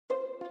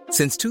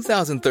Since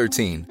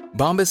 2013,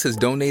 Bombas has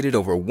donated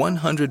over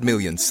 100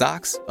 million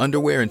socks,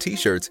 underwear, and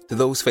T-shirts to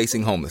those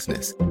facing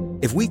homelessness.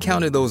 If we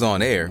counted those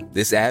on air,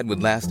 this ad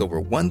would last over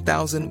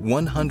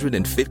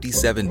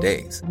 1,157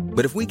 days.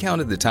 But if we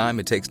counted the time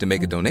it takes to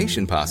make a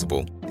donation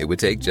possible, it would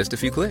take just a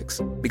few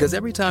clicks. Because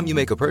every time you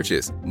make a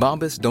purchase,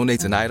 Bombas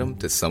donates an item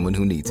to someone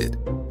who needs it.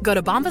 Go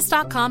to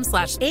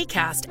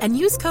bombas.com/ACAST and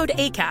use code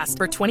ACAST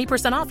for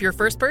 20% off your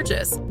first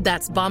purchase.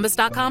 That's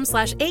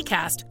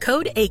bombas.com/ACAST,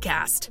 code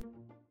ACAST.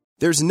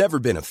 There's never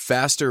been a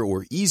faster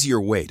or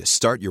easier way to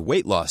start your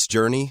weight loss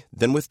journey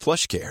than with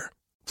PlushCare.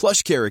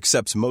 PlushCare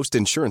accepts most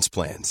insurance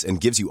plans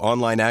and gives you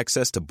online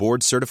access to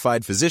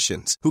board-certified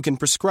physicians who can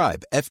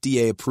prescribe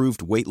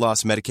FDA-approved weight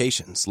loss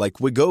medications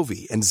like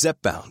Wegovy and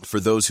Zepbound for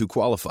those who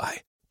qualify.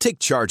 Take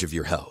charge of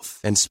your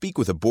health and speak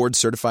with a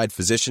board-certified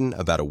physician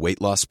about a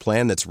weight loss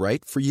plan that's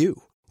right for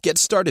you. Get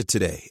started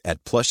today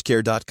at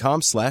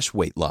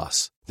plushcare.com/weight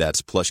loss.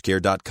 That's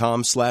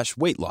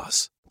plushcare.com/weight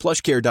loss.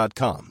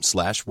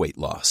 plushcare.com/weight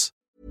loss.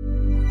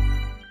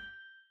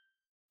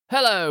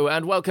 Hello,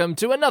 and welcome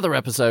to another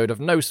episode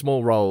of No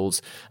Small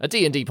Roles, a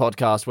D&D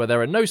podcast where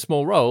there are no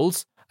small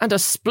roles and a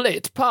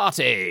split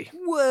party.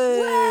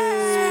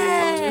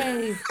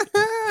 Way!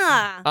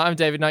 I'm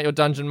David Knight, your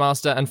Dungeon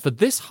Master, and for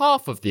this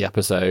half of the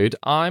episode,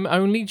 I'm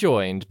only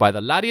joined by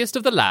the laddiest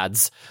of the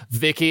lads,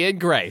 Vicky and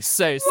Grace.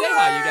 So say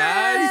hi, you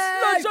guys!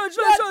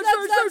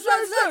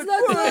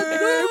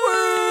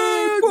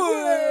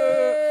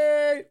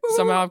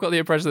 Somehow I've got the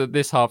impression that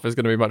this half is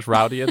going to be much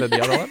rowdier than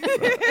the other one.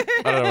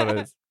 I don't know what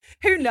it is.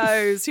 Who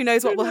knows? Who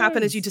knows what will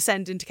happen as you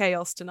descend into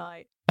chaos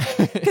tonight?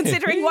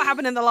 Considering what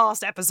happened in the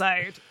last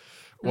episode.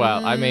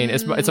 Well, I mean,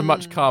 it's a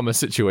much calmer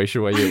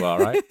situation where you are,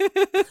 right?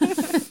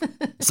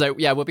 So,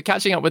 yeah, we'll be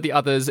catching up with the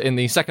others in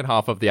the second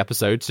half of the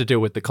episode to deal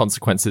with the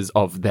consequences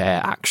of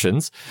their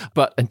actions.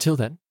 But until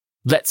then,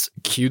 let's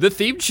cue the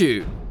theme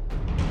tune.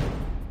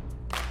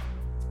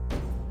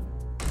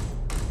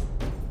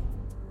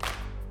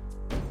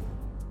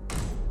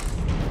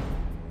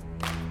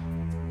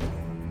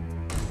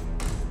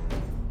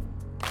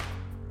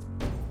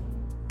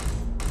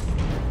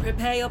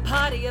 Prepare your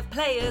party of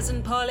players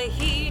and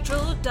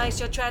polyhedral dice.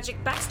 Your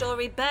tragic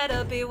backstory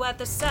better be worth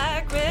the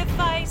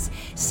sacrifice.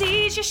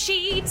 Seize your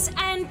sheets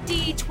and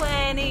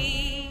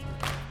D20.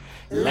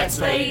 Let's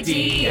play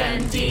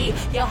D&D.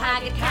 Your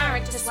haggard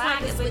character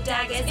swaggers with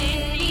daggers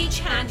in each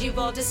hand. You've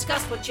all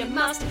discussed what you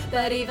must,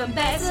 but even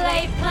better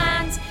laid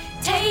plans.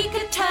 Take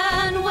a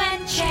turn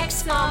when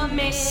checks are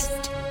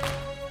missed.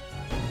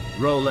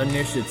 Roll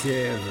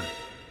initiative.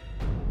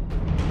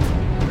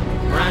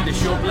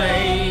 Brandish your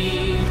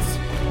blades.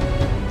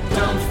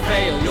 Don't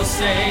fail your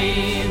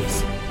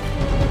saves.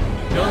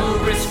 No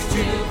risk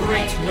too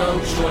great,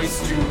 no choice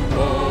too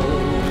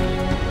bold.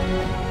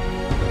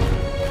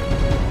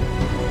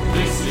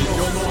 This is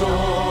your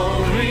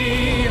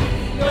story.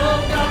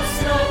 No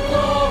guts, no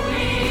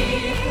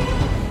glory.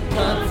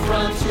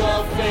 Confront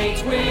your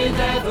fate with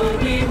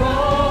every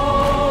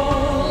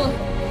roll.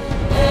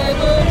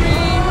 Every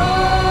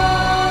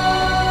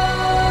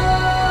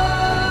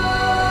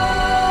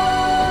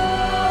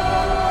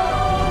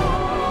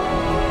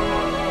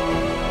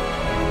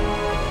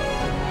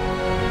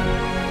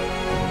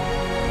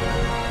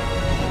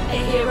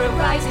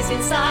rises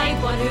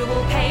inside, one who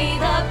will pay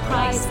the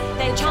price.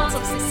 Their chance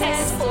of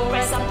success will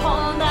rest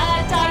upon the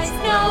dice.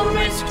 No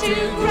risk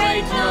too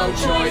great, no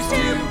choice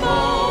too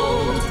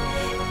bold.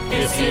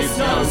 This is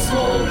No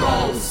Small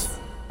Roles.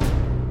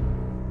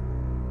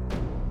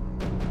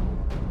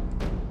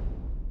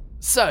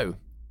 So,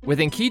 with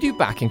Enkidu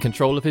back in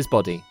control of his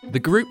body, the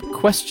group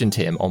questioned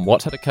him on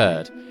what had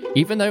occurred,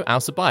 even though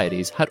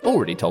Alcibiades had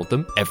already told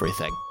them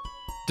everything.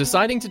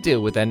 Deciding to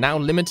deal with their now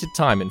limited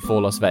time in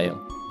Forlos Vale,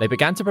 they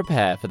began to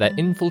prepare for their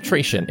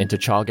infiltration into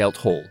Chargelt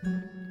Hall.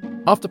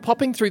 After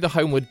popping through the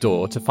homeward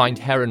door to find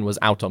Heron was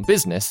out on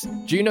business,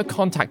 Juna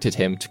contacted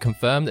him to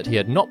confirm that he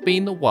had not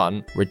been the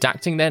one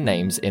redacting their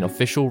names in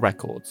official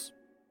records.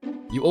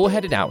 You all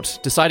headed out,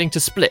 deciding to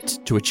split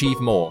to achieve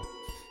more.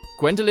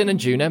 Gwendolyn and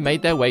Juna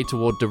made their way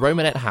toward De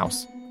Romanet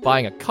House,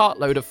 buying a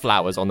cartload of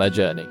flowers on their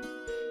journey.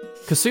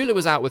 Kasula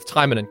was out with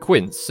Timon and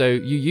Quince, so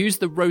you used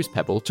the Rose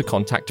Pebble to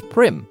contact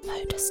Prim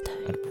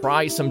and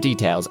pry some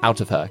details out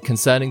of her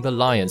concerning the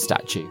lion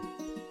statue.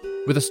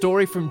 With a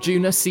story from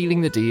Juna sealing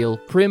the deal,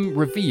 Prim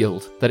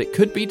revealed that it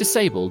could be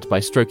disabled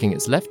by stroking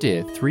its left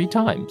ear 3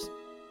 times.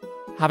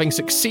 Having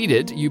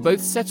succeeded, you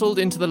both settled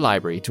into the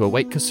library to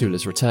await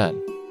Kasula's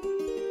return.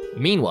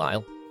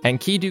 Meanwhile,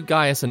 Enkidu,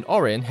 Gaius and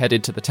Orin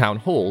headed to the town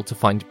hall to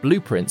find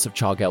blueprints of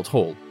Chargelt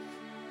Hall.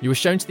 You were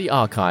shown to the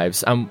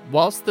archives, and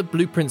whilst the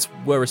blueprints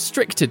were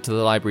restricted to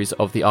the libraries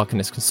of the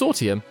Arcanist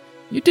Consortium,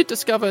 you did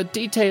discover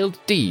detailed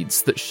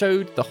deeds that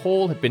showed the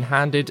hall had been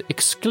handed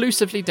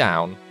exclusively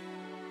down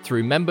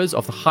through members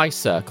of the High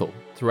Circle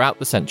throughout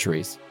the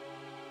centuries.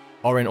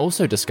 Orin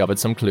also discovered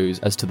some clues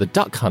as to the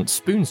Duck Hunt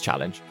Spoons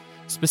Challenge,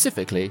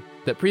 specifically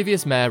that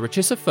previous Mayor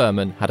Richissa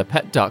Furman had a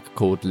pet duck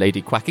called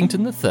Lady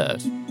Quackington III.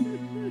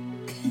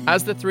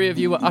 As the three of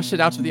you were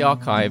ushered out of the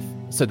archive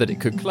so that it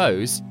could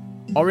close,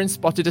 Orin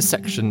spotted a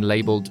section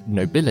labelled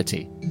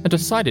Nobility and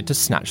decided to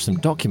snatch some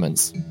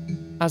documents.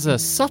 As a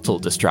subtle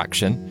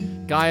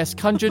distraction, Gaius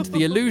conjured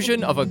the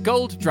illusion of a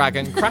gold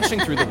dragon crashing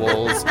through the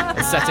walls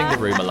and setting the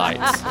room alight.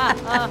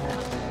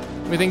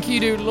 With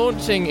Enkidu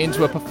launching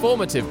into a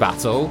performative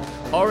battle,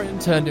 Orin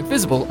turned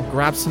invisible and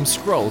grabbed some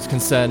scrolls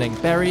concerning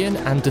Berian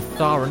and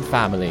Datharan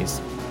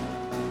families.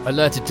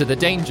 Alerted to the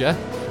danger,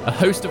 a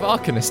host of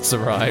arcanists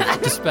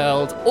arrived,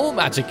 dispelled all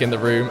magic in the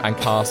room, and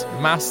cast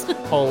Mass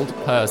Hold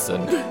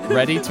Person,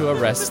 ready to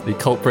arrest the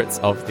culprits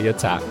of the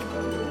attack.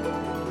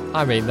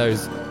 I mean,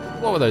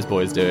 what were those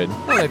boys doing?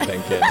 What were they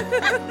thinking?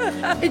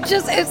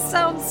 It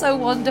sounds so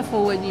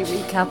wonderful when you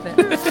recap it.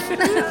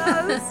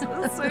 Yes,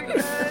 so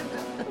good.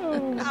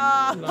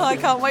 I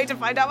can't wait to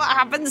find out what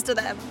happens to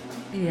them.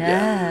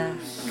 Yeah.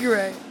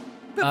 Great.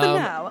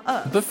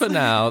 But for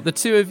now, the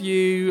two of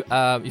you,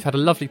 you've had a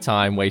lovely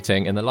time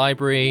waiting in the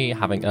library,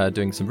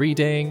 doing some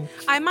reading.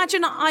 I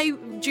imagine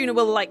Juna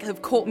will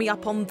have caught me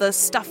up on the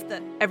stuff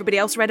that everybody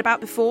else read about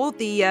before,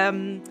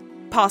 the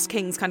past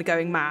kings kind of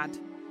going mad.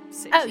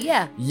 Oh,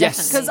 yeah.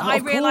 Yes. Because I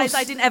realised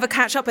I didn't ever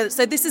catch up with it.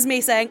 So this is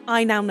me saying,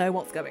 I now know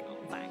what's going on.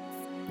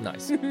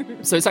 Thanks.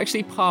 Nice. So it's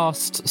actually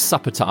past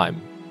supper time,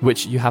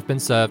 which you have been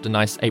served a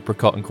nice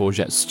apricot and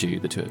courgette stew,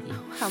 the two of you.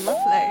 How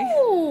lovely.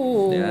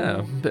 Ooh. Yeah,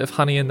 a bit of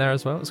honey in there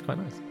as well. It's quite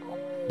nice.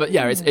 But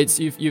yeah, it's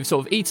you've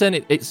sort of eaten.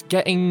 It's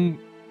getting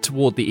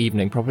toward the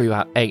evening, probably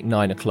about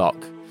 8-9 o'clock,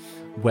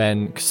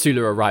 when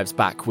Ksula arrives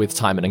back with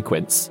Timon and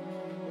Quince.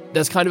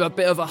 There's kind of a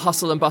bit of a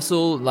hustle and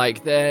bustle.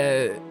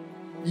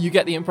 You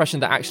get the impression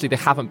that actually they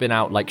haven't been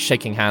out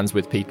shaking hands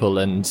with people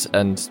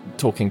and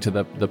talking to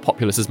the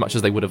populace as much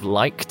as they would have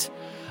liked.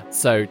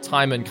 So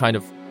Timon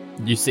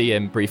you see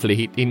him briefly,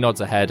 he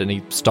nods ahead and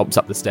he stomps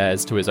up the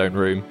stairs to his own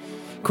room.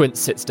 Quince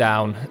sits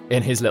down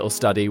in his little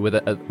study with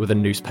a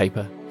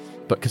newspaper.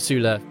 But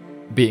Ksula,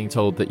 being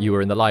told that you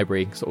were in the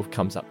library, sort of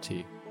comes up to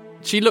you.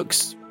 She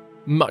looks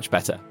much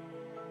better.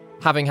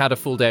 Having had a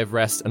full day of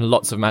rest and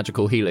lots of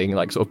magical healing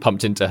sort of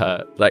pumped into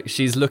her,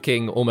 she's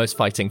looking almost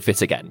fighting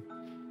fit again.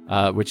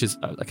 Which is,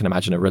 I can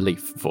imagine, a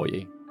relief for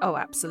you. Oh,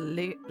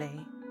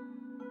 absolutely.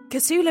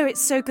 Ksula,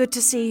 it's so good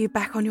to see you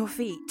back on your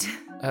feet.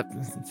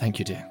 Thank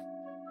you, dear.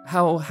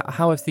 How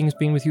have things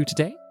been with you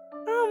today?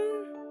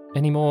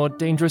 Any more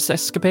dangerous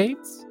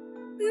escapades?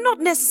 Not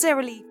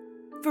necessarily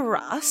for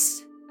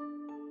us.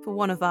 For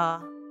one of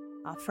our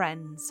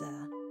friends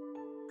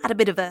had a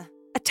bit of a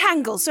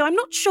tangle, so I'm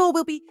not sure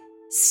we'll be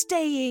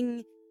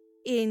staying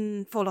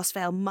in Forlost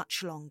Vale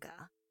much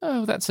longer.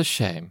 Oh, that's a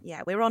shame.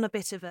 Yeah, we're on a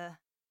bit of a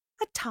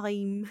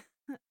time.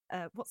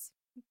 What's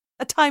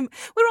a time?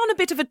 We're on a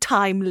bit of a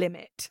time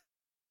limit.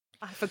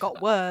 I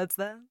forgot words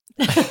there.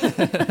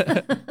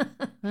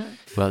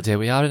 Well, dear,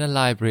 we are in a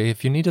library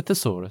if you need a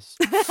thesaurus.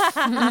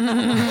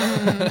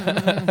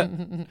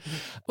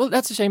 Well,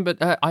 that's a shame, but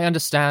I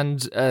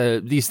understand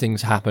these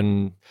things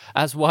happen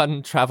as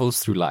one travels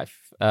through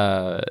life.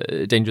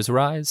 Dangers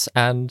arise,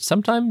 and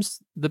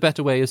sometimes the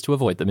better way is to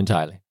avoid them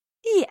entirely.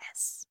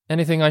 Yes.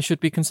 Anything I should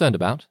be concerned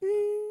about?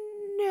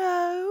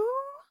 No,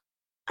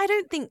 I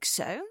don't think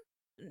so.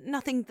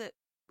 Nothing that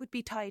would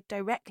be tied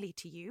directly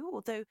to you,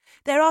 although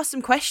there are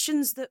some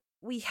questions that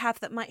we have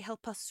that might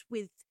help us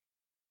with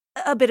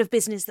a bit of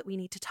business that we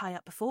need to tie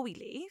up before we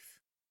leave.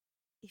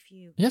 If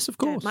you Yes, of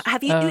course.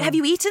 Have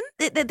you eaten?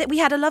 We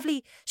had a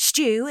lovely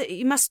stew.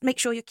 You must make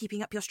sure you're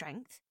keeping up your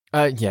strength.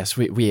 Yes,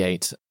 we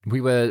ate.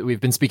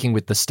 We've been speaking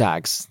with the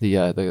stags,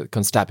 the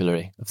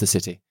constabulary of the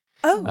city.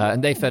 Oh.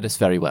 And they fed us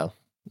very well.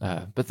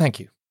 But thank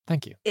you.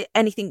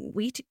 Anything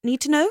we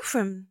need to know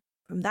from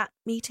that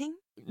meeting?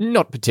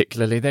 Not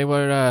particularly. They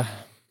were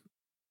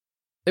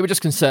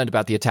just concerned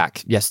about the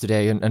attack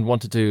yesterday and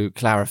wanted to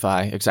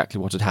clarify exactly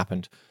what had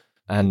happened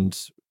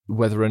and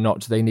whether or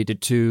not they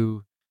needed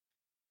to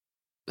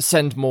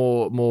send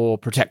more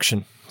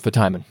protection for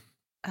Timon.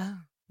 Oh.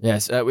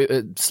 Yes,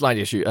 slight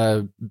issue.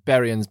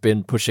 Berian's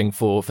been pushing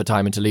for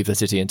Timon to leave the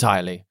city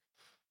entirely.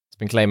 He's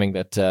been claiming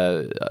that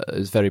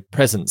his very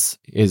presence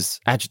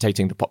is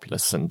agitating the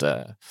populace and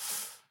that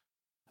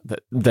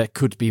there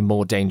could be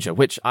more danger,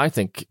 which I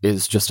think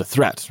is just a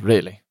threat,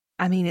 really.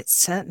 I mean, it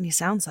certainly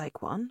sounds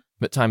like one.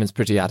 But Timon's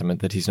pretty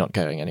adamant that he's not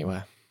going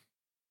anywhere.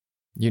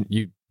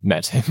 You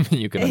met him,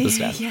 you can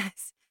understand.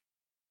 Yes.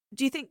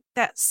 Do you think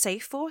that's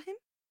safe for him?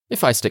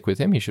 If I stick with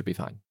him, he should be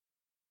fine.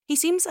 He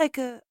seems like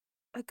a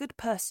good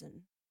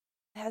person.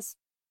 Has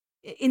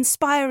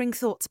inspiring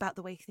thoughts about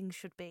the way things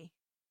should be.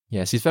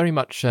 Yes, he's very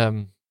much, I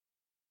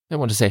don't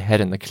want to say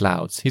head in the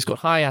clouds. He's got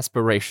high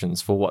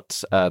aspirations for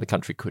what the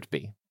country could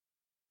be.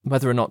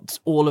 Whether or not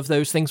all of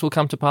those things will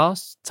come to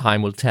pass,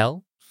 time will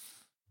tell.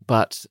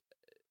 But,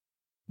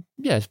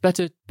 yes,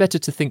 better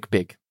to think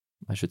big,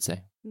 I should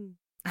say.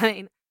 I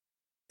mean,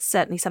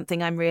 certainly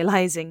something I'm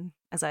realising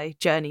as I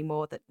journey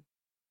more, that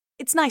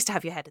it's nice to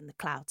have your head in the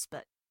clouds,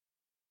 but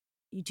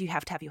you do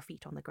have to have your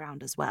feet on the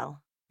ground as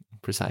well.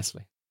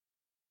 Precisely.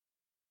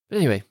 But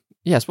anyway,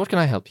 yes, what can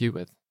I help you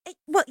with?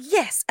 Well,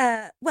 yes,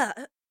 I've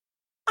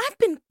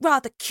been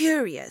rather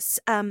curious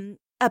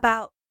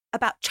about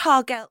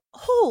Chargel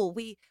Hall.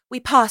 We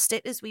passed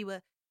it as we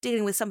were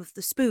dealing with some of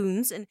the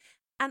spoons, and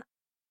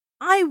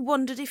I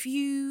wondered if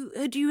you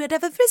had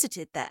ever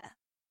visited there.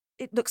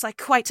 It looks like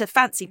quite a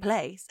fancy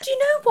place. Do you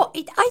know what?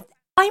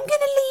 I'm going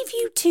to leave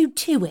you two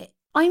to it.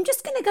 I'm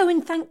just going to go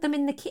and thank them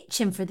in the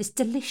kitchen for this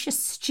delicious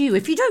stew,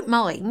 if you don't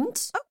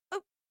mind.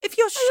 Oh, if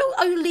you're sure.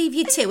 I'll leave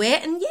you to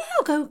it, and yeah,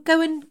 I'll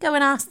go and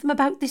ask them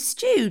about this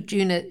stew.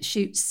 Juna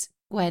shoots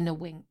Gwen a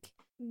wink.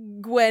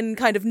 Gwen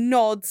kind of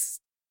nods,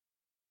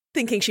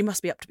 thinking she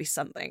must be up to be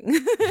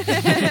something.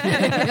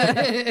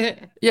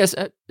 Yes,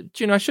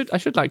 Juna, I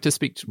should like to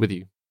speak with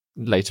you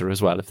later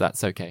as well, if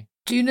that's okay.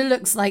 Juna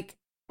looks like...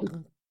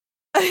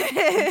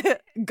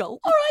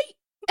 Gulp. All right.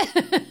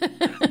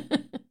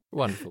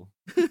 Wonderful.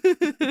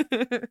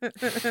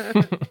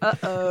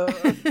 Uh-oh.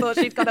 Thought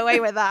she'd got away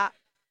with that.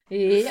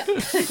 Yep.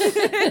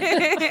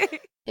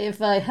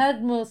 If I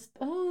had more...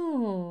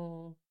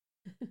 Oh.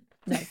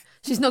 No,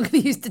 she's not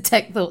going to use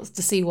detect thoughts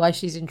to see why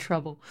she's in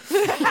trouble.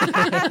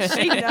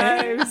 She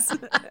knows.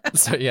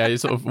 So yeah, you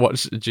sort of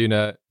watch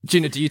Juna.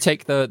 Juna, do you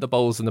take the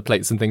bowls and the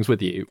plates and things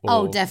with you? Or...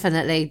 Oh,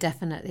 definitely,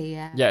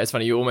 yeah. Yeah, it's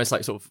funny. You almost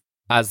like sort of,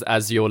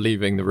 as you're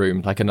leaving the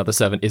room, like another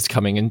servant is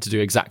coming in to do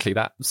exactly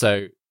that.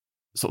 So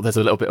sort of there's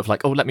a little bit of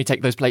like, oh, let me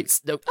take those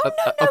plates. No,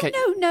 okay.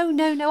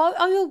 No.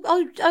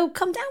 I'll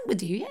come down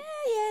with you.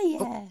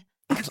 Yeah.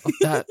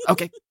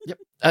 Okay. Yep.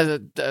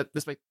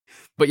 This way.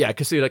 But yeah,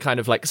 Kasula kind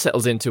of like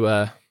settles into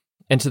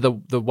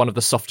the one of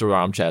the softer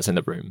armchairs in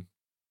the room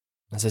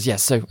and says,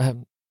 "Yes. So,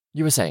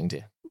 you were saying,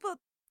 dear." Well,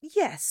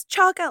 yes,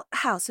 Chargelt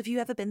House. Have you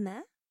ever been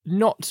there?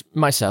 Not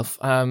myself.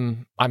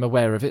 I'm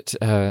aware of it.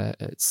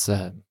 It's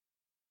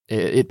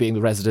it being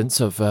the residence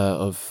of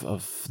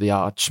the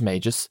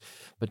Archmagus,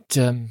 but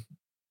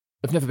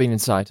I've never been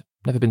inside.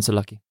 Never been so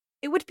lucky.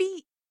 It would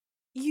be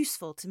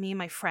useful to me and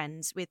my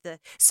friends with a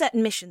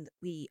certain mission that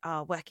we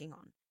are working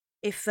on.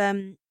 If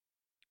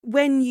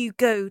when you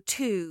go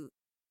to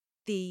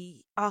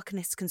the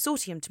Arcanist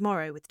Consortium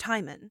tomorrow with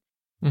Timon,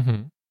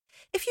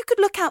 if you could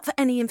look out for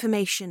any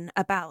information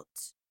about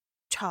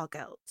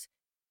Chargelt.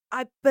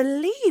 I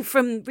believe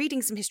from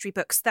reading some history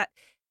books that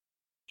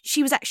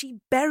she was actually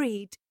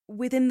buried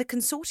within the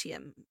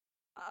Consortium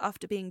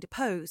after being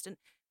deposed, and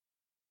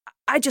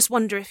I just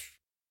wonder if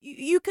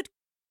you could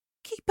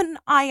keep an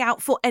eye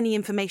out for any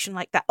information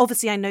like that.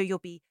 Obviously, I know you'll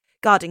be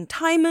guarding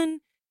Timon,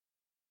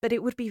 but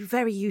it would be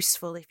very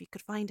useful if you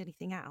could find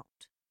anything out.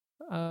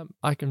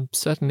 I can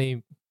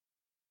certainly,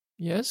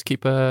 yes,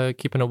 keep an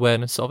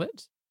awareness of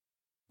it.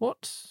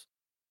 What?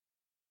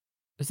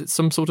 Is it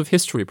some sort of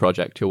history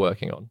project you're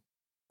working on?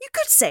 You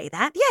could say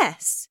that,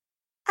 yes.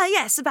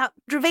 Yes, about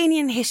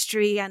Dravanian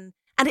history and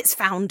its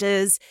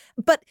founders,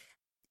 but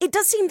it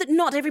does seem that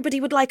not everybody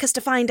would like us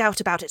to find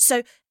out about it,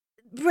 so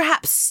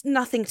perhaps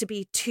nothing to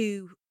be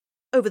too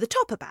over the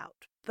top about,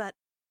 but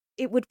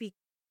it would be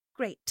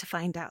great to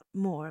find out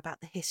more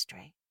about the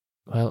history.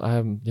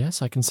 Well,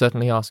 yes, I can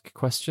certainly ask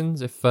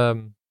questions if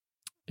the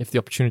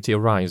opportunity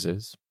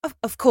arises.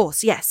 Of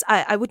course, yes.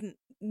 I wouldn't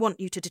want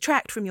you to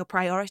detract from your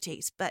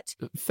priorities, but...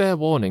 Fair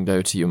warning,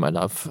 though, to you, my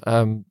love.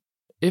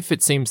 If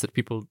it seems that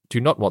people do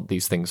not want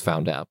these things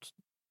found out,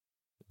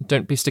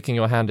 don't be sticking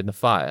your hand in the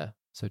fire,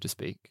 so to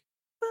speak.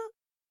 Well,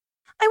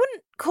 I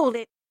wouldn't call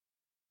it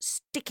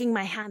sticking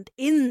my hand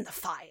in the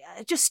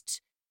fire,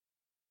 just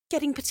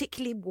getting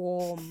particularly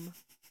warm.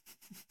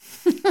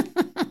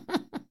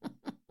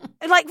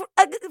 Like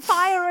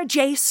fire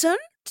adjacent?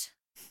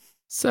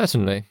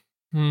 Certainly.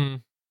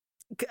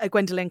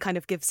 Gwendolyn kind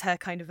of gives her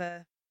kind of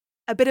a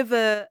bit of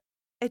a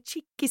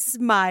cheeky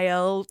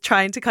smile,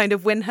 trying to kind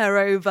of win her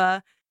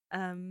over,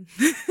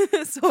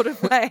 sort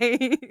of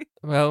way.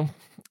 Well,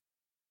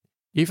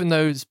 even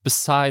those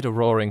beside a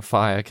roaring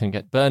fire can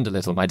get burned a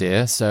little, my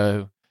dear,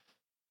 so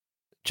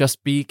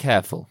just be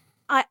careful.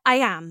 I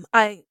am.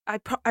 I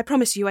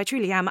promise you, I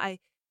truly am. I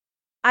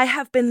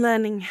have been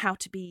learning how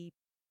to be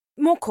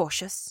more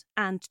cautious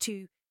and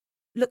to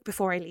look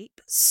before I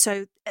leap.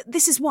 So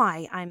this is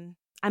why I'm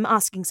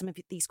asking some of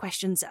these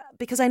questions,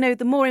 because I know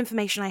the more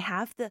information I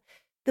have, the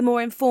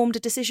more informed a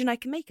decision I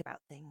can make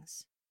about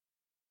things.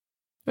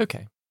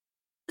 Okay.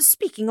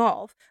 Speaking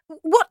of,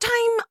 what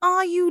time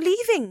are you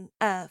leaving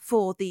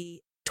for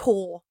the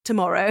tour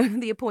tomorrow,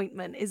 the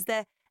appointment? Is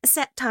there a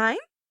set time?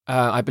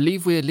 I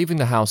believe we're leaving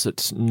the house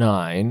at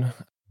 9,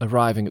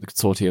 arriving at the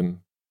consortium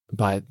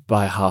by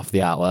half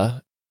the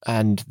hour,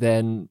 and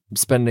then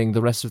spending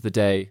the rest of the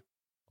day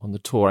on the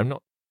tour. I'm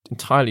not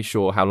entirely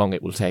sure how long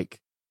it will take,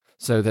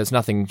 so there's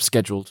nothing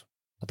scheduled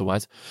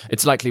otherwise.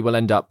 It's likely we'll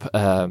end up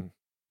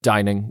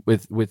dining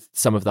with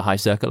some of the high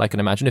circle, I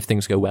can imagine, if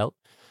things go well,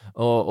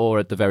 or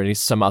at the very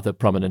least some other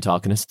prominent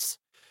Arcanists.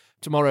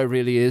 Tomorrow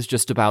really is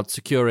just about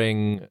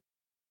securing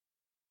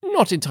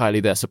not entirely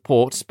their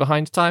support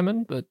behind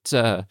Timon, but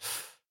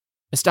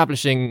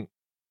establishing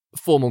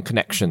formal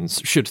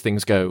connections should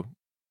things go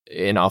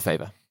in our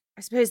favour.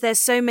 I suppose there's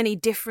so many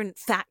different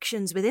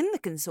factions within the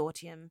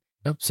consortium.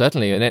 Oh,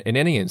 certainly. In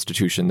any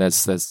institution,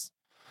 there's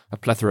a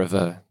plethora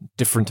of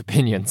different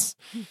opinions.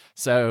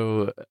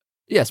 So,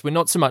 yes, we're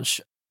not so much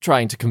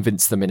trying to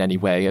convince them in any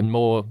way, and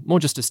more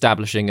just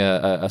establishing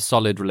a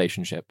solid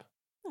relationship.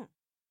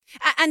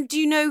 And do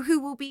you know who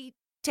will be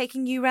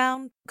taking you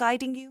round,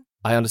 guiding you?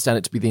 I understand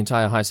it to be the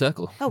entire High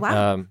Circle. Oh,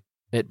 wow.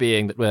 It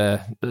being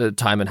that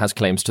Timon has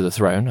claims to the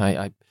throne,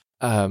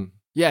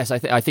 yes,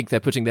 I think they're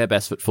putting their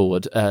best foot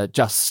forward,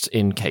 just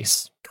in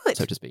case, Good.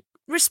 so to speak.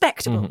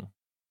 Respectable. Mhm.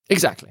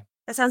 Exactly.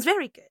 That sounds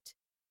very good.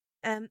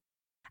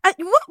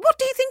 What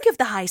do you think of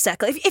the High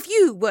Circle? If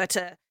you were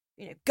to,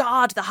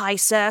 guard the High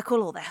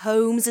Circle or their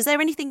homes, is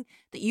there anything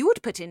that you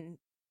would put in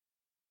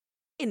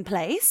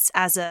place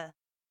as a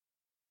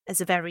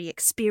very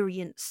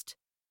experienced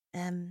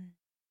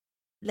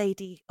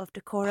lady of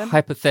decorum?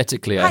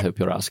 Hypothetically, I hope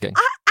you're asking.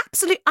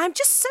 Absolutely. I'm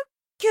just so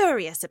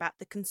curious about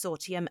the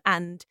consortium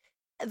and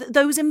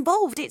those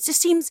involved. It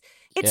just seems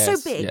so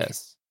big.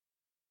 Yes.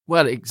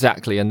 Well,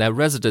 exactly, and their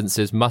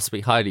residences must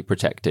be highly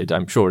protected,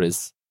 I'm sure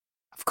is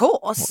Of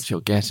course. what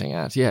you're getting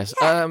at. Yes.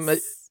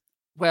 Yes.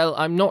 Well,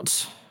 I'm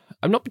not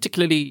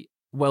particularly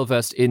well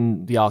versed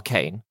in the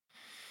arcane.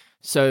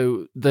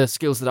 So the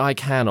skills that I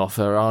can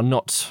offer are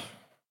not,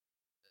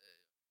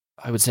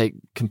 I would say,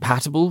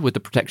 compatible with the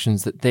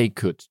protections that they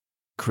could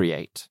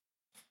create.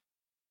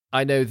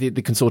 I know the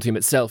consortium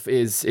itself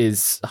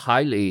is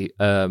highly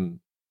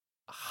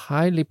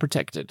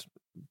protected,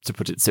 to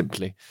put it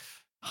simply,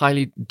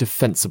 highly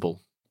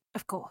defensible,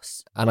 Of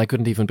course. and I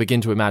couldn't even begin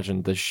to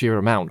imagine the sheer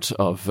amount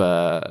of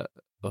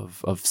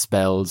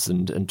spells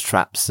and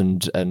traps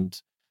and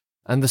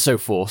the so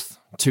forth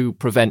to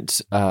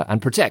prevent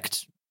and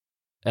protect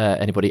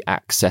anybody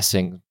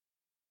accessing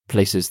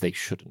places they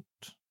shouldn't.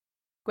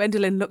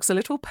 Gwendolyn looks a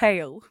little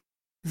pale.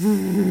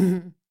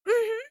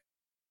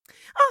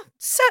 Oh,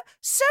 so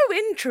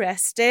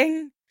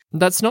interesting.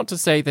 That's not to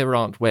say there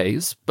aren't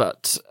ways,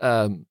 but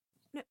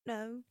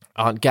No.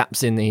 aren't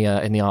gaps in the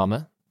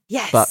armor.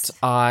 Yes. But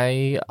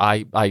I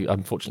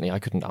unfortunately I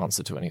couldn't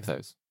answer to any of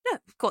those. No,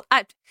 of course.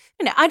 I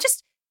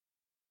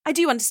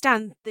do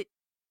understand that.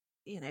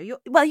 You're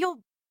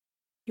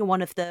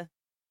one of the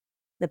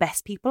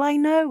best people I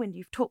know, and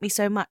you've taught me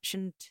so much,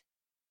 and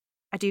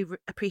I do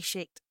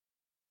appreciate.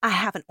 I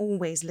haven't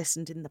always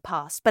listened in the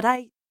past, but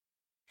I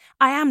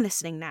am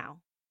listening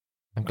now.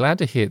 I'm glad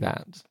to hear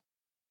that.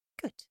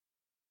 Good.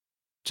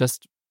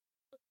 Just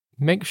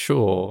make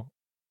sure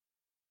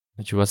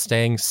that you are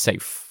staying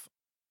safe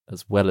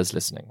as well as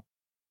listening.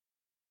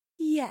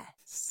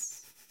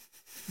 Yes.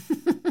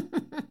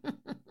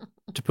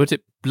 To put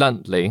it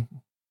bluntly,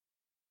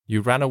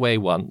 you ran away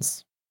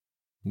once.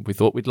 We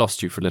thought we'd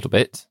lost you for a little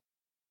bit.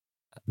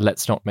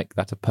 Let's not make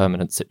that a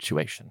permanent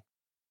situation.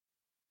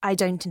 I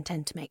don't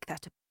intend to make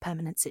that a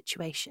permanent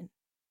situation.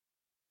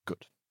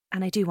 Good.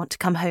 And I do want to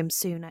come home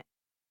soon. I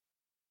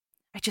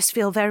just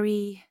feel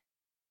very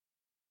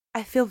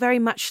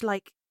much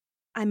like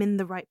I'm in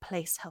the right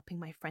place helping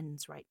my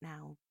friends right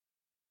now.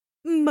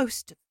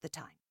 Most of the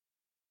time.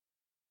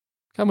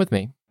 Come with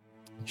me.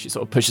 She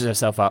sort of pushes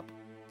herself up,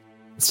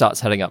 starts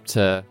heading up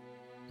to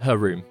her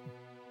room.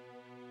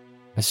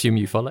 Assume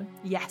you follow?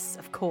 Yes,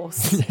 of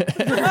course.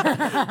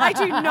 I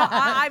do not.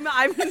 I'm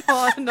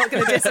not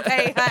going to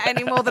disobey her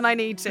any more than I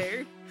need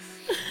to.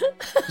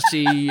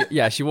 She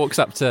walks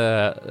up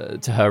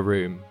to her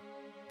room,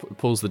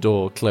 pulls the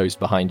door closed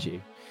behind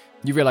you.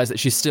 You realise that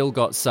she's still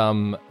got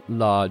some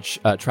large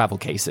travel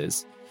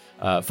cases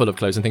full of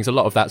clothes and things. A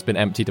lot of that's been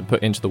emptied and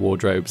put into the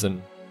wardrobes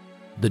and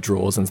the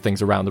drawers and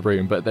things around the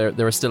room, but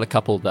there are still a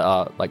couple that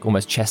are like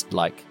almost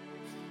chest-like.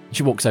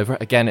 She walks over.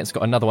 Again, it's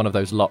got another one of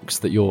those locks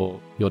that your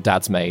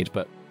dad's made,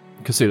 but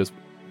Kasula's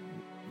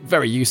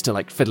very used to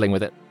like fiddling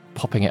with it,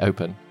 popping it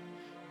open.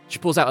 She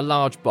pulls out a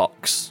large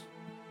box,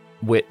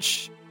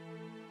 which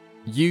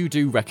you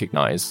do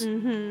recognise.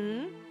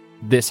 Mm-hmm.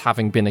 This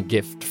having been a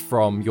gift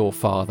from your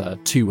father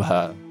to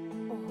her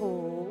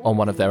on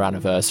one of their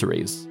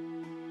anniversaries.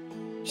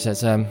 She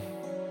says,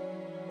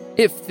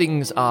 if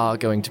things are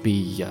going to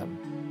be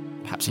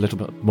perhaps a little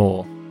bit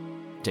more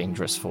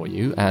dangerous for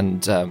you,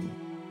 and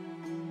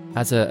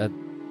as a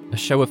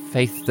show of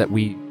faith that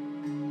we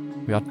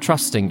are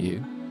trusting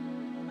you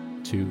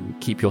to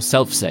keep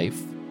yourself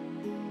safe,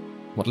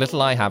 what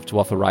little I have to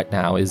offer right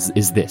now is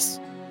this.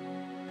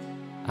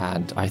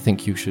 And I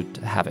think you should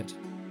have it.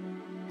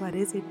 What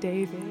is it,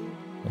 David?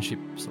 And she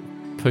sort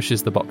of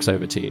pushes the box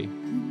over to you.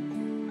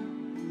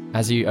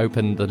 As you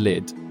open the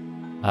lid,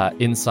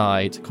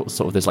 inside,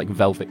 sort of this like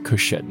velvet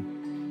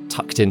cushion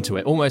tucked into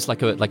it, almost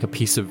like a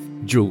piece of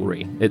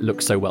jewellery. It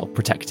looks so well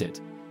protected.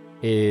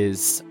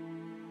 Is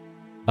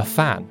a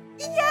fan.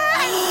 Yes!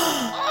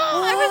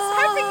 I was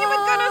hoping you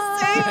were going to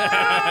say that.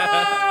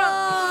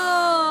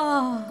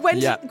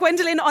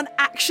 Gwendolyn, on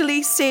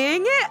actually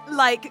seeing it,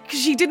 like, because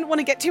she didn't want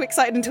to get too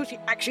excited until she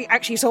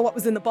actually saw what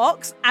was in the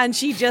box, and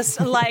she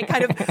just like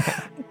kind of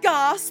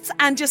gasps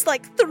and just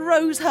like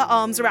throws her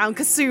arms around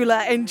Kasula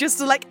and just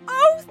like,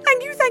 oh,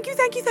 thank you.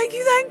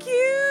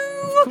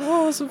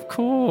 Of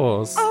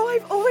course. Oh,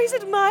 I've always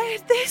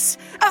admired this.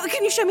 Oh,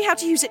 can you show me how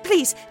to use it,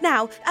 please?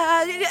 Now,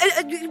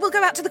 we'll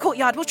go out to the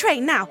courtyard. We'll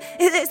train now.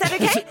 Is that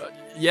okay?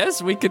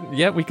 Yes, we can.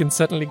 Yeah, we can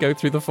certainly go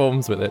through the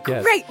forms with it.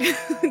 Yes. Great.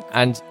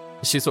 And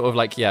she sort of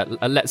like,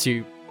 lets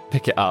you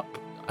pick it up.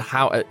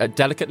 How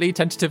delicately,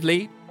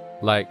 tentatively,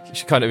 Like,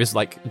 she kind of is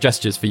like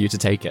gestures for you to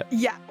take it.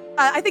 Yeah.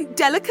 I think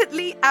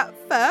delicately at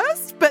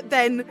first, but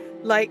then,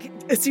 like,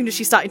 as soon as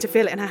she's starting to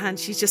feel it in her hand,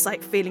 she's just,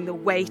 like, feeling the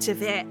weight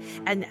of it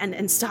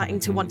and starting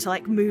to want to,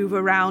 like, move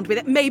around with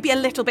it. Maybe a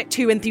little bit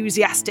too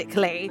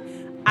enthusiastically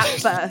at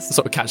first.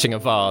 Sort of catching a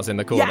vase in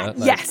the corner. Yeah,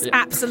 Like, yes, yeah.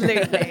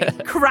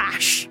 absolutely.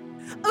 Crash.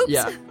 Oops.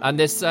 Yeah, and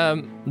this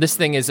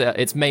thing is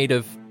it's made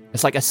of,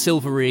 it's like a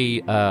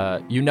silvery,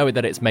 you know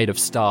that it's made of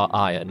star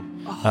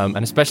iron, and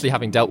especially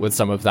having dealt with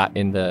some of that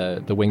in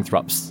the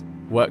Wingthrups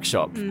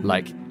workshop,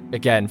 like,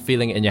 again,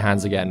 feeling it in your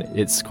hands again,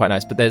 it's quite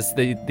nice. But there's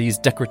these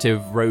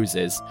decorative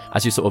roses,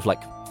 as you sort of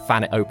like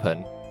fan it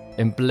open,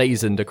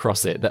 emblazoned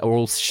across it, that are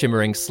all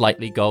shimmering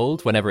slightly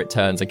gold whenever it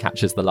turns and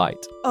catches the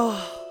light.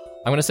 Oh.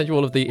 I'm going to send you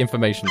all of the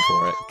information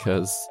for it,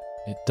 because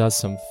it does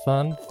some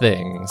fun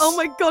things. Oh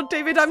my God,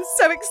 David, I'm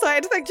so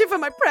excited. Thank you for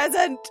my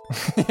present.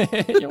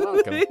 You're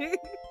welcome. Yay,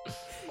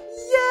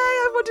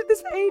 I've wanted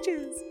this for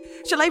ages.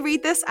 Shall I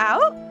read this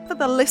out for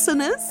the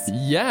listeners?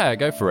 Yeah,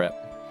 go for it.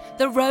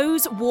 The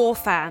Rose War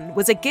Fan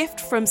was a gift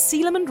from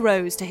Sealamund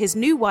Rose to his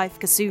new wife,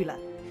 Kasula.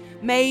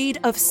 Made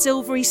of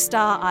silvery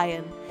star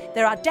iron,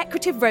 there are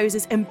decorative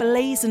roses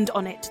emblazoned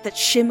on it that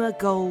shimmer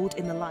gold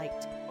in the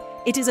light.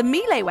 It is a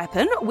melee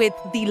weapon with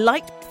the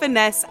light,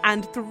 finesse,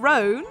 and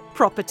thrown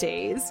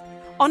properties.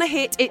 On a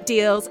hit, it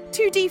deals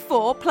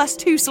 2d4 plus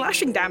 2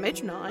 slashing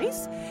damage,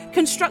 nice.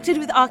 Constructed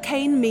with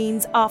arcane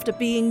means, after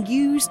being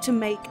used to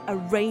make a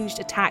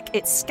ranged attack,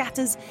 it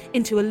scatters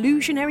into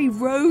illusionary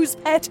rose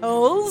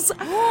petals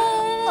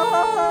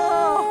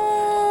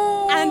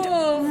and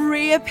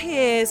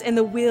reappears in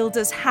the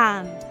wielder's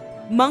hand.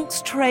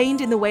 Monks trained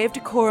in the way of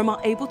decorum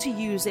are able to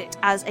use it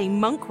as a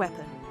monk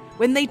weapon.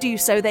 When they do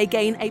so, they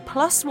gain a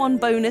 +1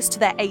 bonus to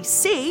their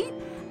AC,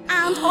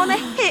 and on a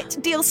hit,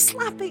 deal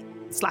slashing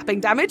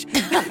damage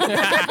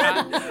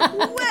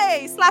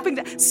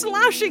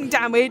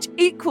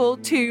equal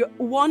to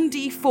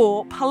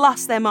 1d4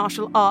 plus their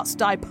martial arts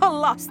die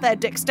plus their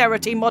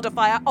dexterity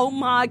modifier. Oh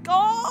my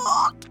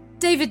God!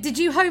 David, did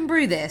you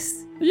homebrew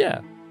this?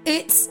 Yeah.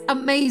 It's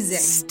amazing.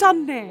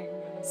 Stunning.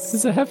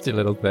 It's a hefty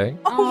little thing.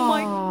 Oh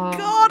my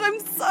God, I'm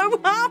so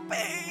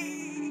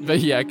happy. But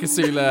yeah,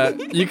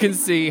 Kasula, you can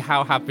see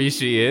how happy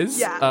she is.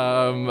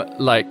 Yeah.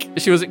 Like,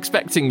 she was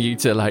expecting you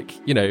to, like,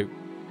 you know,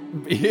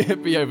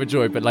 be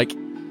overjoyed, but like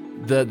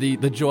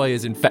the joy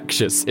is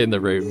infectious in the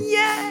room.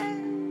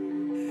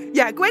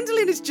 Yeah,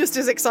 Gwendolyn is just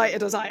as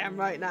excited as I am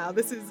right now.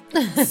 This is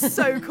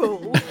so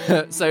cool.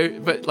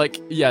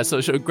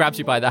 So she grabs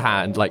you by the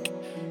hand,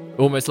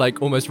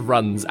 almost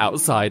runs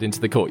outside into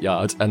the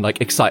courtyard and like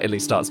excitedly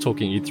starts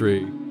talking you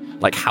through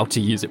like how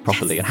to use it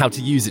properly and how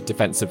to use it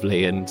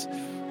defensively, and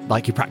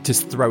like you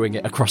practice throwing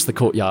it across the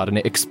courtyard and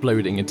it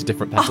exploding into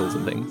different petals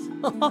and things.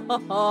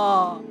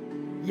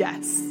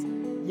 Yes.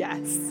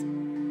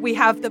 We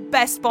have the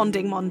best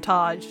bonding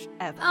montage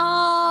ever.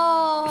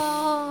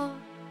 Oh.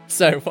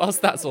 So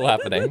whilst that's all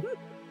happening,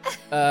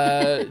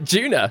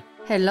 Juna,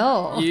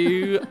 hello.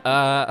 You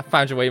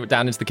found your way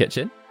down into the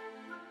kitchen.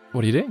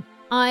 What are you doing?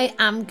 I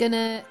am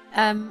gonna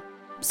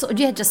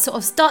just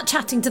start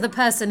chatting to the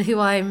person who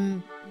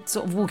I'm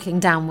sort of walking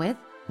down with,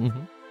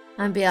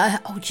 and be like,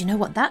 "Oh, do you know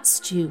what? That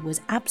stew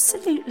was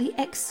absolutely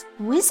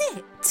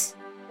exquisite."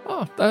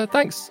 Oh,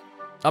 thanks.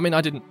 I mean,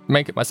 I didn't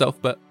make it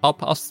myself, but I'll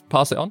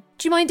pass it on.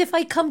 Do you mind if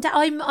I come down?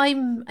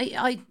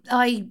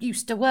 I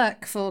used to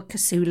work for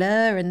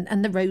Kasula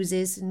and the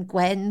Roses and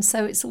Gwen,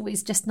 so it's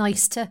always just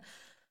nice to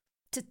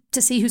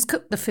see who's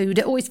cooked the food.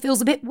 It always feels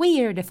a bit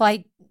weird if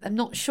I'm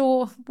not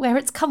sure where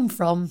it's come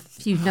from,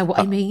 if you know what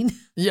I mean.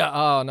 Yeah,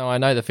 oh no, I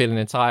know the feeling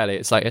entirely.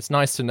 It's like, it's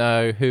nice to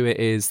know who it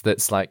is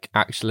that's like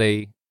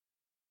actually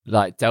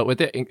like dealt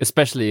with it,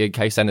 especially in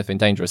case anything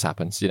dangerous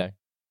happens, you know.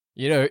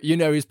 You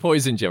know who's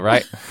poisoned you,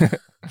 right?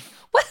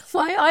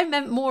 Well, I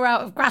meant more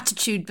out of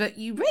gratitude, but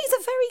you raise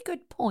a very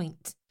good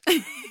point.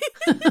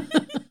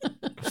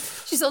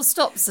 She sort of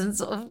stops and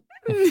sort of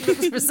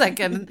looks for a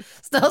second and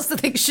starts to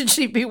think, should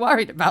she be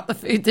worried about the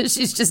food that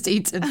she's just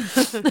eaten?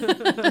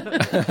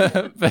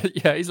 But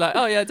yeah, he's like,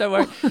 oh yeah, don't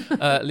worry.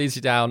 Leads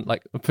you down,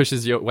 like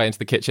pushes your way into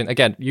the kitchen.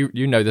 Again,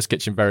 you know this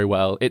kitchen very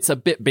well. It's a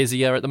bit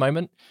busier at the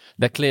moment.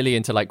 They're clearly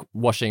into like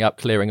washing up,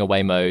 clearing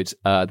away mode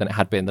than it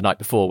had been the night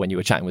before when you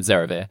were chatting with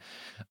Zeravir.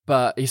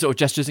 But he sort of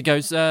gestures and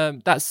goes,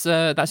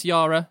 that's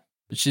Yara.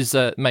 She's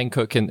main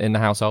cook in the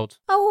household.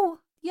 Oh,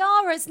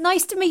 Yara, it's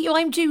nice to meet you.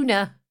 I'm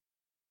Juna.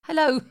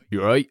 Hello.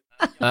 You're right.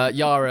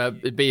 Yara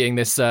being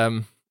this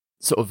sort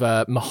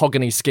of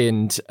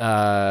mahogany-skinned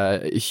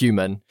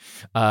human,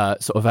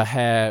 sort of her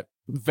hair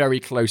very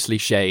closely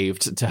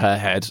shaved to her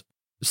head,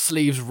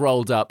 sleeves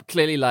rolled up,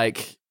 clearly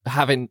like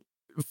having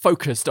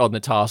focused on the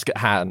task at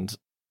hand.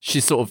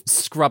 She's sort of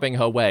scrubbing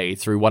her way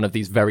through one of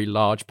these very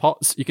large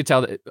pots. You can tell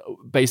that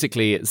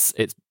basically it's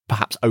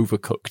perhaps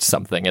overcooked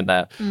something in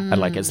there, and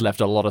like it's left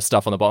a lot of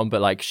stuff on the bottom.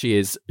 But like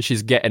she's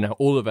getting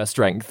all of her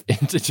strength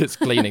into just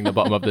cleaning the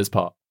bottom of this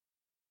pot.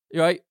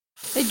 You right?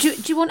 Do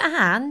you want a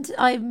hand?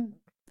 I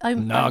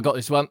got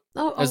this one.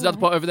 There's another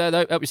pot over there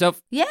though. Help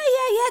yourself. Yeah.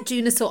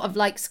 Juna sort of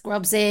like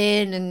scrubs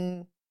in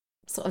and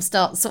sort of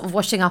start sort of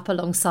washing up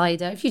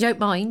alongside her, if you don't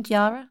mind,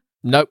 Yara.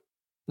 Nope.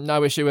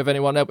 No issue with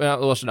anyone helping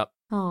out washing up.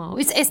 Oh,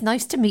 it's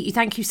nice to meet you.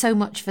 Thank you so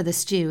much for the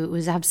stew. It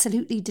was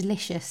absolutely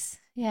delicious.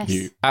 Yes.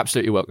 You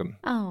absolutely welcome.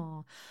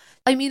 Oh.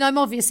 I mean, I'm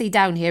obviously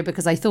down here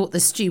because I thought the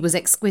stew was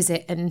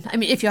exquisite. And I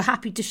mean, if you're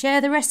happy to share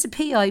the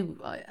recipe, I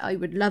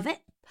would love it.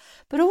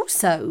 But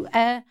also,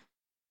 that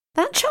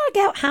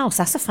Chargout House,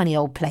 that's a funny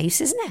old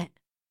place, isn't it?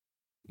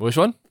 Which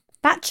one?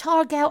 That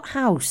Chargout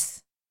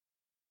House.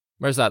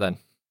 Where's that then?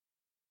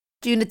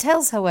 Juna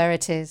tells her where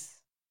it is.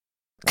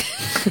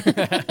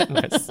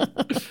 Nice.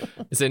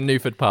 It's in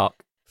Newford Park.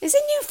 It's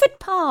in Newford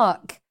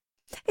Park.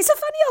 It's a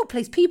funny old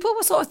place. People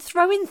were sort of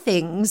throwing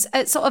things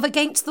at sort of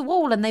against the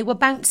wall and they were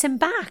bouncing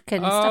back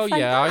and stuff like that. Oh,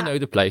 yeah, I know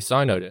the place.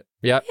 I know it.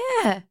 Yeah.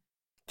 Yeah.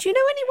 Do you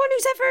know anyone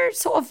who's ever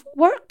sort of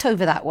worked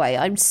over that way?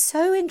 I'm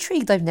so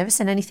intrigued. I've never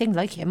seen anything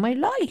like it in my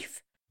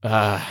life.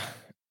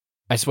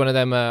 It's one of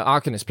them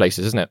Arcanist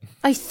places, isn't it?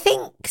 I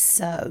think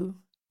so.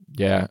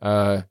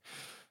 Yeah.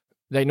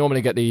 They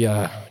normally get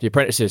the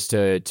apprentices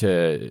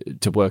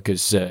to work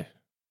as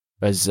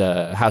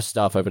house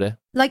staff over there.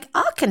 Like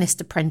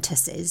Arcanist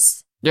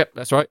apprentices? Yep,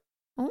 that's right.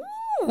 Oh,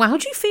 how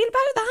do you feel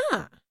about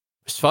that?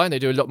 It's fine. They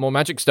do a lot more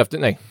magic stuff,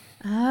 don't they?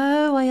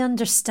 Oh, I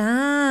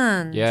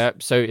understand. Yeah,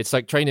 so it's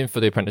like training for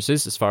the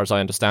apprentices, as far as I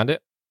understand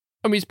it.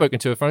 And we've spoken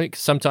to a friend,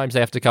 because sometimes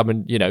they have to come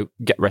and,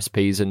 get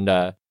recipes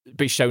and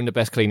be shown the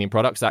best cleaning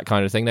products, that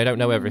kind of thing. They don't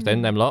know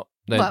everything, them lot.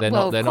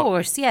 Of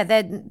course, yeah.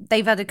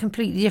 They've had a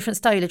completely different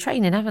style of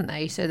training, haven't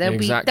they? So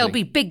there'll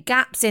be big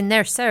gaps in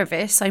their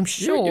service, I'm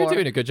sure. You're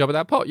doing a good job of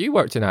that pot. You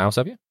worked in a house,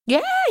 have you?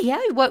 Yeah.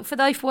 I worked for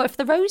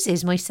the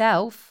Roses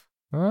myself.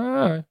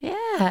 Oh.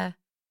 Yeah.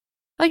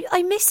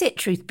 I miss it,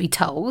 truth be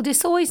told.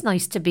 It's always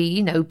nice to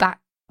be, back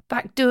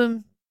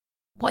doing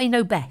what I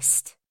know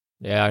best.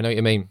 Yeah, I know what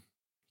you mean. You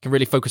can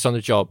really focus on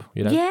the job,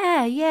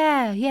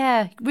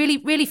 Yeah.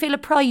 Really feel a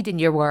pride in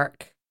your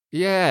work.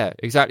 Yeah,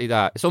 exactly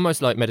that. It's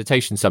almost like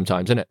meditation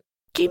sometimes, isn't it?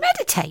 Do you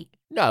meditate?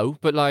 No,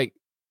 but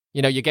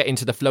you get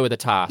into the flow of the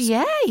task.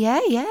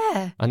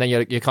 Yeah. And then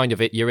you're kind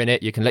of you're in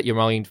it. You can let your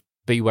mind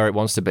be where it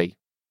wants to be.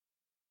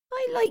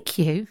 I like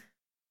you.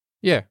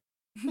 Yeah.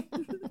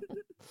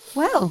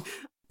 Well,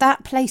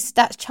 that place,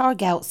 that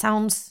Chargout,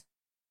 sounds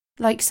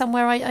like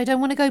somewhere I don't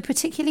want to go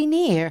particularly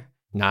near.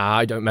 Nah,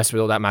 I don't mess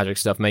with all that magic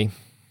stuff, me.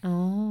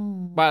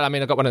 Oh. Well, I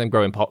mean, I got one of them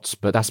growing pots,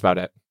 but that's about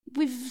it.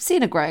 We've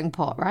seen a growing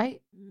pot,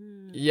 right?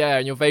 Yeah,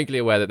 and you're vaguely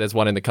aware that there's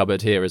one in the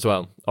cupboard here as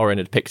well. Orin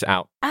had picked it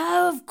out.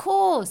 Oh, of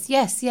course.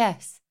 Yes.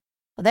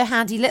 Well, they're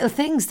handy little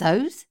things,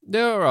 those.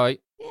 They're all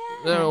right. Yeah.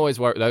 They don't always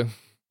work, though.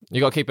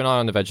 You got to keep an eye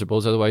on the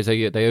vegetables, otherwise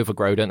they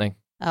overgrow, don't they?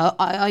 Oh,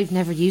 I've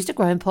never used a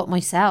growing pot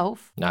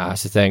myself. Nah,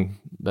 that's the thing.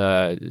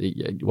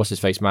 What's his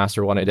face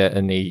master wanted it,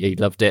 and he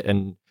loved it,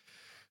 and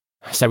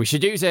said we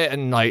should use it,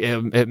 and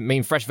it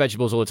mean fresh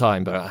vegetables all the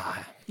time. But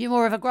you're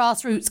more of a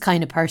grassroots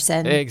kind of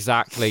person.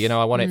 Exactly.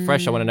 I want it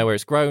fresh. I want to know where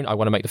it's grown. I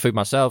want to make the food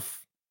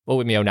myself, all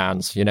with my own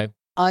hands.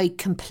 I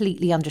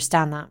completely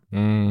understand that.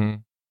 Mm-hmm.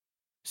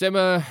 Sim,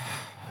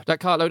 that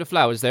cartload of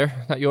flowers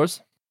there, that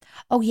yours?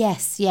 Oh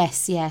yes.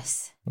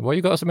 Why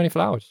you got so many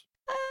flowers?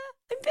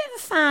 I'm a bit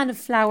of a fan of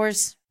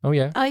flowers. Oh,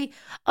 yeah? I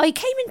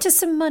came into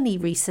some money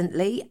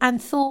recently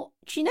and thought,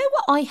 do you know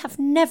what I have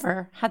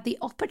never had the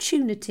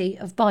opportunity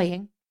of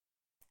buying?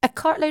 A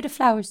cartload of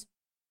flowers.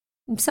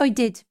 And so I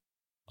did.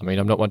 I mean,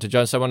 I'm not one to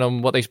judge someone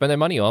on what they spend their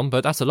monmoney on,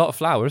 but that's a lot of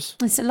flowers.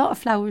 It's a lot of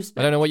flowers.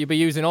 I don't know what you'd be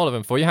using all of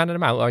them for. You're handing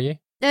them out, are you?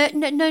 No,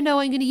 I'm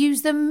going to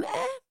use them,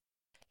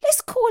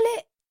 let's call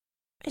it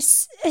a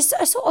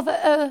sort of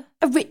a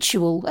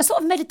ritual, a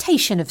sort of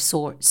meditation of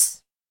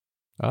sorts.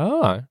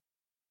 Oh,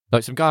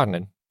 like some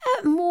gardening?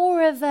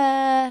 More of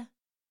an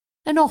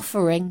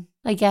offering,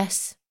 I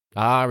guess.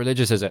 Ah,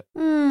 religious, is it?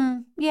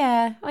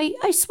 Yeah,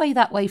 I sway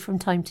that way from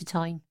time to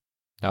time.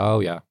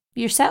 Oh, yeah.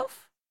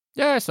 Yourself?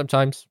 Yeah,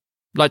 sometimes.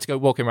 Like to go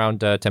walking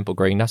around Temple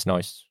Green, that's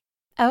nice.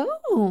 Oh,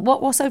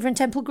 what's over in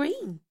Temple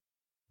Green?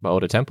 Well, all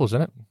the temples,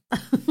 isn't it?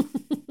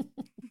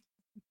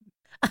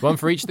 One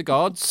for each of the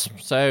gods,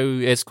 so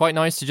it's quite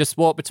nice to just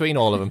walk between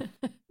all of them.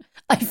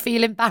 I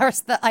feel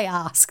embarrassed that I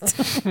asked.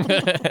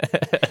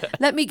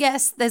 Let me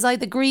guess, there's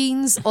either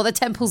greens or the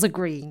temples are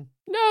green.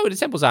 No, the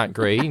temples aren't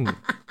green.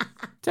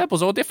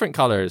 Temples all different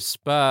colours,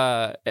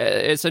 but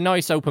it's a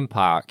nice open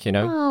park,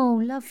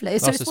 Oh, lovely.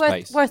 So Lots it's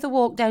of worth a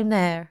walk down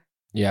there.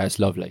 Yeah, it's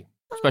lovely,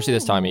 especially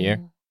this time of year.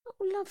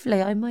 Oh,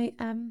 lovely. I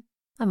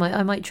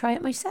might try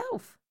it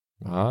myself.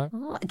 All right.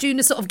 Oh,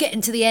 Juna's sort of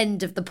getting to the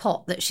end of the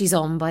pot that she's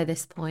on by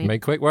this point.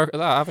 Made quick work of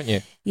that, haven't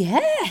you?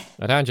 Yeah.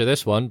 I'd hand you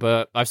this one,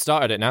 but I've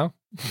started it now.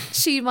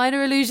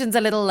 Minor illusions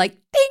a little like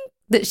ding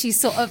that she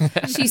saw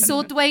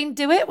Dwayne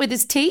do it with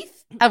his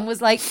teeth and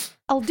was like,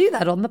 I'll do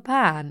that on the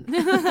pan.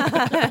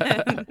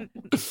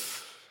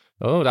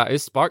 Oh, that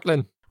is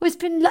sparkling. Well,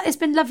 it's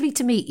been lovely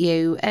to meet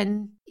you,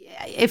 and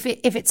if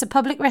it's a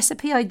public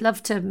recipe, I'd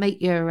love to make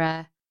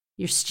your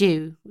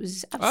stew. It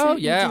was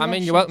absolutely yeah, delicious. I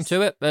mean, you're welcome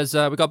to it. There's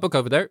we got a book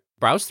over there.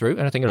 Browse through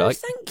anything you like.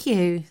 Thank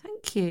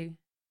you.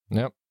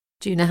 Yep.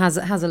 Juna has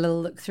a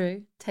little look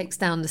through, takes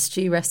down the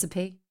stew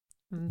recipe.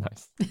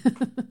 Nice.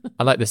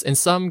 I like this. In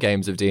some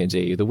games of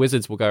D&D, the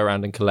wizards will go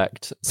around and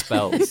collect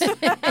spells.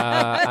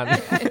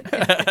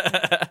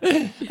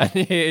 And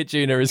here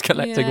Juna is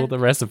collecting all the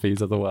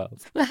recipes of the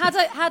world. Well,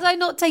 had I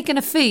not taken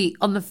a feat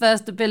on the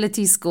first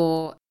ability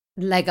score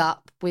leg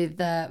up with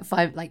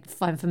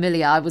Find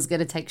Familiar, I was going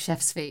to take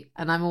Chef's feat.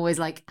 And I'm always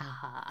like,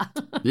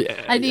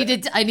 Yeah. I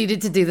needed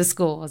to do the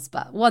scores,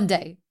 but one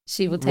day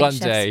she will take One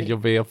Chef's day feat. you'll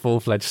be a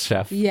full-fledged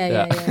chef.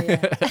 Yeah.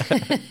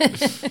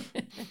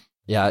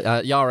 Yeah,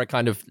 Yara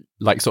kind of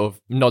like sort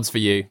of nods for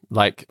you,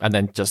 like, and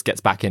then just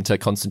gets back into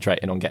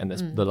concentrating on getting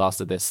the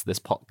last of this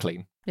pot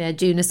clean. Yeah,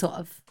 Juna sort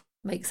of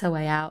makes her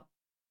way out.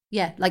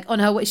 Yeah, like on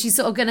her way, she's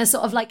sort of going to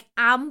sort of like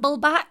amble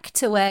back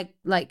to where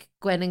like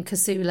Gwen and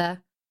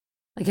Kasula,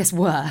 I guess,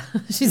 were.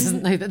 She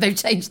doesn't know that they've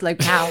changed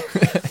locale.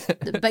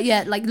 But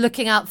yeah, like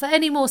looking out for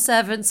any more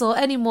servants or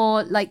any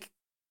more like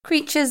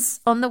creatures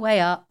on the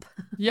way up.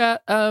 Yeah,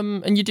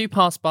 and you do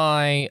pass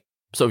by,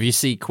 sort of, you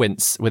see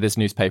Quince with his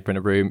newspaper in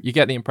a room. You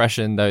get the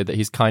impression, though, that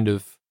he's kind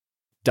of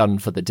done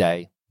for the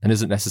day and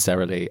isn't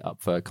necessarily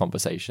up for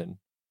conversation.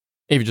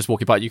 Even just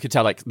walking by, you could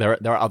tell like there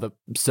are other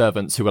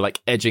servants who are like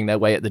edging their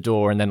way at the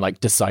door and then like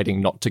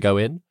deciding not to go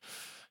in.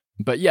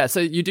 But yeah, so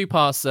you do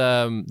pass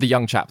the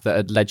young chap that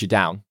had led you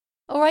down.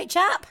 All right,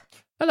 chap.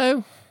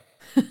 Hello.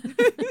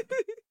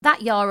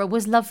 That Yara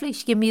was lovely.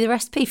 She gave me the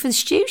recipe for the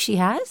stew she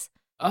has.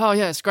 Oh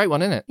yeah, it's a great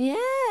one, isn't it? Yeah.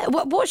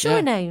 What's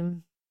your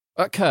name?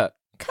 Kurt. Kurt.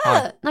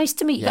 Hi. Nice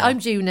to meet you. Yeah. I'm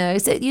Juna.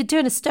 You're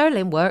doing a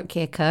sterling work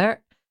here,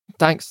 Kurt.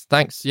 Thanks.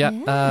 Yeah.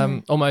 Yeah.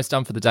 Almost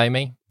done for the day,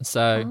 me.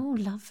 So Oh,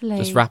 lovely.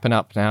 just wrapping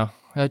up now.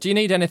 Do you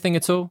need anything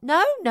at all?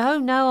 No.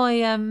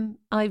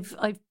 I've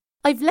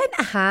lent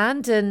a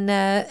hand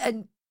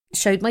and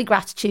showed my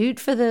gratitude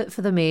for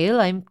the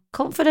meal. I'm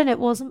confident it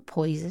wasn't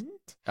poisoned.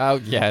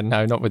 Oh yeah,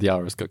 no, not with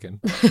Yara's cooking.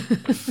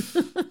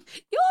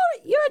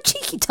 You're a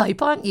cheeky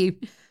type, aren't you?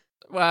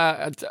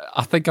 Well,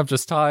 I think I'm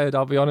just tired.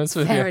 I'll be honest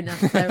with Fair you. enough.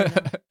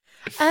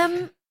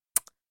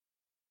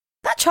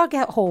 That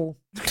Chargate Hall.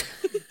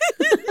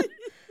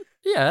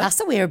 Yeah, That's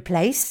a weird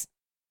place,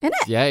 isn't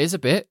it? yeah, it is a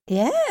bit.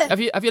 Yeah. Have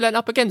you leant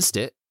up against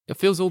it? It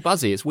feels all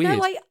buzzy. It's weird.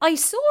 No, I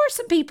saw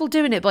some people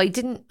doing it, but I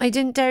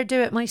didn't dare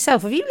do it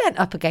myself. Have you leant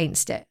up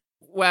against it?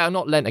 Well,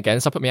 not leant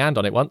against. I put my hand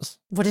on it once.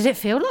 What did it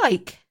feel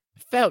like?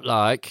 It felt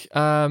like,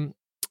 do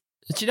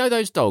you know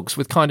those dogs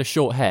with kind of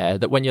short hair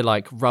that when you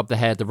like rub the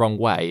hair the wrong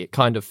way, it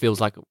kind of feels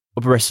like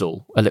a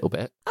bristle a little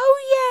bit?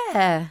 Oh,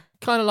 yeah.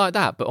 Kind of like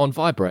that, but on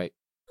vibrate.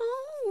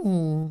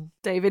 Oh.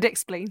 David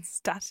explains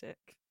static.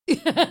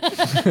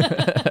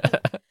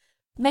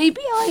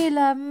 Maybe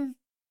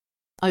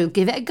I'll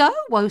give it a go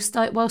whilst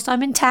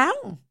I'm in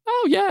town.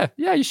 Oh, yeah,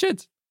 you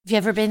should. Have you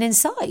ever been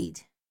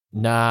inside?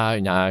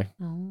 No.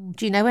 Oh,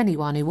 do you know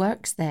anyone who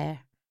works there?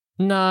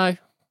 No,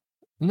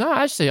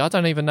 actually, I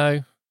don't even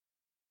know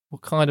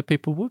what kind of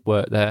people would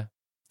work there.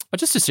 I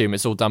just assume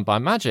it's all done by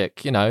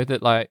magic, you know,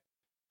 that like,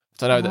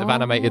 I don't know, that have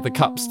animated the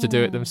cups to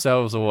do it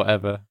themselves or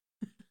whatever.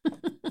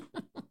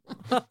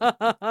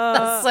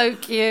 That's so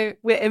cute.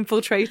 We're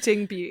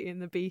infiltrating Beauty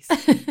and the Beast.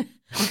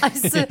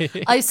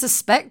 I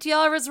suspect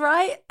Yara's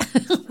right,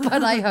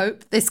 but I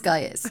hope this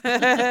guy is.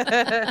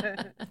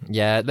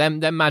 Yeah,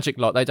 them magic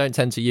lot, they don't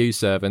tend to use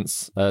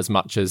servants as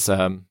much as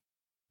the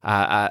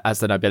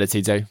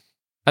nobility do.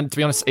 And to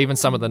be honest, even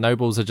some of the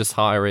nobles are just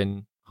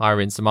hiring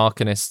some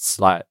arcanists,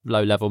 like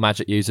low-level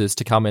magic users,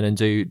 to come in and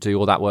do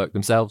all that work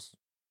themselves.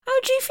 How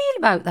do you feel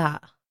about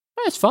that?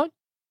 It's fine.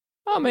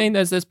 I mean,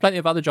 there's plenty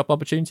of other job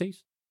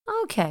opportunities.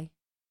 Okay.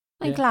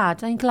 I'm Yeah.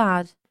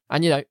 glad.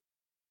 And, you know,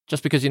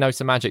 just because you know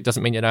some magic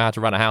doesn't mean you know how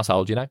to run a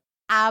household, you know?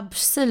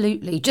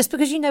 Absolutely. Just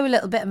because you know a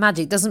little bit of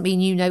magic doesn't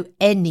mean you know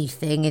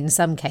anything in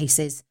some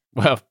cases.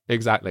 Well,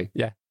 exactly,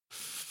 yeah.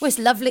 Well, it's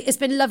lovely. It's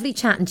been lovely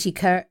chatting to you,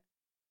 Kurt.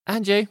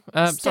 And you?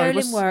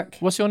 Sterling work.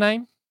 What's your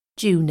name?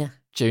 Juna.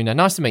 Juna.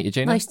 Nice to meet you,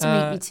 Juna. Nice to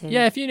meet you too.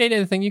 Yeah, if you need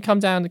anything, you come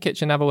down the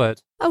kitchen and have a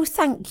word. Oh,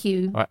 thank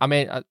you. All right, I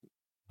mean,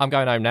 I'm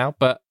going home now,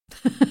 but,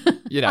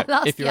 you know,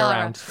 I'll if you're Yara.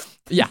 around.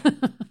 Yeah.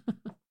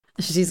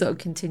 She sort of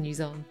continues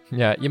on.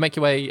 Yeah, you make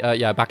your way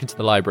back into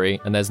the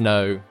library, and there's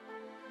no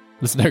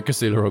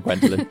Kasula or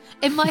Gwendolyn.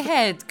 In my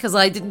head, because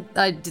I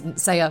didn't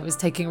say I was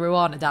taking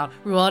Ruana down.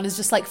 Ruana's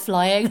just like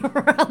flying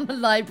around the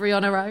library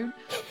on her own.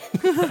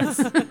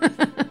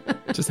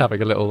 Just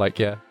having a little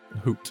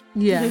hoot.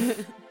 Yeah.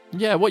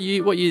 Yeah, what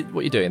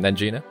you doing then,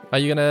 Gina? Are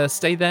you gonna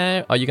stay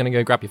there? Are you gonna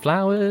go grab your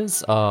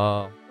flowers?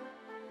 Are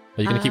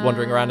you gonna keep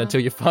wandering around until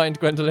you find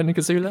Gwendolyn and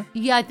Kasula?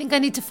 Yeah, I think I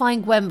need to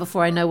find Gwen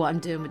before I know what I'm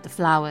doing with the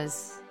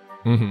flowers.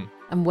 Mm-hmm.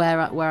 And where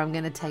I'm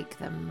going to take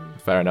them.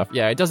 Fair enough.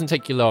 Yeah, it doesn't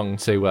take you long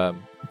to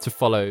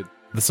follow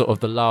the sort of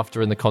the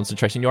laughter and the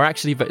concentration. You're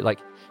actually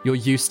you're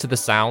used to the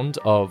sound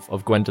of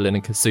Gwendolyn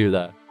and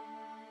Kasula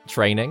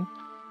training,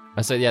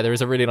 and so yeah, there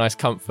is a really nice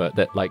comfort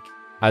that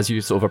as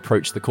you sort of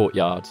approach the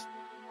courtyard,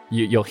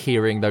 you're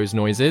hearing those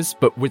noises,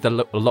 but with a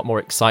lot more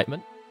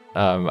excitement,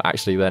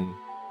 actually, than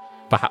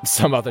perhaps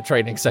some other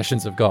training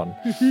sessions have gone.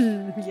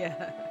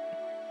 Yeah.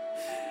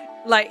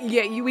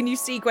 When you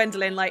see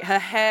Gwendolyn, her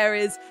hair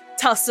is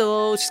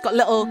tussle. She's got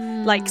little,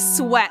 like,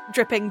 sweat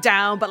dripping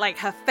down, but, like,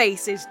 her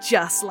face is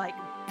just, like,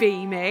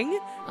 beaming.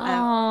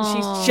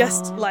 She's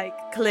just, like,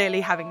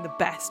 clearly having the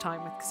best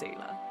time with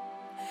Kasula.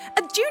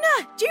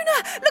 Juna,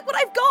 look what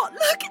I've got.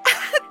 Look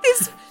at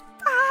this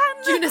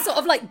fan. Juna sort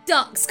of like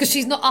ducks because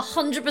she's not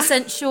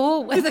 100%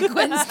 sure whether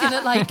Gwen's going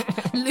to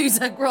like lose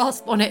her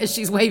grasp on it as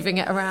she's waving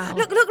it around.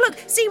 Look.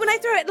 See, when I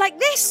throw it like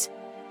this,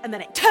 and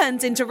then it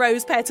turns into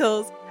rose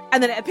petals,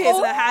 and then it appears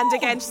in her hand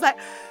again. She's like,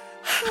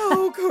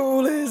 how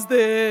cool is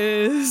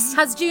this?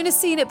 Has Juna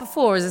seen it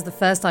before, or is this the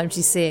first time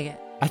she's seeing it?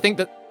 I think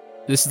that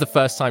this is the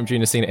first time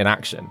Juna's seen it in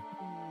action.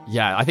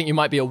 Yeah, I think you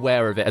might be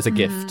aware of it as a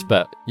gift,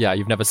 but yeah,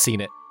 you've never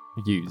seen it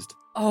used.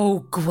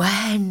 Oh,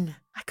 Gwen.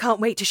 I can't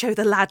wait to show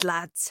the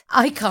lads.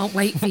 I can't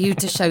wait for you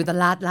to show the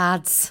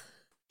lads.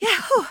 Yeah, do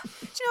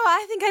you know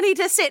what? I think I need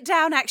to sit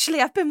down,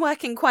 actually. I've been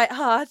working quite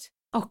hard.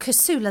 Oh,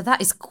 Kasula,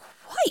 that is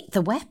quite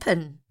the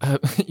weapon.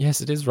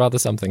 Yes, it is rather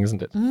something,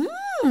 isn't it?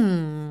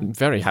 I'm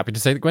very happy to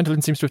say that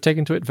Gwendolyn seems to have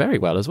taken to it very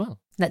well as well.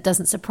 That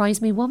doesn't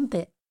surprise me one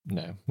bit.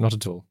 No, not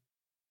at all.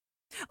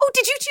 Oh,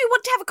 did you two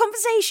want to have a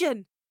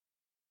conversation?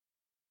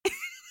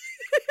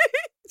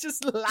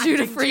 Just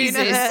Juna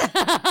freezes.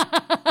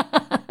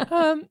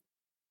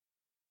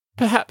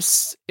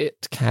 Perhaps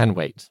it can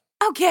wait.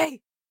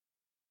 Okay.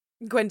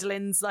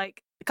 Gwendolyn's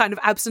like kind of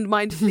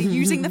absent-mindedly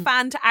using the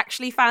fan to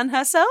actually fan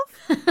herself.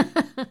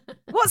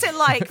 What's it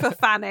like for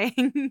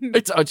fanning?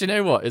 Do you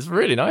know what? It's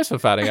really nice for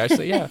fanning,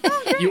 actually. Yeah,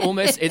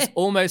 it's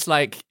almost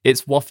like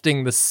it's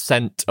wafting the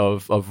scent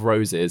of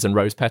roses and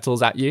rose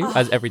petals at you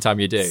as every time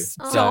you do.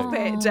 Stop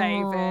it,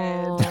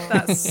 David.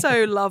 That's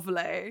so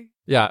lovely.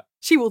 Yeah,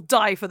 she will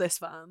die for this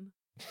fan.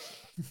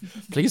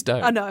 Please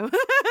don't. I know.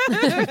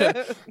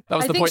 That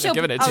was the point of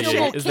giving it to you.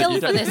 She'll kill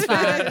for this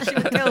fan. She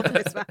will kill for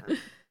this fan.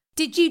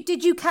 Did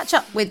you catch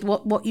up with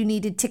what you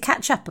needed to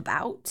catch up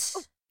about?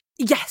 Oh,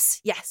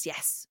 yes.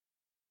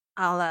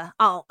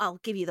 I'll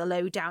give you the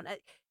lowdown.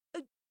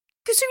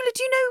 Kasula,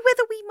 do you know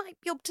whether we might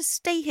be able to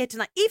stay here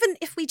tonight, even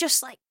if we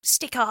just like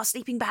stick our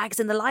sleeping bags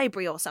in the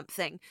library or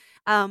something?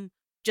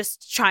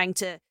 Just trying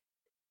to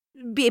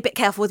be a bit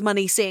careful with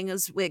money, seeing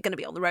as we're going to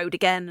be on the road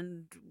again,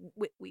 and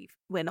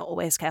we're not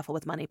always careful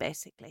with money,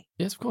 basically.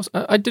 Yes, of course.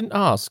 I didn't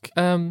ask.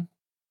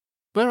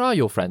 Where are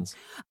your friends?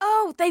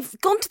 Oh, they've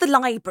gone to the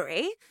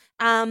library,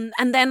 and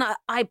then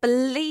I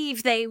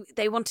believe they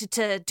wanted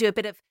to do a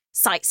bit of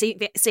sightseeing.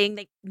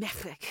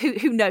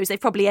 Who knows? They've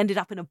probably ended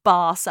up in a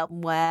bar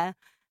somewhere.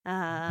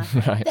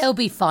 Right. They'll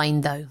be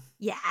fine, though.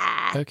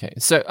 Yeah. Okay.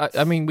 So,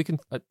 I mean, we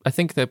can. I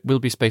think there will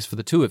be space for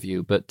the two of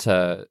you, but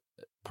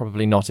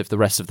probably not if the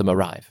rest of them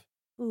arrive.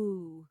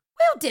 Ooh.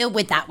 We'll deal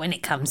with that when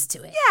it comes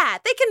to it. Yeah,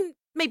 they can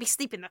maybe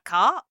sleep in the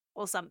car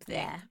or something.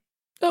 Yeah.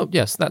 Oh,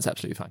 yes, that's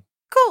absolutely fine.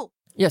 Cool.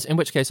 Yes, in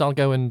which case I'll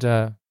go and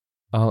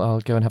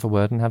I'll go and have a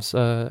word and have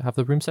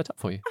the room set up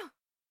for you. Oh,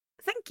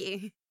 thank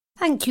you.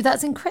 Thank you.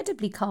 That's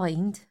incredibly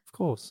kind. Of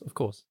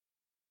course.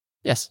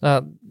 Yes,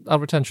 I'll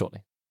return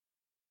shortly.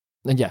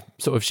 And yeah,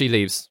 sort of she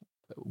leaves,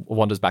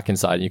 wanders back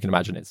inside, and you can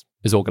imagine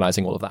is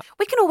organising all of that.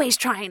 We can always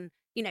try and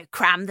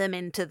cram them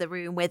into the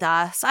room with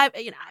us.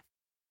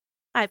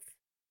 I've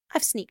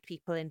sneaked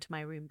people into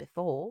my room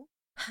before.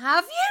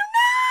 Have you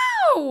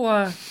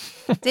now?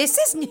 This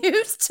is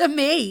news to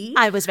me.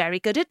 I was very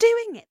good at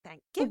doing it,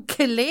 thank you.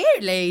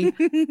 Clearly.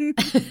 What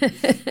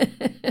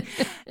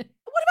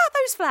about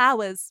those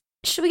flowers?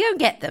 Should we go and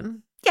get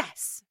them?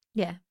 Yes.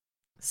 Yeah.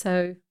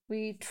 So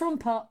we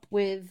trump up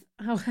with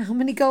how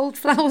many gold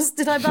flowers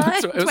did I buy?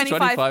 It was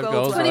 25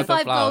 gold.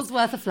 25 gold's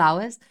worth of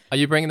flowers. Are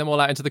you bringing them all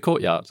out into the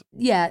courtyard?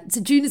 Yeah.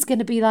 So Juna's going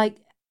to be like,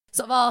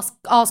 sort of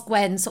ask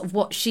Gwen sort of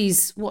what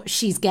she's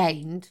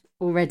gained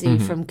already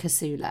from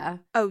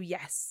Kasula. Oh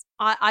yes,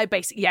 I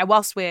basically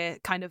whilst we're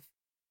kind of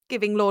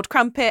giving Lord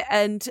Crumpet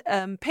and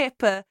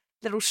Pip a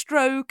little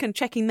stroke and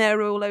checking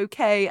they're all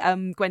okay,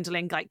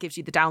 Gwendolyn gives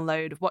you the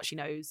download of what she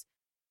knows,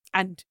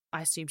 and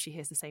I assume she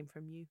hears the same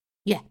from you.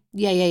 Yeah.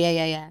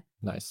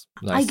 Nice.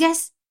 I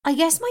guess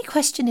my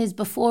question is,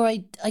 before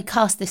I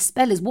cast this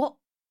spell, is what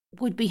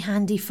would be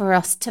handy for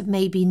us to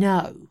maybe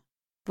know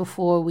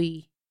before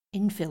we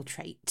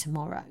infiltrate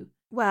tomorrow?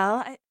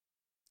 Well,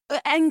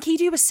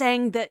 Enkidu was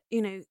saying that,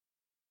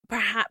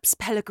 perhaps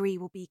Pellegrini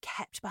will be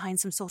kept behind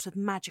some sort of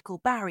magical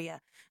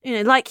barrier,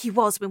 like he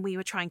was when we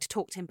were trying to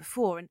talk to him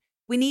before, and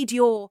we need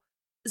your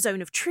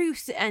zone of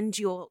truth and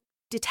your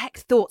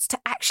detect thoughts to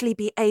actually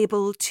be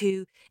able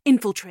to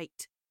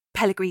infiltrate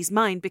Pellegrini's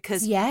mind,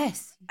 because,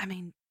 yes, I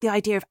mean, the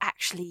idea of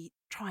actually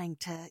trying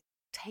to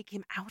take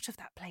him out of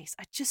that place,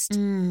 I just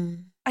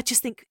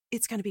think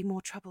it's going to be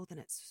more trouble than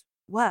it's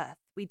worth.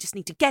 We just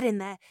need to get in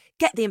there,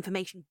 get the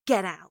information,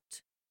 get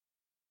out.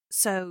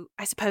 So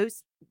I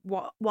suppose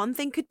what one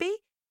thing could be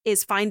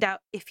is find out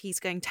if he's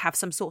going to have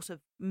some sort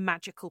of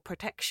magical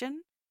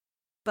protection,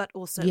 but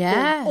also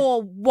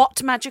or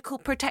what magical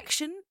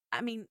protection.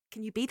 I mean,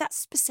 can you be that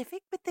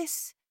specific with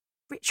this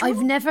ritual?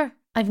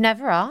 I've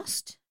never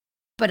asked,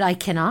 but I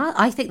can ask.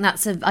 I think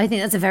that's a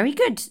very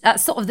good.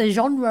 That's sort of the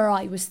genre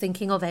I was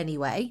thinking of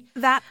anyway.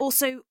 That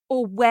also,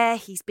 or where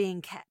he's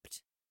being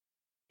kept.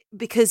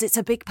 because it's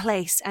a big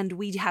place and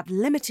we have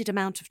limited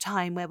amount of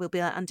time where we'll be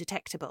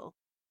undetectable.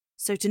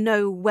 So to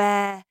know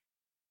where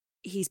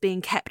he's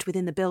being kept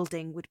within the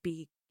building would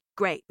be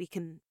great. We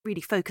can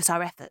really focus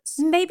our efforts.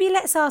 Maybe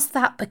let's ask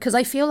that, because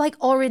I feel like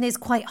Orin is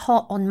quite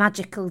hot on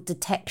magical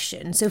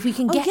detection. So if we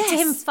can get to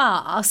him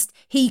fast,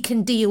 he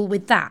can deal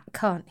with that,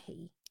 can't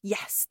he?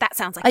 Yes, that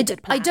sounds like a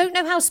good plan. I don't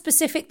know how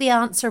specific the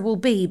answer will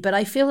be, but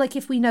I feel like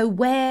if we know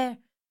where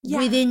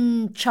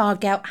within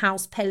Chargout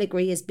House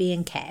Pellegrini is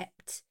being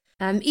kept,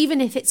 even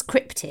if it's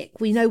cryptic,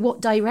 we know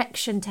what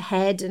direction to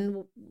head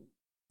and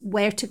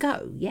where to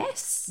go,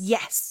 yes?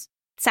 Yes,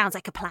 sounds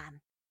like a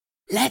plan.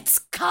 Let's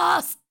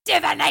cast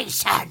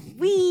divination!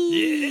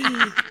 Whee!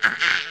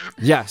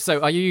 Yeah,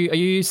 so are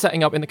you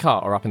setting up in the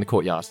car or up in the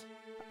courtyard?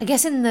 I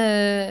guess in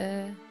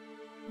the...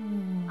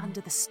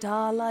 Under the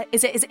starlight.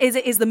 Is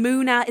the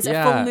moon out? Is it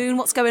a full moon?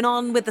 What's going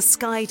on with the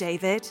sky,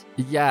 David?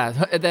 Yeah,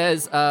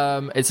 there's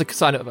it's a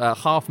sign of a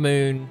half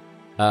moon,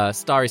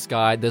 starry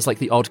sky. There's like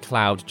the odd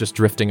cloud just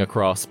drifting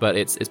across, but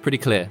it's pretty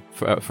clear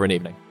for an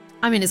evening.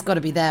 I mean, it's got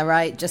to be there,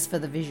 right? Just for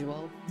the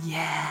visual.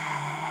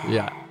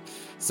 Yeah.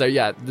 So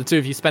yeah, the two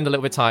of you spend a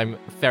little bit of time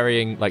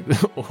ferrying like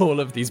all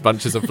of these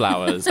bunches of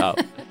flowers up.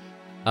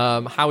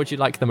 How would you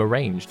like them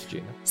arranged,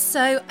 Juna?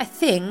 So I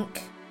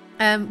think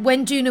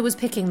when Juna was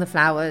picking the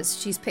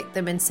flowers, she's picked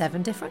them in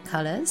 7 different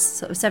colours,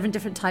 sort of 7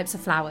 different types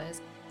of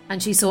flowers.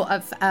 And she sort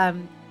of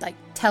like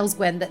tells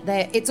Gwen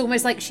that it's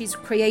almost like she's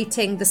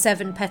creating the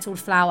 7-petaled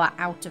flower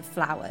out of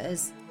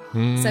flowers.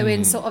 So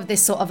in sort of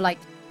this sort of like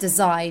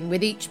design,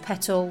 with each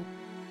petal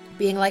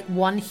being like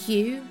one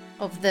hue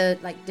of the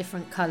like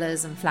different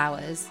colours and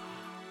flowers.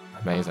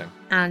 Amazing.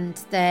 And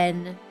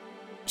then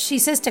she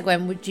says to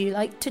Gwen, would you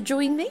like to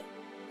join me?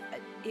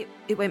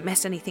 It won't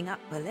mess anything up,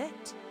 will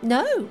it?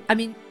 No. I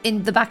mean,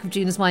 in the back of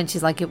Juna's mind,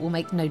 she's like, it will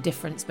make no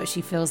difference, but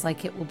she feels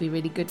like it will be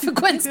really good for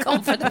Gwen's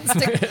confidence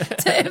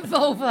to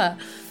involve her.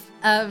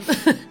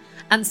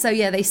 And so,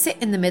 yeah, they sit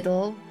in the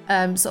middle,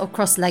 sort of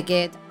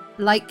cross-legged,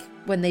 like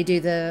when they do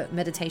the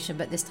meditation,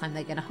 but this time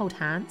they're going to hold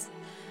hands.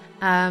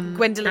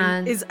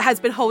 Gwendolyn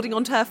has been holding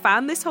onto her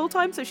fan this whole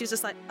time, so she's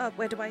just like, oh,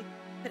 where do I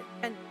put it?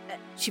 And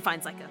she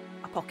finds like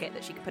a pocket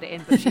that she can put it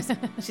in, but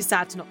she's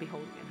sad to not be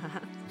holding it in her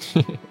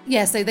hand.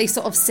 Yeah, so they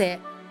sort of sit.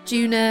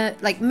 Juna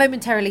like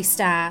momentarily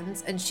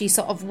stands and she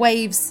sort of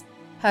waves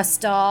her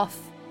staff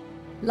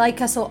like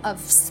a sort of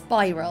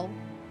spiral,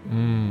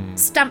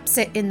 stamps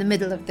it in the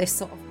middle of this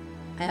sort of,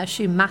 I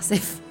assume,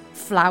 massive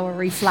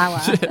flowery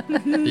flower.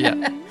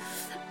 Yeah.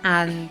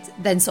 And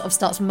then sort of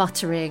starts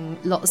muttering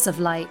lots of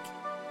like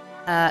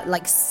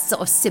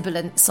sort of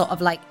sibilant, sort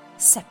of like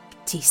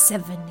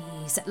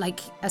septi-sevenies,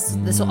 like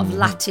the sort of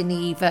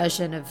Latin-y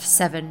version of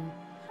 7,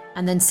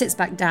 and then sits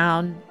back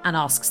down and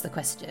asks the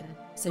question.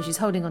 So she's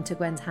holding onto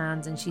Gwen's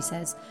hands and she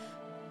says,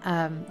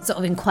 sort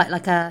of in quite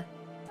like a,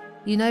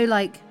 you know,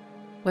 like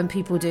when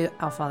people do,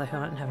 Our Father who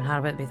art in heaven,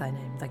 hallowed be thy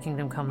name, thy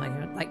kingdom come,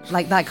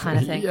 like that kind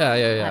of thing.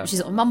 Yeah. She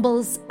sort of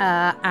mumbles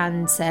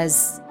and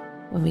says,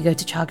 when we go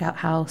to Chargout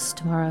House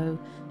tomorrow,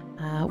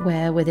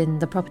 where within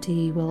the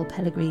property will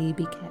Pellegrini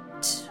be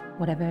kept?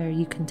 Whatever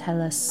you can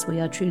tell us, we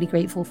are truly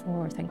grateful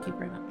for. Thank you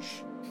very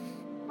much.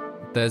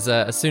 There's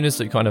as soon as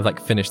you kind of like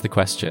finish the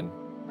question,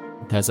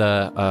 there's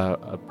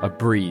a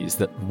breeze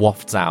that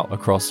wafts out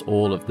across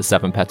all of the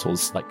 7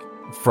 petals, like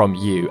from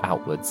you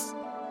outwards,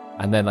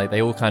 and then like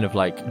they all kind of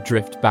like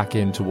drift back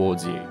in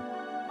towards you,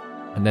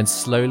 and then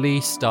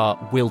slowly start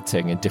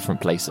wilting in different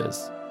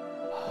places.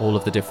 All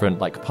of the different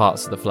like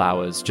parts of the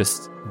flowers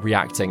just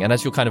reacting, and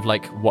as you're kind of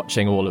like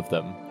watching all of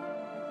them,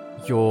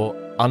 you're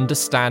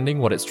understanding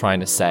what it's trying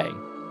to say.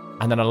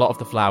 And then a lot of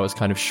the flowers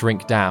kind of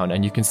shrink down,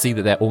 and you can see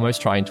that they're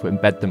almost trying to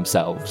embed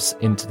themselves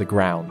into the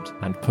ground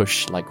and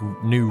push like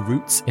new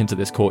roots into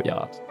this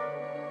courtyard.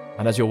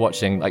 And as you're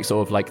watching, like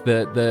sort of like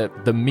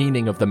the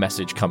meaning of the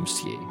message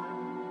comes to you,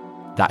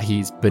 that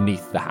he's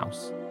beneath the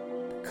house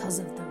because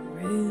of the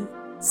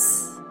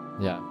roots.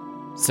 Yeah.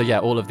 So yeah,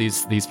 all of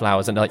these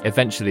flowers, and like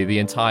eventually the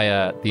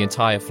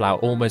entire flower,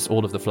 almost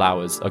all of the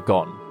flowers are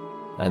gone,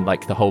 and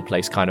like the whole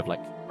place kind of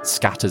like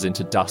scatters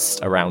into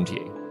dust around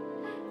you.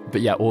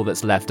 But yeah, all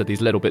that's left are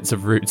these little bits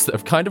of roots that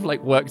have kind of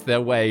like worked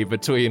their way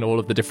between all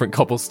of the different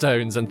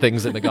cobblestones and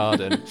things in the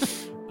garden.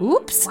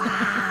 Oops.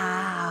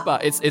 Wow.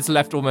 But it's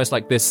left almost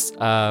like this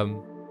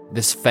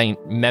this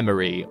faint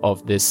memory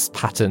of this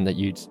pattern that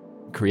you'd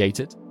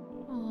created.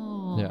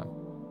 Oh. Yeah.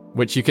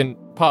 Which you can,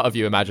 part of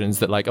you imagines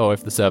that like, oh,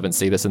 if the servants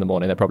see this in the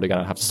morning, they're probably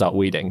going to have to start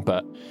weeding.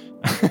 But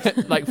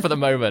like for the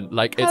moment,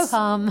 like it's...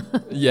 Ho-hum.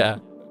 Yeah.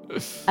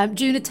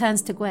 Juna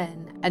turns to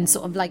Gwen and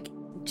sort of like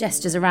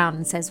gestures around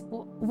and says,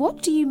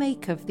 what do you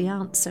make of the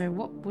answer?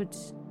 What would...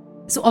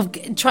 Sort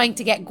of trying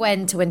to get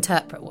Gwen to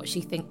interpret what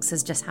she thinks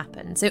has just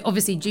happened. So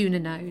obviously Juna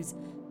knows,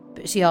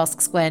 but she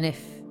asks Gwen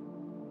if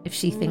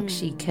she thinks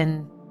she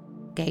can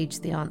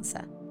gauge the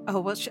answer. Oh,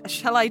 well,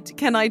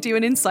 can I do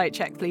an insight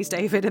check, please,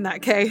 David, in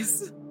that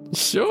case?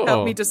 Sure.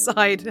 Help me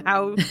decide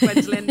how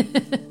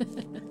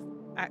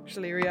Gwendolyn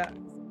actually reacts.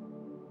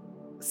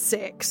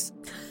 6.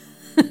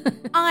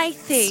 I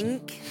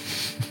think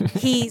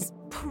he's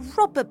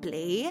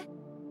probably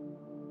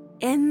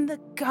In the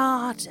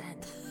garden.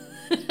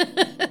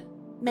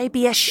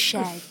 Maybe a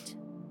shed.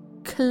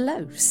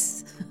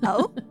 Close.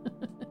 Oh?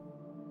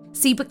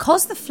 See,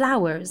 because the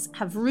flowers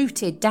have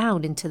rooted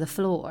down into the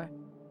floor,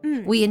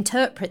 we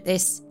interpret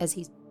this as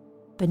he's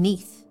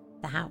beneath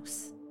the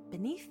house.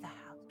 Beneath the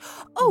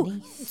house? Oh,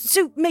 Beneath.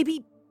 so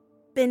maybe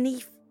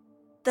beneath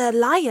the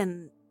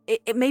lion.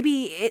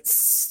 Maybe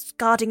it's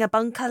guarding a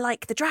bunker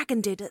like the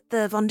dragon did at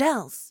the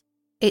Vondells.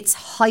 It's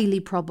highly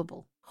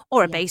probable.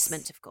 Or a Yes.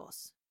 basement, of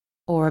course.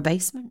 Or a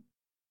basement.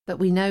 But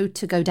we know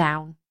to go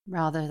down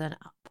rather than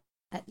up,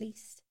 at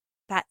least.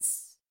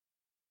 That's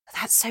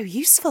so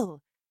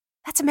useful.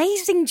 That's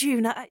amazing,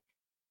 June. I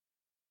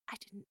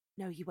didn't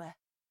know you were.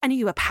 I knew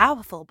you were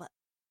powerful, but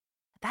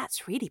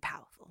that's really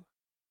powerful.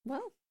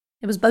 Well,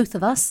 it was both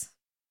of us.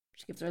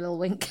 She gives her a little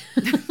wink.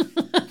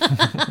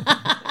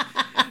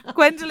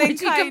 Gwendolyn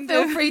Which you can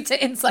feel free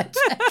to insight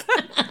check.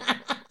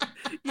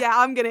 Yeah,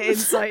 I'm going to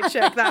insight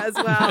check that as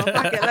well.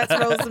 Fuck it, let's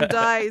roll some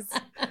dice.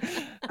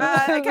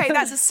 Okay,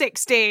 that's a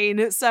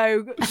 16.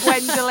 So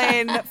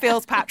Gwendolyn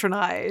feels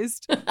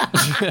patronised,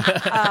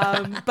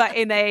 but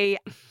in a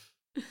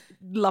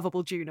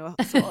lovable Juno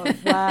sort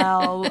of.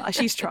 Well,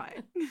 she's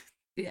trying.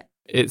 Yeah.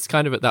 It's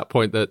kind of at that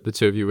point that the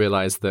two of you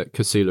realise that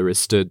Kasula is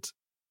stood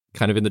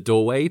kind of in the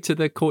doorway to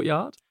the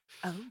courtyard.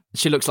 Oh.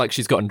 She looks like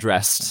she's gotten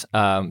dressed,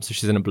 so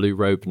she's in a blue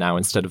robe now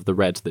instead of the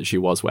red that she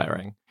was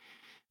wearing.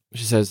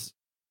 She says,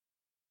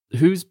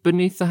 "Who's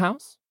beneath the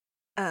house?"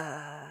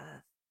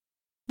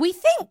 We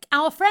think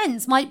our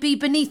friends might be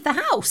beneath the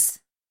house.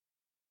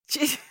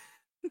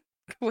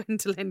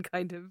 Gwendolyn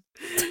kind of...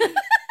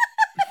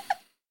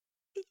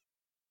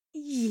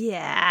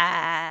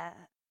 Yeah.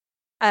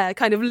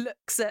 Kind of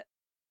looks at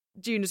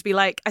June to be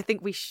like, I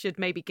think we should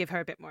maybe give her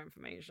a bit more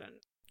information.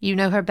 You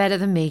know her better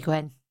than me,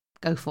 Gwen.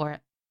 Go for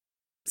it.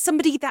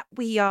 Somebody that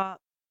we are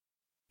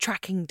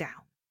tracking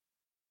down.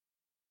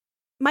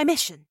 My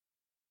mission.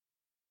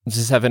 Does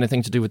this have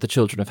anything to do with the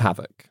Children of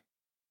Havoc?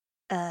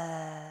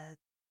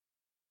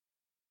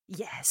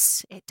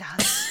 Yes, it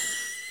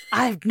does.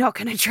 I'm not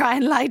going to try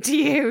and lie to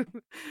you.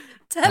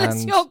 Tell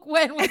us you're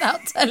Gwen without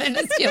telling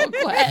us you're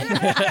Gwen.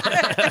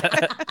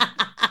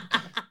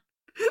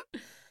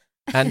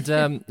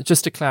 And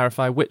just to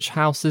clarify, which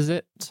house is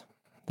it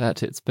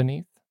that it's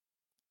beneath?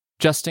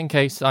 Just in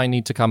case I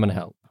need to come and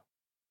help.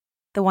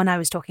 The one I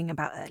was talking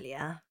about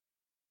earlier.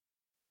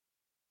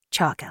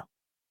 Chargel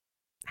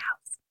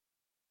house.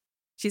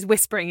 She's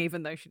whispering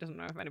even though she doesn't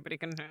know if anybody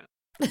can hear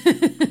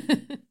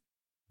it.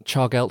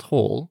 Chargelt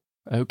Hall.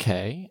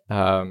 Okay.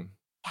 Yeah,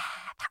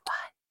 that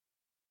one.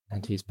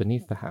 And he's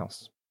beneath the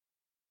house.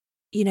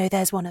 You know,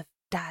 there's one of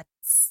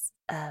Dad's,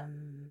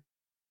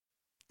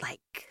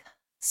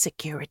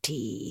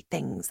 security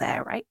things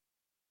there, right?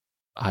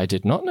 I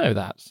did not know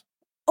that.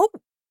 Oh,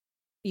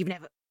 you've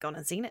never gone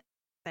and seen it?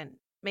 Then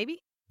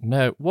maybe?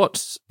 No.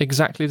 What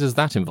exactly does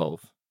that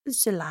involve?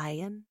 It's a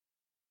lion.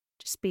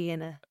 Just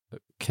being a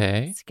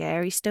Okay.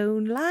 scary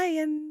stone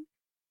lion.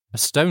 A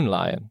stone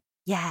lion.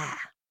 Yeah.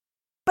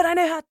 But I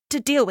know how to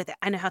deal with it.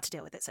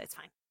 So it's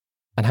fine.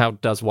 And how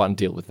does one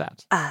deal with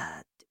that?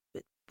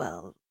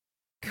 Well,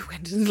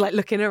 Gwendolyn's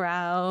looking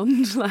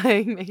around,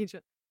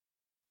 major.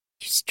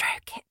 You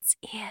stroke its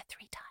ear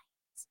 3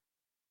 times.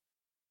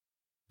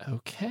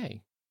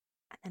 Okay.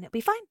 And then it'll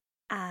be fine.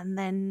 And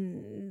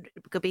then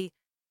it could be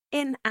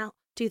in, out,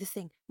 do the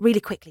thing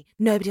really quickly.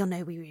 Nobody will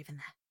know we were even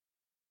there.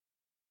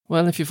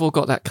 Well, if you've all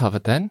got that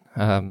covered then,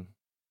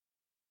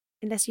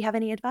 Unless you have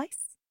any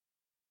advice?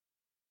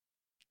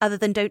 Other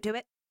than don't do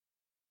it?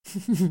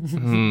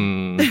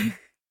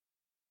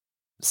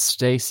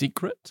 Stay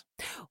secret?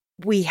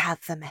 We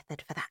have the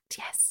method for that,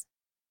 yes.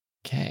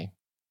 Okay.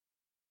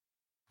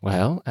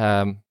 Well,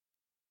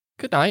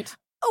 good night.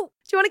 Oh,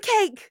 do you want a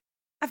cake?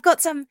 I've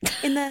got some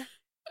in the...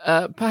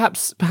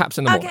 Perhaps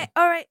in the morning. Okay,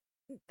 all right.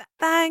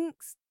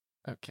 Thanks.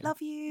 Okay.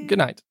 Love you. Good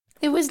night.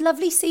 It was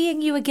lovely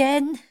seeing you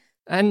again.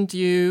 And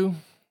you.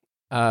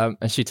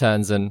 And she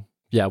turns and,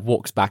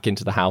 walks back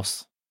into the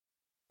house.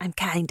 I'm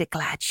kind of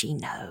glad she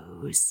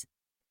knows.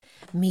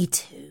 Me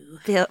too.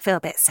 Feel a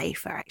bit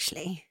safer,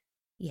 actually.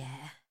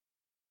 Yeah.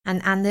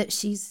 And that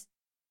she's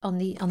on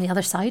the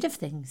other side of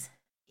things.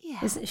 Yeah.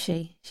 Isn't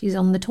she? She's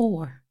on the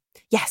tour.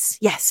 Yes.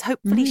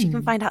 Hopefully she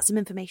can find out some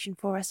information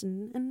for us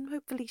and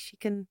hopefully she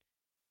can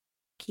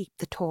keep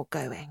the tour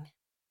going.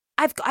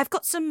 I've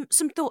got some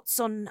thoughts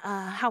on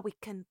how we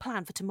can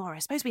plan for tomorrow. I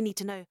suppose we need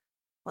to know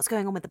what's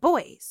going on with the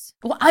boys.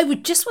 Well, I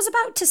was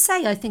about to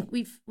say, I think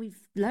we've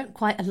learnt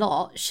quite a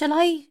lot. Shall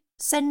I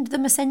send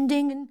them a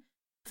sending and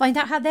find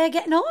out how they're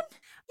getting on?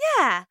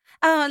 Yeah.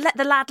 Let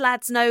the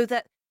lads know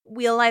that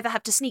we'll either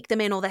have to sneak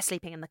them in or they're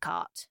sleeping in the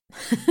cart.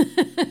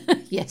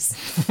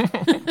 Yes.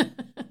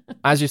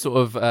 As you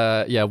sort of,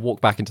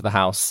 walk back into the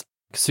house,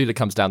 Kasula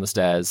comes down the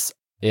stairs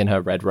in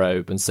her red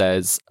robe and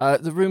says,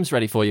 the room's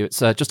ready for you. It's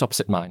just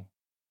opposite mine.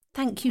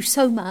 Thank you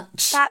so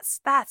much.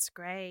 That's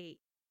great.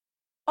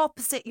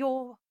 Opposite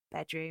your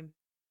bedroom.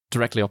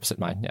 Directly opposite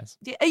mine, yes.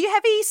 Are you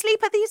heavy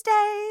sleeper these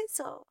days?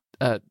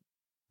 Or?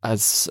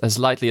 As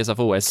lightly as I've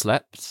always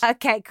slept.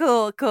 Okay,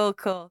 cool.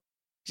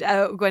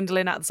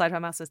 Gwendolyn out the side of her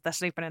mouth says, they're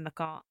sleeping in the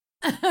cart.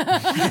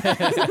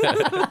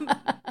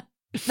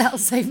 That'll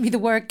save me the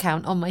word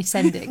count on my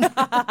sending. But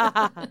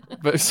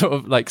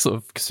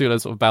Kasula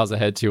sort of bows her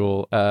head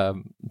to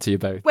you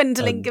both.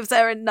 Gwendolyn gives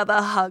her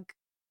another hug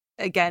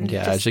again.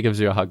 Yeah, she gives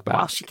you a hug back.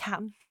 While she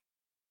can.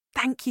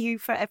 Thank you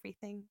for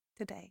everything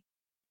today.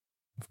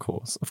 Of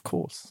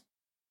course.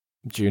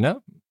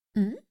 Juna?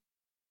 Mm-hmm.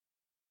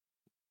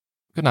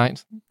 Good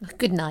night.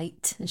 Good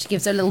night. And she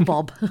gives her a little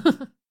bob.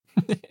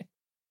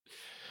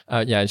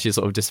 And she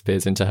sort of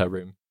disappears into her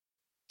room.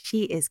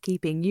 She is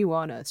keeping you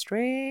on a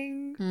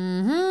string.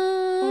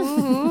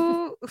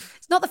 Mm-hmm.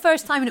 It's not the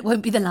first time and it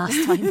won't be the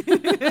last time.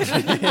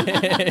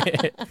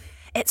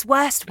 It's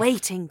worse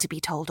waiting to be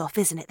told off,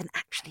 isn't it, than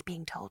actually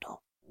being told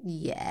off?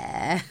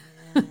 Yeah.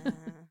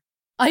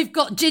 I've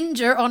got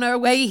Ginger on her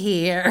way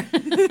here.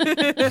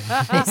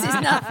 This is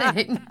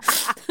nothing.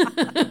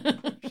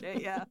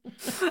 Shit, yeah.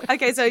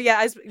 Okay, so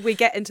yeah, as we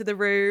get into the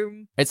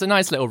room. It's a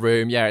nice little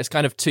room. Yeah, it's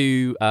kind of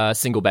two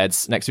single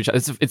beds next to each other.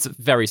 It's a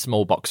very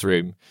small box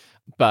room,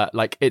 but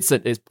like it's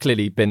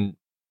clearly been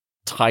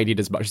tidied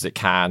as much as it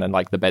can, and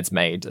like the bed's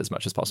made as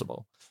much as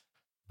possible.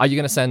 Are you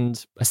going to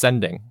send a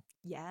sending?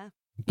 Yeah.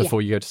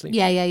 Before you go to sleep?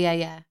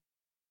 Yeah.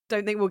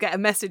 Don't think we'll get a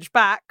message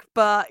back,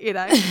 but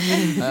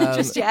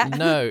just yet.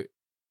 No.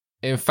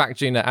 In fact,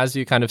 Gina, as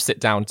you kind of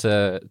sit down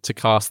to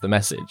cast the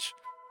message,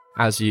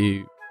 as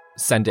you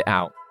send it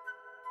out,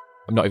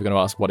 I'm not even going to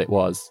ask what it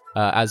was.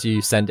 As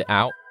you send it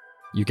out,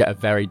 you get a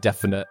very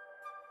definite,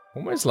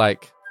 almost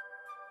like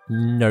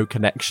no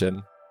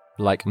connection,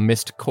 like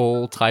missed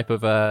call type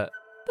of a...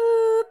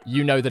 Boop,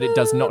 you know that it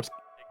does not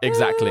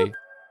exactly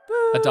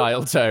a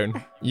dial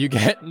tone. You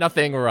get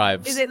nothing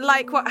arrives. Is it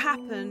like what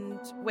happened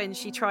when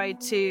she tried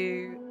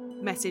to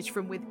message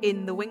from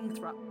within the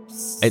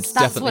Wingthrups? It's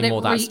definitely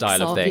more that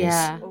style of things.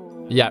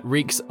 Yeah,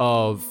 reeks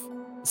of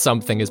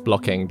something is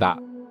blocking that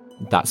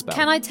spell.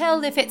 Can I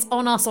tell if it's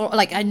on us or do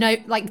I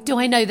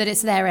know that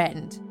it's their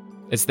end?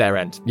 It's their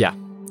end. Yeah,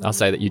 I'll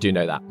say that you do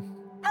know that.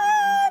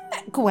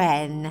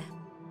 Gwen,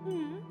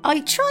 I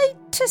tried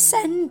to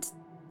send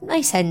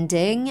my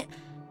sending,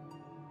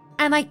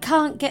 and I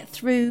can't get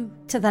through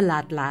to the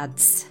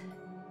lads.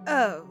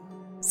 Oh.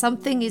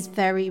 Something is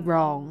very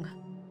wrong.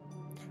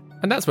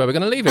 And that's where we're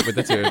going to leave it with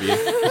the two of you.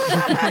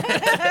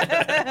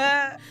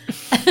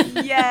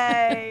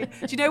 Yay.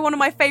 Do you know one of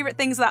my favourite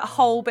things of that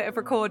whole bit of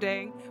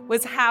recording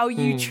was how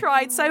you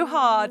tried so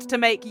hard to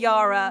make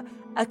Yara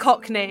a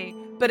Cockney,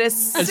 but as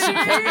soon as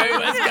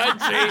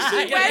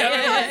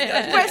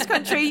West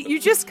Country, you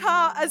just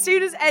can't. As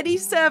soon as any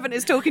servant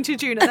is talking to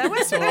Juna, they're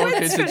West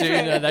Country.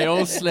 Juna, they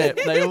all slip,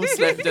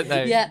 didn't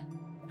they? Yeah.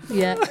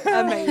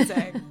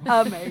 Amazing.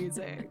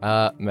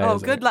 Oh,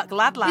 good luck,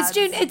 lads.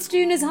 It's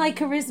Juna's high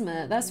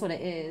charisma. That's what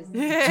it is.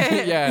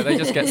 Yeah, they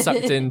just get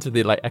sucked into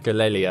the like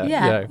echolalia.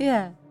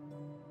 Yeah.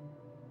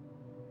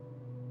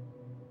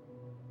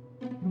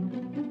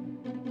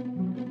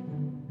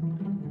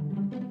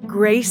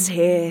 Grace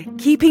here,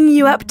 keeping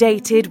you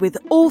updated with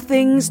all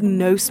things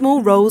No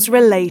Small Roles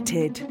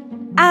related.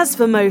 As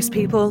for most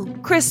people,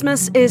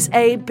 Christmas is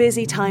a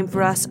busy time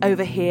for us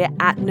over here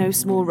at No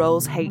Small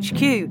Roles HQ.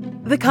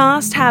 The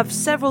cast have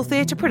several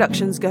theatre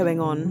productions going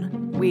on.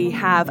 We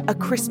have A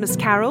Christmas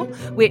Carol,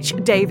 which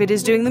David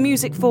is doing the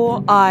music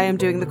for, I am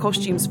doing the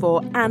costumes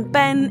for, and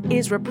Ben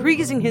is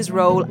reprising his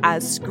role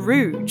as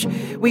Scrooge.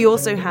 We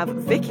also have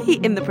Vicky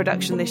in the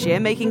production this year,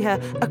 making her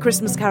A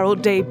Christmas Carol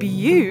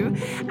debut,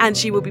 and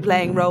she will be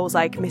playing roles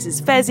like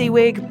Mrs.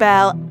 Fezziwig,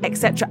 Belle,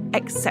 etc.,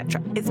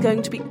 etc. It's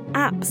going to be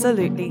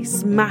absolutely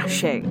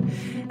smashing.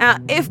 Now,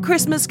 if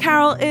Christmas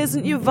Carol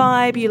isn't your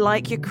vibe, you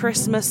like your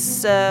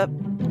Christmas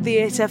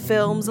theatre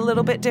films a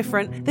little bit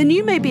different, then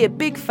you may be a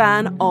big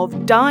fan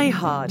of Die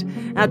Hard.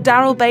 Now,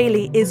 Daryl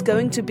Bailey is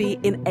going to be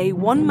in a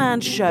one-man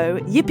show,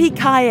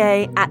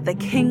 Yippee-Ki-Yay, at the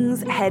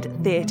King's Head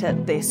Theatre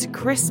this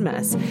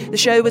Christmas. The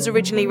show was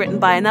originally written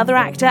by another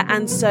actor,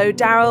 and so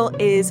Daryl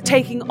is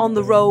taking on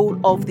the role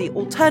of the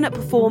alternate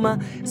performer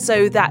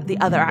so that the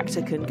other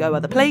actor can go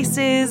other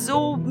places,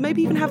 or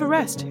maybe even have a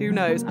rest. Who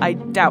knows? I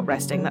doubt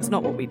resting. That's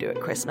not what we do at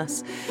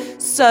Christmas.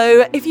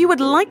 So, if you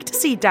would like to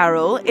see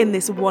Daryl in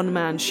this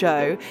one-man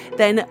show,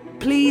 then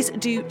please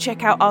do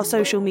check out our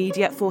social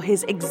media for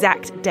his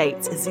exact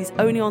dates, as he's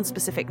only on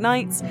specific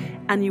nights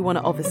and you want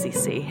to obviously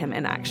see him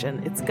in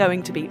action. It's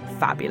going to be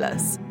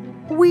fabulous.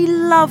 We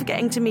love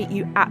getting to meet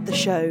you at the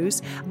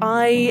shows.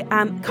 I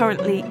am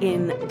currently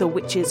in The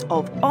Witches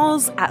of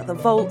Oz at the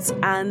Vaults,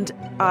 and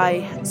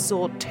I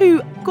saw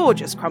two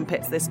gorgeous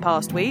crumpets this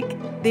past week.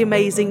 The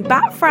amazing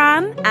Bat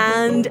Fran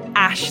and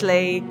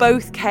Ashley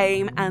both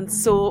came and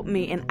saw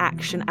me in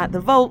action at the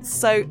Vaults,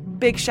 so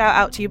big shout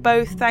out to you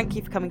both. Thank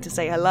you for coming to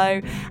say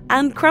hello.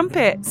 And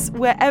crumpets,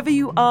 wherever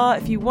you are,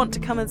 if you want to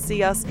come and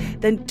see us,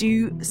 then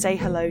do say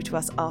hello to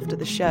us after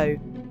the show.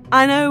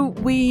 I know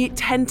we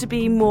tend to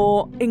be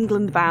more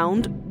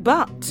England-bound,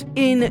 but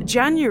in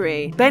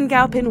January, Ben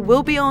Galpin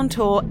will be on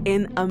tour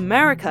in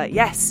America.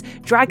 Yes,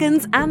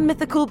 Dragons and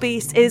Mythical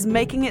Beasts is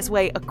making its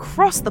way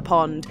across the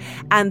pond,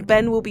 and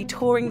Ben will be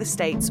touring the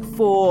States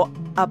for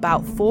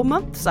about 4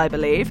 months, I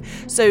believe.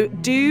 So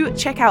do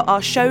check out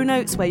our show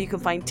notes where you can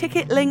find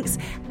ticket links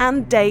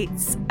and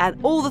dates and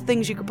all the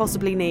things you could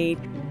possibly need.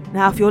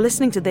 Now, if you're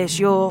listening to this,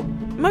 you're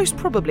most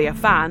probably a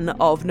fan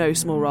of No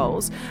Small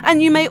Roles,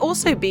 and you may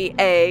also be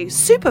a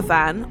super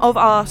fan of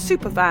our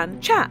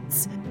superfan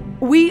chats.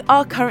 We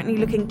are currently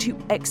looking to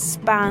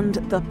expand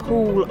the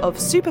pool of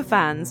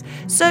superfans,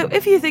 so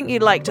if you think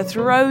you'd like to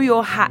throw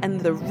your hat in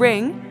the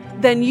ring,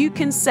 then you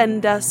can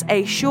send us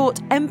a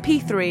short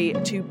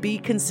MP3 to be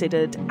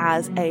considered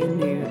as a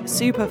new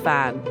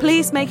superfan.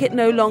 Please make it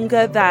no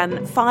longer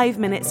than 5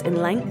 minutes in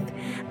length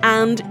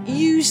and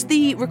use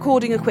the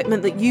recording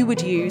equipment that you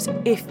would use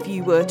if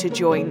you were to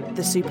join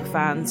the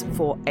superfans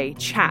for a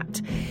chat.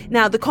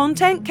 Now, the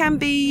content can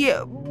be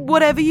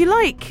whatever you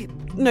like.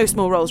 No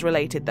Small Roles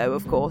related, though,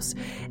 of course.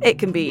 It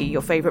can be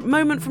your favourite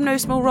moment from No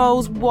Small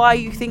Roles, why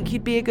you think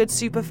you'd be a good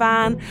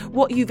superfan,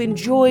 what you've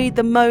enjoyed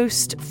the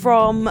most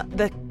from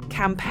the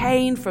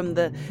campaign, from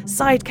the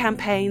side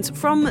campaigns,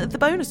 from the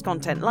bonus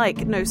content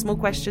like No Small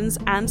Questions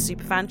and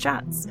Superfan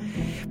Chats.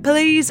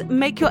 Please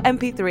make your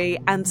MP3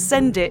 and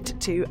send it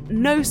to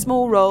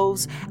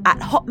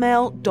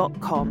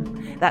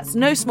nosmallroles@hotmail.com. That's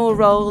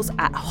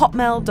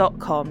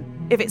nosmallroles@hotmail.com.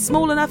 If it's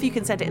small enough, you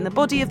can send it in the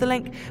body of the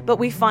link, but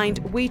we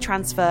find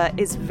WeTransfer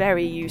is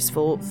very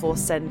useful for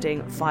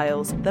sending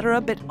files that are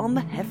a bit on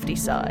the hefty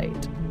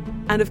side.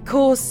 And of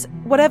course,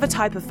 whatever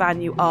type of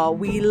fan you are,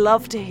 we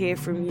love to hear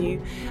from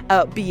you,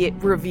 be it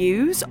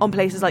reviews on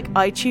places like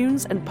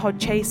iTunes and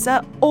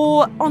Podchaser,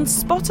 or on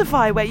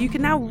Spotify, where you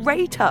can now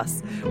rate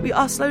us. We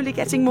are slowly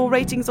getting more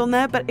ratings on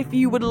there, but if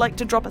you would like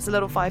to drop us a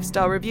little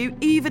 5-star review,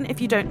 even if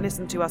you don't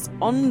listen to us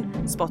on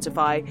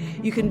Spotify,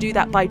 you can do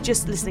that by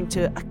just listening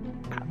to about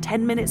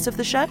 10 minutes of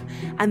the show,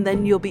 and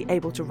then you'll be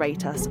able to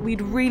rate us.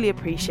 We'd really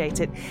appreciate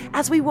it,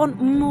 as we want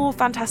more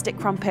fantastic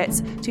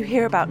crumpets to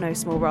hear about No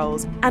Small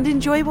Roles and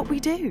enjoy what we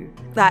do.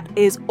 That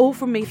is all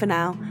from me for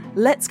now.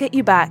 Let's get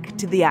you back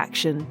to the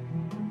action.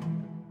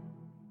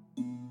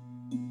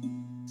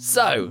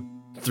 So,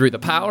 through the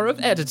power of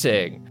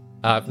editing,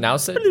 I've now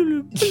said...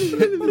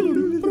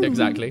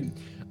 Exactly.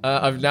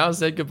 I've now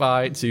said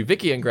goodbye to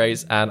Vicky and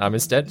Grace, and I'm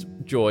instead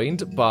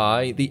joined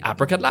by the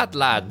Abracadlad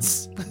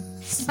lads.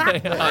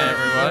 Say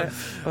hi,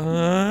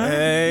 everyone.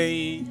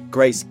 Hey.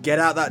 Grace, get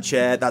out that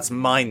chair. That's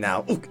mine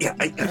now. Ooh, yeah.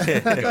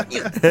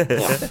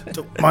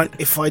 Don't mind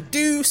if I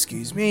do.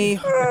 Excuse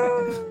me.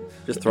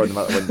 Just throwing them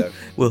out the window.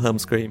 Wilhelm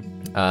scream.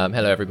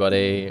 Hello,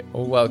 everybody.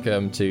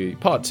 Welcome to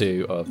part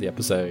 2 of the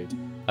episode.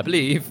 I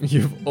believe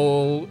you're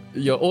all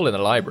in the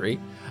library.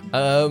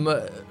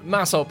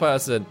 Masshole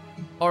person,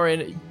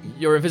 Orin,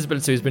 your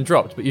invisibility has been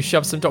dropped, but you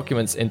shoved some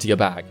documents into your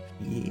bag.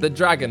 The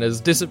dragon has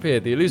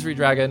disappeared, the illusory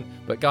dragon,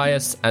 but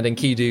Gaius and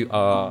Enkidu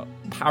are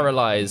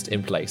paralyzed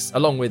in place,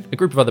 along with a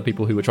group of other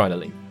people who were trying to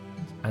leave.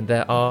 And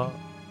there are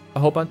a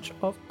whole bunch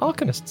of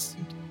Arcanists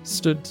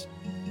stood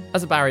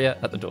as a barrier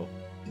at the door.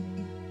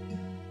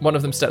 One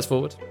of them steps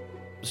forward,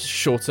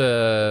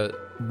 shorter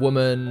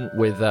woman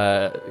with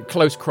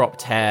close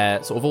cropped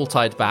hair, sort of all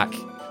tied back,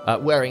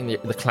 wearing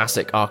the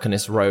classic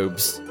Arcanist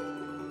robes.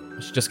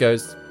 She just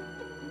goes,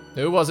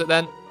 "Who was it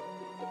then?"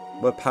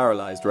 We're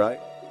paralyzed, right?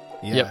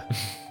 Yeah. Yep.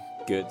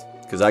 Good,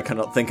 because I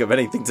cannot think of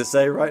anything to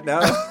say right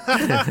now.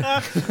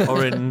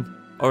 Orin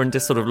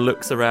just sort of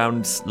looks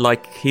around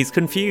like he's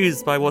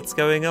confused by what's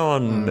going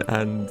on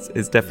and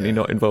is definitely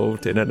not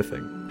involved in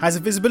anything. Has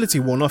invisibility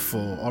worn off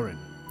for Orin?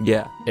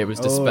 Yeah. It was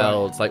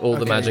dispelled. Like, all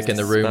the magic in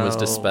the room was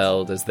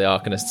dispelled as the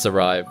Arcanists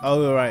arrived.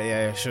 Oh, right,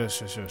 yeah, sure.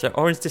 So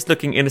Orin's just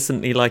looking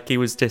innocently like he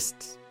was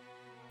just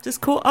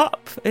caught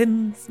up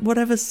in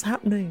whatever's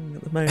happening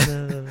at the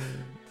moment.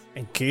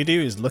 And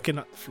Kudu is looking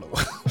at the floor.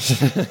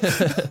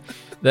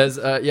 There's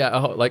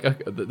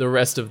the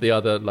rest of the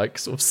other like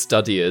sort of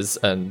studiers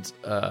and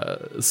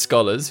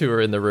scholars who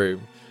are in the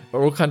room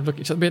are all kind of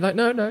looking at each other, being like,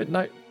 no,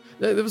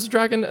 there was a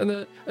dragon,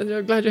 and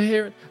I'm glad you're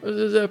here.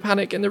 There's a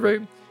panic in the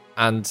room,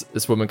 and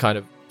this woman kind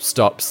of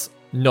stops,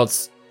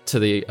 nods to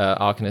the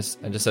Arcanist,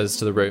 and just says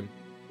to the room,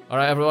 "All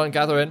right, everyone,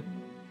 gather in,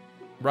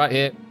 right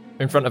here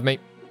in front of me.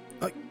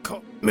 I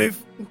can't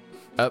move.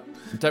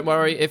 Don't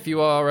worry, if you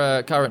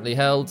are currently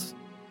held,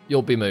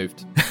 you'll be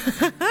moved."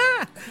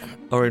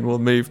 Orin will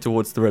move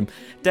towards the room.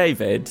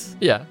 David?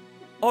 Yeah.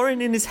 Orin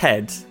in his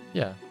head?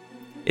 Yeah.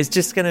 Is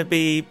just going to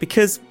be,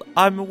 because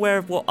I'm aware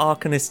of what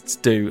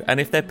Arcanists do, and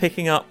if they're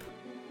picking up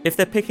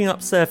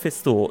surface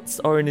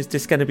thoughts, Orin is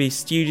just going to be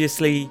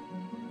studiously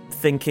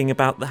thinking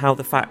about how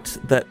the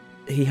fact that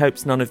he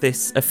hopes none of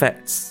this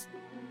affects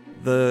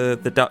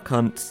the duck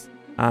hunt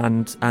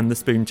and the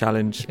spoon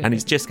challenge, and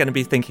he's just going to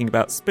be thinking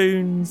about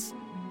spoons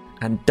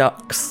and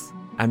ducks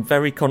and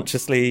very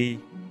consciously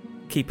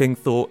keeping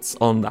thoughts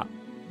on that.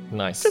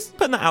 Nice. Just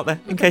putting that out there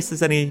in case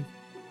there's any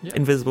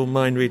invisible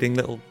mind reading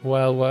little.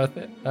 Well worth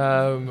it.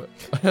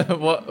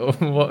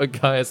 What are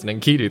Gaius and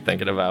Enkidu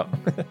thinking about?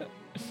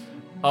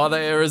 Are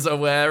they as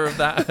aware of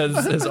that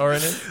as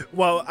Orin is?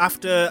 Well,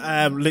 after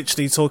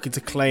literally talking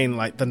to Klain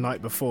like the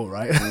night before,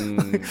 right?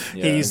 Yeah,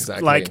 He's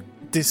exactly.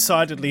 like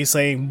decidedly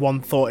saying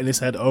one thought in his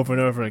head over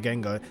and over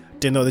again, going,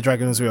 didn't know the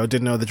dragon was real,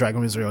 didn't know the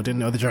dragon was real, didn't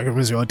know the dragon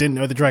was real, didn't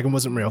know the dragon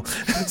wasn't real.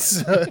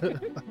 So,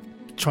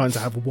 trying to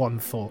have one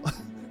thought.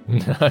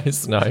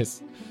 Nice.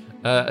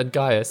 And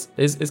Gaius,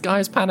 is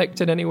Gaius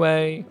panicked in any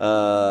way?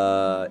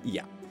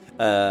 Yeah.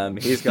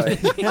 He's going,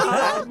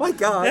 oh my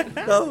god,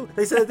 no,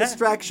 they said a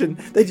distraction.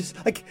 They just,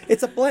 like,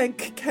 it's a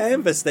blank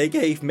canvas they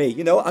gave me,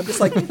 you know? I'm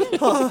just like,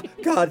 oh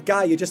god,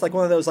 Guy, you're just like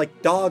one of those,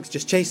 like, dogs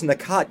just chasing the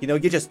cat, you know?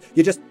 You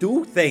just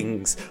do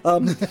things.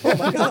 Oh my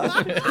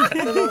god.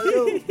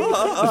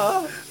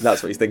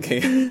 That's what he's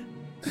thinking.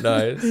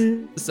 Nice.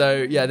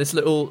 So, yeah, this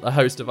little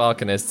host of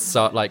arcanists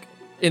start, like,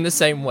 in the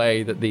same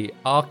way that the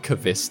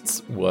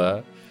archivists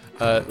were,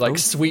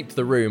 sweep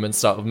the room and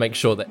start to make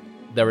sure that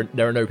there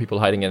are no people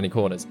hiding in any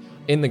corners.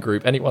 In the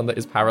group, anyone that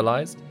is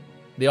paralyzed,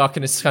 the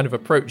arcanists kind of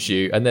approach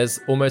you, and there's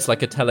almost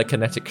like a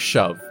telekinetic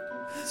shove.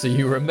 So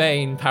you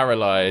remain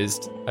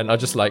paralyzed and are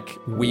just like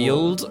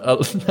wheeled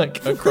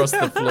like across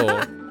the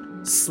floor,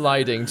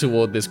 sliding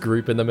toward this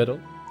group in the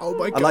middle. Oh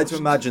my god! I like to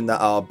imagine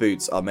that our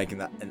boots are making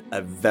that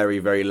a very,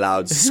 very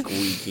loud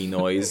squeaky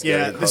noise.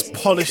 Yeah, there's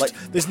polished. Like,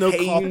 there's no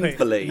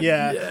carpet.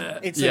 Yeah.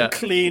 It's a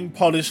clean,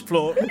 polished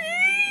floor.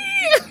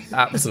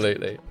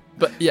 Absolutely.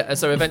 But yeah,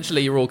 so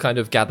eventually you're all kind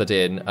of gathered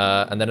in,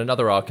 and then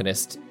another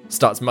arcanist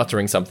starts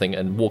muttering something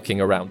and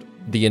walking around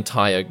the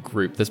entire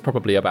group. There's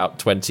probably about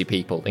 20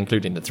 people,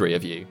 including the three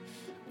of you.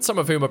 Some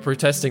of whom are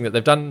protesting that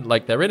they've done,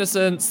 like, their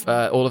innocence,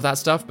 all of that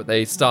stuff, but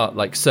they start,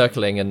 like,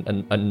 circling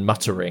and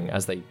muttering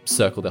as they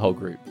circle the whole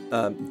group.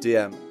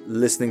 DM,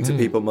 listening to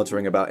people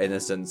muttering about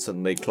innocence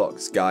suddenly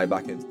clocks Guy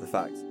back into the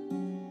fact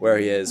where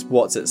he is,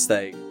 what's at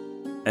stake,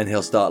 and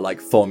he'll start,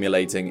 like,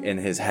 formulating in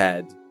his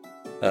head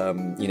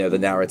the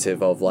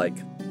narrative of, like,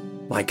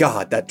 my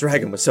god, that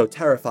dragon was so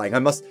terrifying. I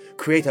must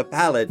create a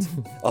ballad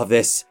of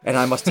this, and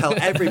I must tell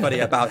everybody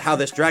about how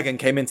this dragon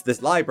came into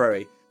this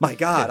library. My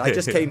god, I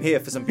just came here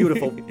for some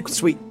beautiful,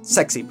 sweet,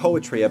 sexy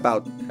poetry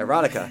about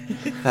erotica.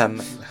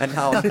 And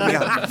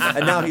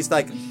now he's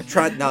like,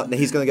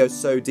 he's going to go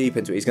so deep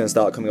into it, he's going to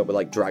start coming up with,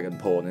 like, dragon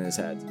porn in his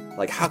head.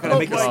 Like, how can I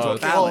make this into a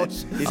ballad?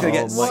 He's going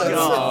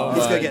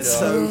to get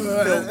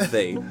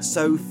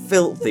so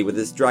filthy with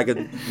this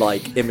dragon,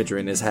 like, imagery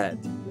in his head.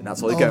 And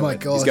that's all he's going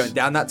with. He's going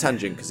down that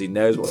tangent because he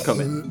knows what's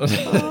coming.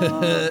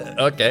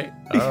 Okay,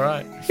 all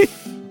right.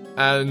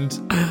 And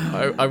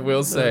I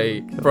will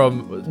say,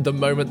 from the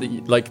moment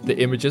that the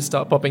images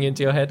start popping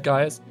into your head,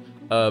 guys,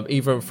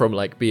 even from,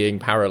 like, being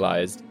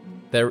paralyzed,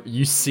 there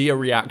you see a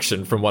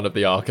reaction from one of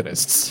the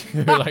arcanists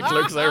who, like,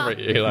 looks over at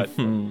you like.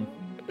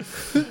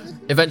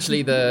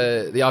 Eventually,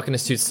 the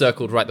arcanist who's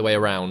circled right the way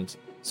around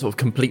sort of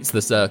completes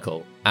the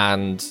circle,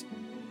 and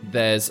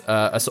there's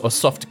a sort of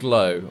soft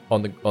glow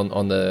on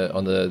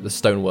the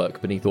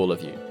stonework beneath all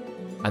of you,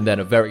 and then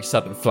a very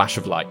sudden flash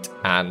of light,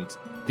 and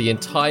the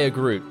entire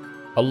group,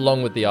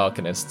 along with the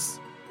arcanists,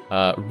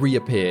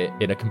 reappear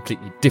in a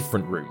completely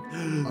different room.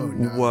 Oh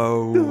no!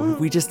 Whoa!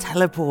 We just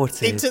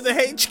teleported into the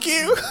HQ.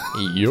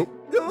 Yep.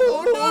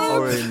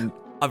 Oh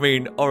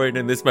no! Orin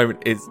in this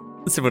moment is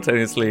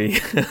simultaneously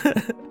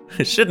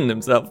shitting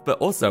himself, but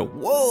also,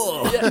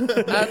 whoa! Yeah,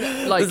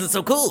 and, like, this is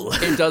so cool.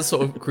 It does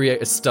sort of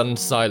create a stunned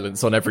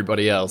silence on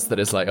everybody else that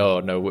is like,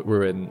 oh no,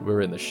 we're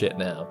in the shit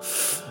now.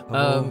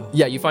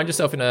 Yeah, you find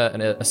yourself in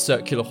a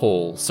circular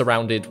hall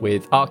surrounded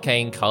with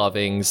arcane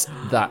carvings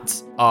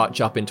that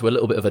arch up into a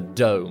little bit of a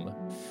dome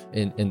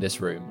in this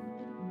room.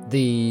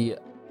 The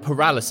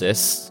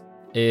paralysis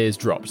is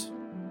dropped.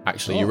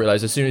 Actually, you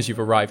realize as soon as you've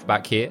arrived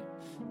back here,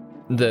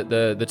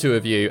 the two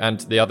of you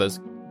and the others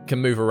can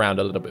move around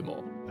a little bit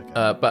more.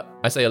 Okay. But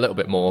I say a little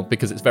bit more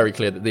because it's very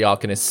clear that the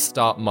arcanists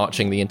start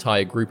marching the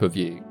entire group of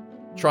you,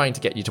 trying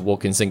to get you to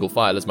walk in single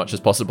file as much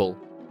as possible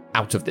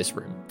out of this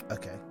room.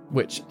 Okay.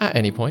 Which, at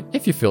any point,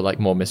 if you feel like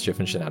more mischief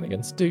and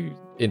shenanigans, do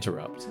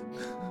interrupt.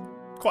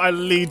 Quite a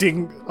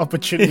leading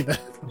opportunity there.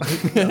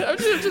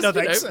 No,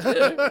 thanks.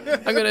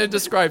 I'm going to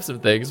describe some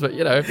things, but,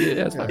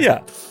 it's fine.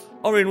 Yeah.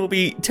 Orin will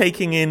be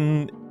taking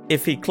in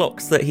if he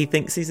clocks that he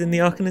thinks he's in the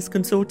Arcanist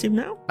Consortium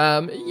now?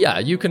 Yeah,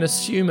 you can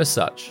assume as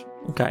such.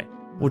 Okay.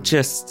 We'll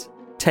just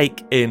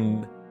take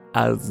in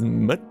as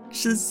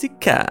much as you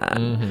can.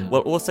 Mm-hmm.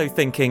 While also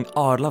thinking,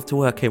 I'd love to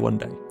work here one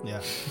day. Yeah.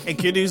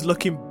 Enkidu's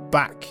looking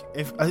back.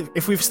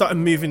 If we've started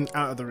moving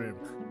out of the room,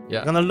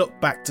 I'm going to look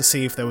back to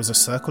see if there was a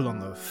circle on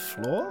the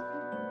floor.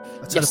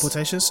 A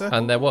teleportation circle?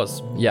 And there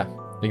was. Yeah,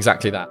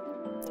 exactly that.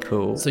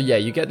 Cool. So yeah,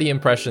 you get the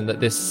impression that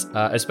this,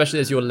 especially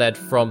as you're led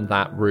from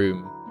that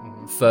room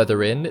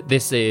further in,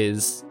 this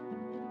is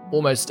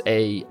almost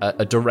a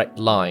direct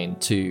line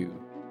to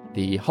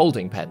the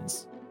holding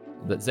pens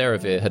that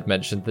Zaravir had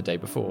mentioned the day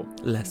before.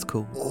 Less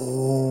cool.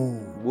 Oh.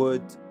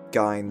 Would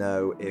Guy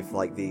know if,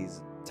 like,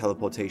 these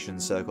teleportation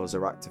circles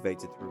are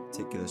activated through a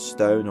particular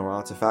stone or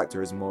artifact,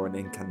 or is more an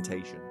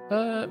incantation?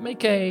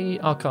 Make a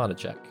Arcana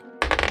check.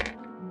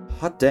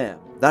 Hot damn.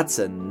 That's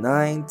a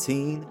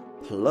 19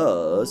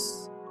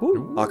 plus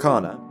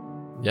Arcana.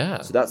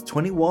 Yeah. So that's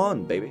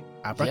 21, baby.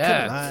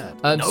 Abracadabra.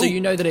 Yeah. So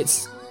you know that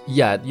it's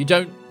you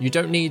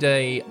don't need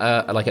a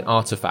like an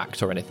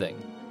artifact or anything.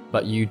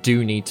 but you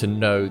do need to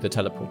know the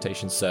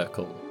teleportation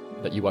circle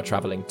that you are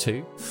traveling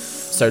to.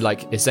 So,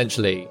 like,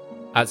 essentially,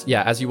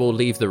 as you all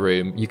leave the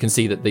room, you can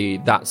see that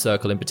that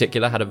circle in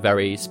particular had a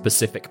very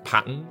specific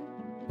pattern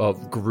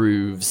of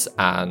grooves,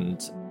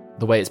 and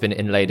the way it's been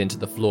inlaid into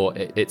the floor,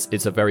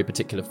 it's a very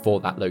particular for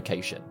that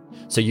location.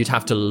 So you'd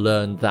have to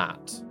learn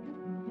that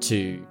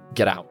to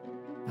get out.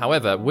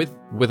 However, with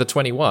a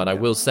 21, I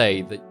will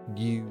say that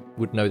you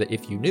would know that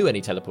if you knew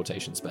any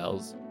teleportation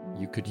spells,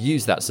 you could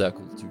use that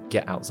circle to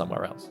get out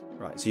somewhere else.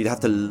 Right, so you'd have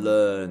to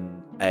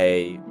learn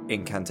a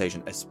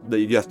incantation.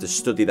 You have to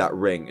study that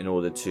ring in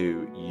order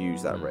to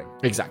use that ring.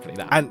 Exactly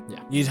that. And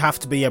you'd have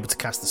to be able to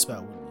cast the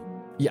spell,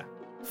 wouldn't you? Yeah.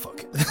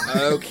 Fuck it.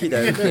 Okie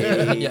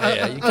dokie.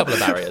 yeah, a couple of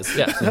barriers.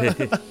 Yeah.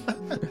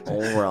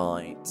 All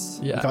right.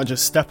 Yeah. You can't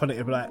just step on it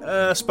and be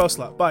like, spell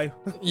slot, bye.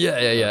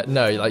 Yeah.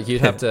 No, like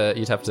you'd have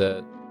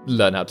to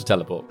learn how to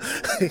teleport.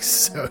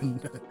 So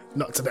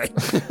not today.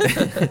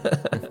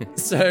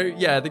 So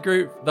yeah,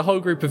 the whole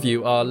group of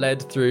you are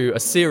led through a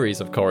series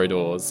of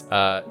corridors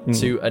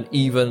to an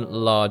even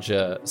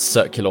larger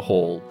circular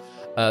hall.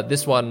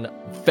 This one,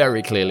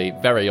 very clearly,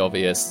 very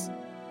obvious,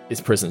 is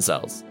prison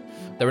cells.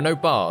 There are no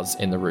bars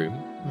in the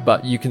room,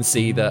 but you can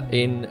see that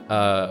in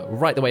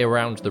right the way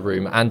around the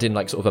room and in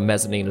like sort of a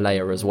mezzanine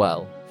layer as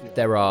well,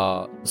 there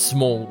are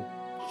small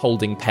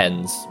holding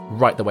pens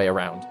right the way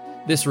around.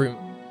 This room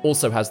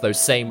also has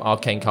those same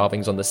arcane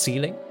carvings on the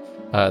ceiling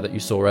that you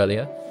saw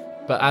earlier.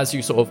 But as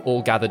you sort of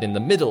all gathered in the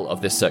middle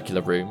of this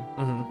circular room,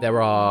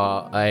 there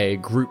are a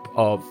group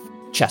of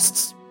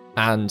chests.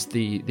 And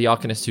the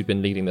Arcanist who'd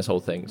been leading this whole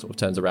thing sort of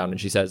turns around and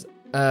she says,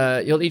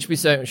 you'll each be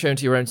shown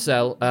to your own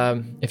cell.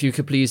 If you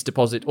could please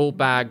deposit all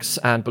bags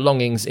and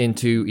belongings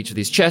into each of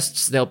these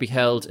chests, they'll be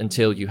held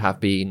until you have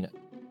been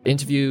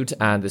interviewed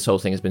and this whole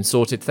thing has been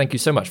sorted. Thank you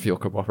so much for your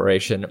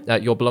cooperation.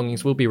 Your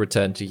belongings will be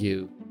returned to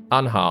you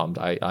unharmed,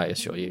 I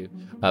assure you.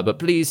 But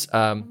please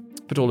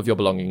put all of your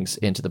belongings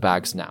into the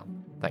bags now.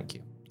 Thank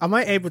you. Am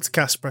I able to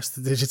cast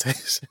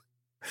Prestidigitation?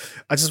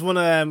 I just want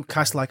to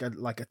cast like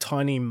a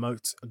tiny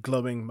mote, a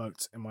glowing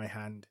mote in my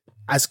hand,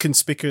 as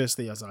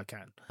conspicuously as I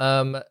can.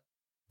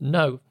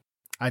 No.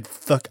 I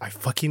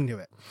fucking knew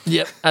it.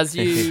 Yep. As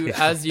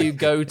you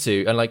go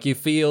to and like you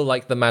feel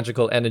like the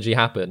magical energy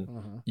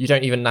happen, you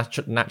don't even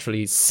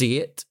naturally see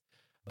it,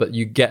 but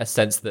you get a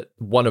sense that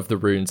one of the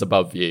runes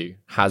above you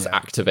has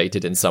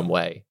activated in some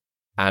way,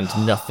 and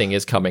nothing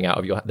is coming out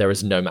of your. There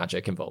is no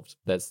magic involved.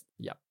 That's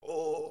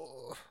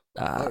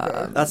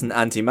an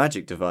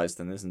anti-magic device,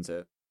 then, isn't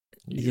it?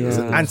 Yeah. It's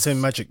an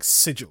anti-magic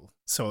sigil,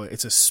 so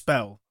it's a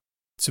spell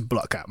to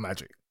block out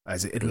magic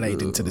as it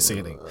inlaid into the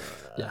ceiling.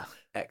 Yeah.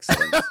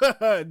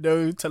 Excellent.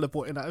 No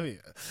teleporting out of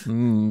here.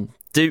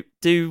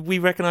 Do we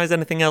recognise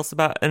anything else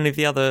about any of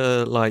the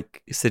other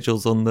like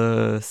sigils on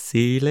the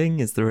ceiling?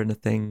 Is there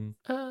anything?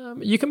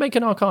 You can make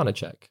an Arcana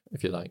check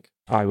if you like.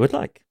 I would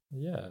like.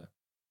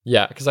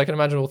 Yeah, because I can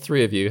imagine all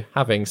three of you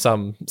having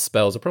some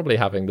spells are probably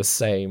having the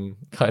same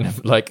kind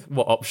of like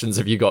what options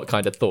have you got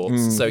kind of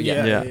thoughts. So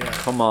yeah.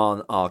 Come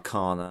on,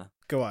 Arcana.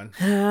 Go on.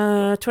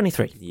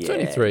 23. Yeah.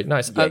 23.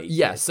 Nice.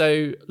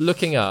 So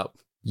looking up,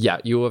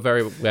 you were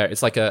very aware.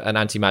 It's like an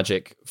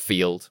anti-magic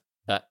field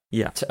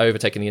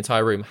overtaking the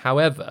entire room.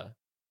 However,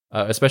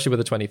 especially with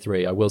the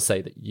 23, I will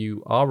say that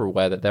you are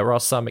aware that there are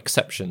some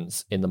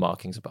exceptions in the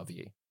markings above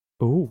you.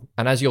 Ooh.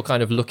 And as you're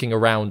kind of looking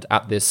around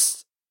at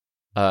this,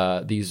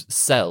 these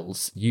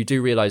cells, you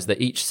do realize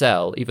that each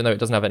cell, even though it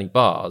doesn't have any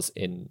bars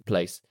in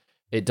place,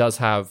 it does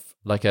have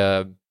like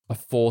a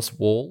force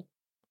wall.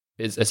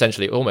 It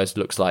essentially almost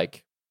looks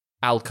like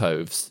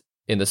alcoves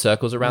in the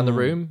circles around the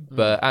room.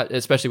 But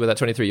especially with that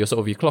 23,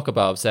 you clock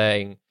above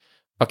saying,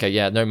 okay,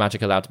 yeah, no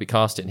magic allowed to be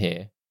cast in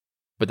here.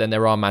 But then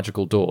there are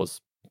magical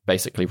doors,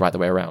 basically right the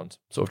way around,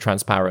 sort of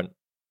transparent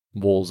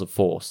walls of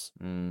force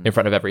in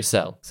front of every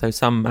cell. So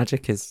some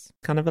magic is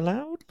kind of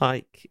allowed,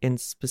 like in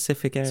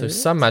specific areas? So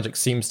some magic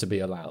seems to be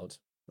allowed.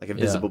 Like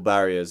invisible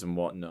barriers and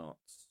whatnot.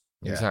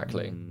 Yeah.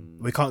 Exactly.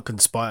 We can't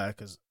conspire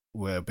because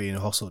we're being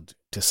hustled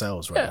to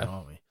cells right now,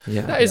 aren't we?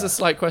 Yeah. That is a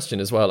slight question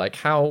as well, like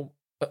how...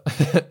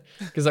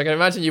 Because I can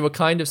imagine you were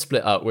kind of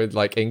split up with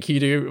like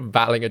Enkidu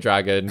battling a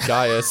dragon,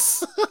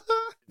 Gaius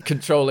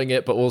controlling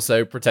it but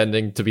also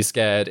pretending to be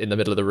scared in the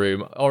middle of the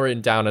room,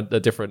 Orin down at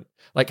the different...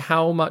 Like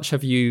how much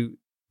have you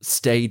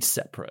stayed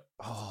separate?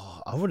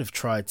 Oh, I would have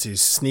tried to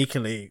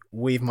sneakily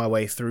weave my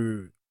way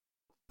through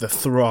the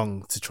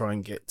throng to try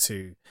and get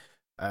to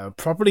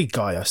probably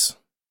Gaius.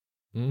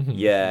 Mm-hmm.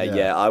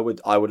 Yeah. I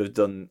would have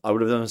done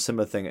a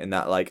similar thing in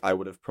that, like, I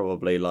would have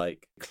probably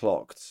like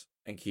clocked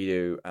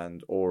Enkidu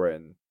and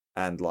Orin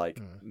and like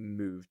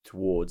moved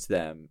towards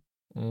them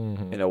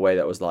in a way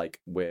that was like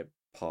we're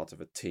part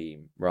of a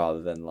team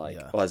rather than like,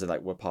 or as in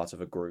like we're part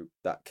of a group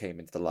that came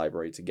into the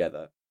library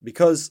together,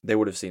 because they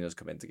would have seen us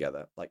come in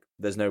together. Like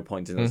there's no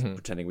point in us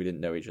pretending we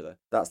didn't know each other.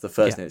 That's the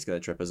first thing that's going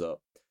to trip us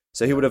up.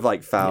 So he would have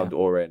like found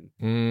Orin,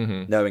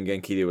 knowing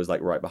Enkidu was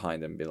like right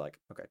behind him, and be like,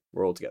 okay,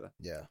 we're all together.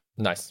 Yeah.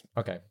 Nice.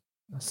 Okay.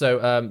 So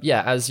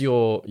as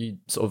you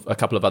sort of a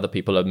couple of other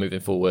people are moving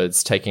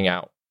forwards, taking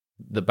out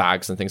the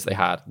bags and things they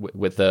had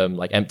with them,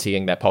 like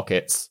emptying their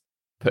pockets,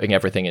 putting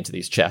everything into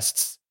these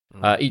chests.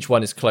 Each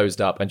one is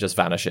closed up and just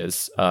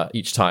vanishes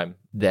each time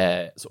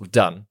they're sort of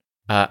done.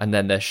 And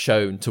then they're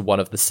shown to one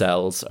of the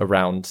cells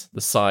around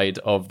the side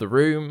of the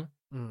room.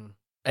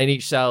 And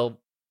each cell,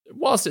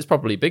 whilst it's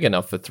probably big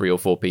enough for 3 or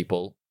 4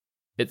 people,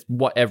 it's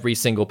what every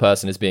single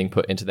person is being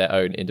put into their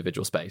own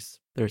individual space.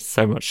 There's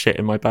so much shit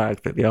in my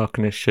bag that the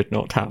Arcanist should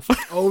not have.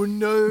 Oh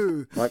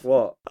no! Like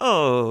what?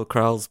 Oh,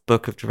 Kral's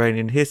Book of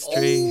Drevanian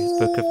History, his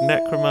Book of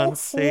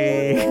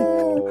Necromancy,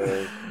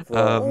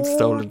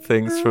 stolen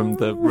things from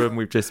the room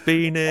we've just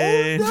been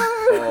in.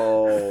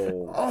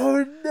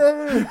 Oh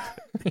no!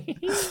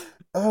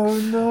 Oh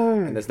no!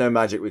 And there's no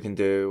magic we can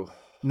do.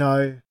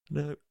 No.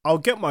 I'll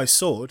get my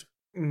sword.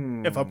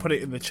 Mm. If I put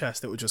it in the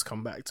chest, it would just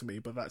come back to me,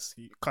 but that's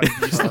kind of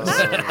useless.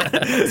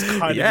 It's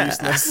kind of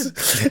useless.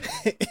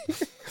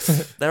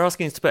 They're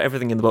asking us to put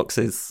everything in the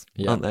boxes,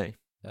 aren't they?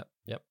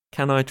 Yep.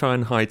 Can I try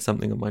and hide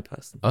something on my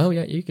person? Oh,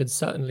 yeah, you can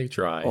certainly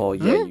try. Oh,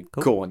 yeah, you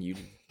go on, you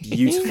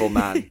beautiful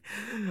man.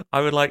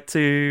 I would like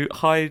to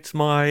hide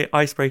my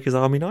Icebreaker's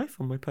army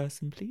knife on my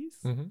person, please.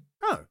 Mm-hmm.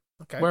 Oh,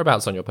 okay.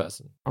 Whereabouts on your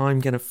person?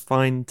 I'm going to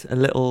find a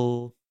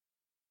little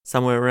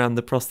somewhere around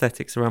the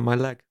prosthetics around my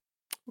leg.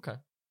 Okay.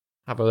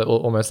 Have a little,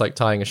 almost like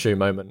tying a shoe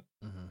moment.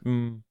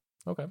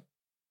 Okay.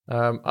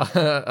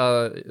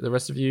 The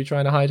rest of you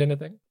trying to hide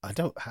anything? I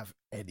don't have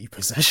any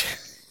possession.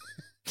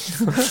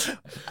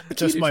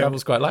 Just my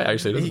travel's quite light,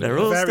 actually. Doesn't it? They're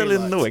all still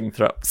in the wing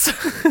throps.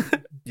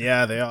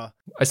 Yeah, they are.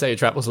 I say your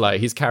travel's light.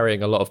 He's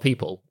carrying a lot of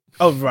people.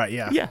 Oh right,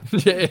 yeah,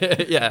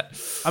 yeah.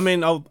 I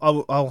mean,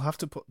 I'll have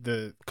to put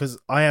because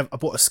I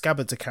bought a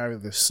scabbard to carry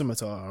the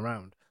scimitar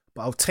around,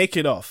 but I'll take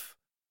it off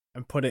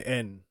and put it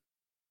in.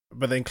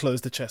 But then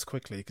close the chest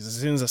quickly, because as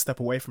soon as I step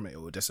away from it, it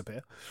will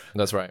disappear.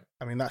 That's right.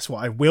 I mean, that's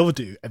what I will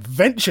do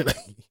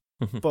eventually.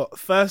 But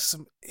first,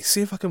 see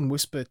if I can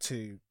whisper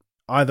to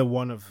either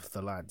one of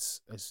the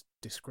lads as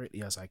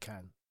discreetly as I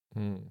can.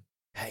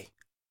 Hey,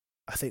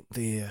 I think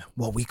we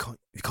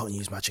can't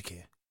use magic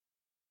here,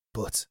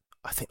 but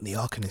I think the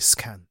Arcanists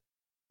can.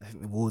 I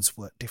think the wards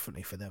work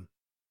differently for them.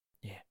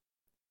 Yeah.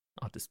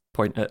 I'll just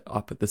point it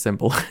up at the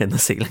symbol in the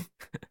ceiling.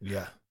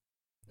 Yeah.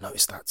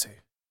 Notice that too.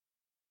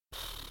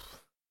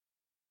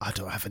 I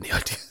don't have any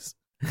ideas.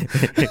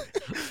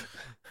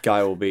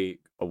 Guy will be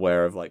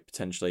aware of like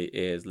potentially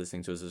ears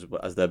listening to us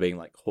as they're being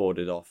like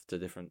hoarded off to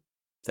different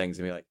things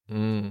and be like,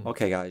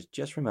 okay guys,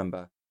 just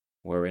remember,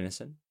 we're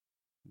innocent.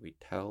 We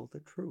tell the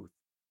truth.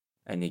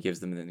 And he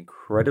gives them an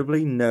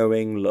incredibly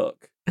knowing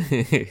look,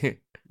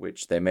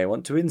 which they may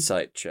want to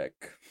insight check.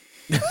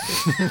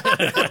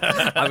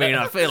 I mean,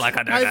 I feel like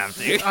I don't have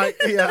to.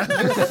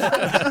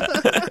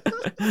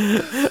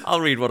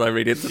 I'll read what I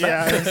read into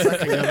that. Yeah,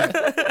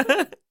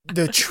 exactly.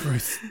 The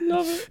truth.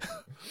 Love it.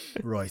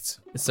 Right.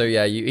 So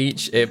yeah,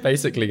 it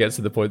basically gets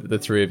to the point that the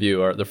 3 of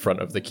you are at the front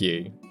of the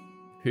queue.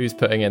 Who's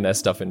putting in their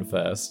stuff in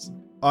first?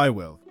 I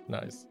will.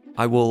 Nice.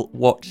 I will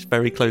watch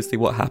very closely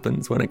what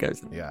happens when it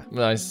goes in. Yeah.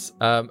 Nice.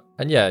 And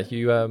yeah,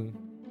 you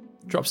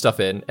drop stuff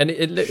in, and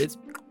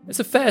it's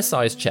a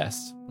fair-sized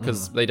chest,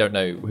 because they don't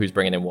know who's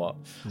bringing in what.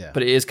 Yeah.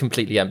 But it is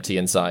completely empty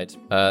inside.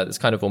 It's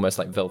kind of almost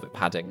like velvet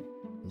padding.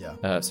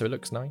 Yeah. So it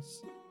looks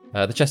nice.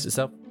 The chest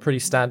itself, pretty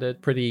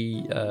standard,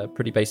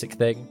 pretty basic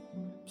thing,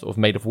 sort of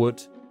made of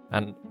wood.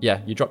 And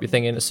yeah, you drop your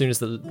thing in. As soon as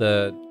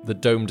the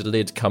domed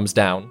lid comes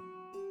down,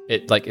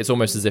 it's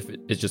almost as if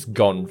it's just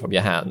gone from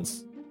your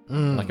hands,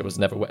 like it was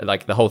never.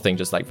 Like the whole thing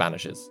just like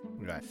vanishes.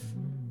 Right.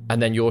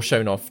 And then you're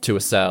shown off to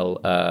a cell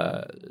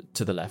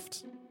to the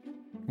left,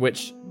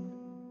 which,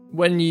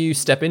 when you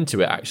step into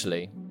it,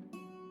 actually,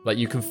 like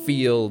you can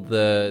feel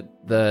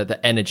the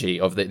energy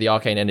of the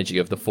arcane energy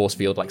of the force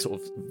field, like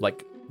sort of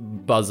like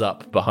buzz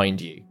up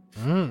behind you.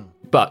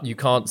 But you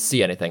can't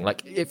see anything.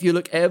 Like if you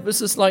look ever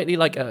so slightly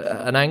like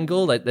an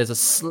angle, like there's a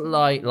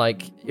slight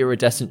like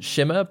iridescent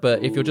shimmer,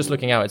 but if you're just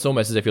looking out, it's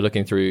almost as if you're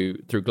looking through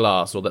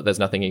glass, or that there's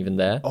nothing even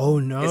there. Oh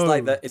no.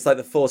 It's like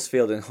the force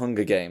field in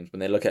Hunger Games when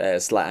they look at it at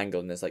a slight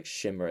angle and there's like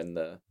shimmer in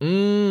the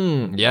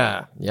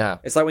Yeah.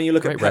 It's like when you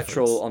look Great at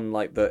petrol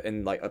reference. on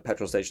in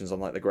petrol stations on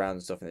like the ground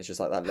and stuff, and it's just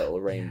like that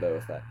little rainbow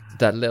effect.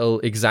 That little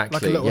exactly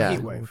Like a little yeah.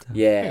 heat wave.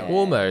 Yeah.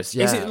 Almost,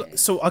 yeah. Is it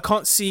so I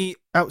can't see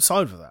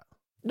outside of that?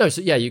 No,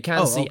 so yeah, you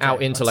can see okay,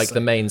 out into like the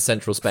that's main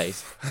central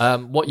space.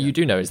 What you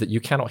do know is that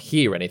you cannot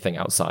hear anything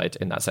outside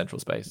in that central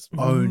space.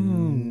 Oh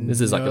This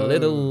is like a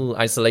little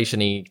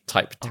isolation-y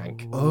type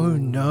tank. Oh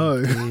no.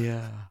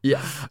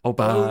 Yeah. Oh,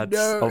 bad.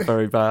 no. Oh,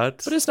 very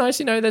bad. But it's nice,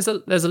 there's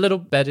a little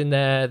bed in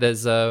there,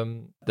 there's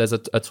a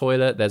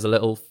toilet, there's a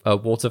little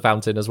water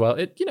fountain as well.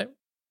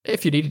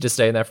 If you needed to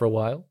stay in there for a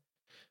while,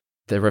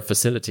 there are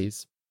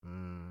facilities.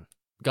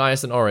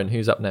 Gaius and Orin,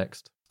 who's up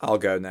next? I'll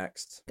go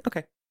next.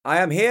 Okay. I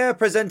am here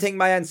presenting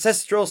my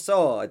ancestral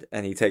sword,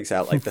 and he takes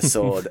out like the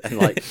sword and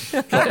like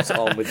drops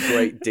on with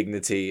great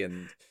dignity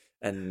and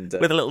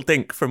with a little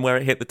dink from where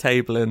it hit the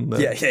table in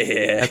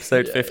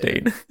episode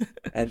 15.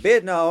 And be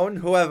it known,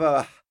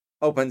 whoever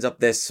opens up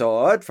this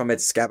sword from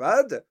its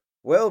scabbard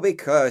will be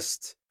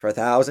cursed for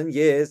 1,000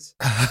 years.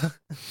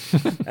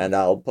 And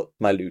I'll put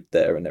my loot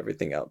there and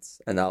everything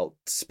else. And I'll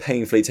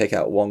painfully take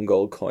out 1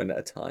 gold coin at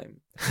a time.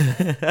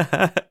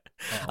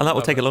 And that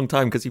will take a long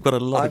time because you've got a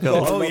lot of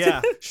gold. Oh,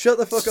 yeah. Shut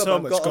the fuck up. So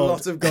I've much got gold. a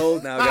lot of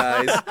gold now,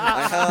 guys.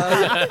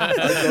 I've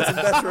gotten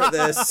better at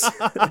this.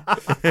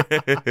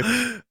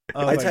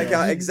 I take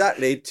out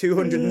exactly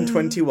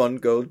 221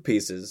 gold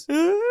pieces.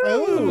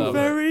 Oh,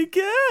 very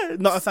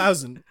good. Not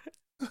 1,000.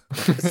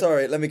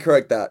 Sorry, let me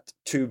correct that.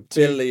 2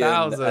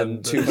 billion 2,000.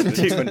 and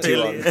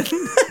 221.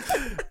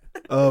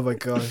 Oh my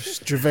gosh,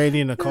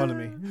 Dravanian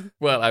economy.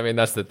 Well, I mean,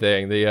 that's the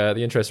thing. The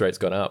interest rate's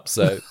gone up,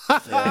 so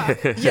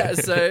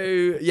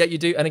you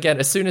do. And again,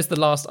 as soon as the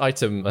last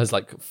item has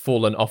like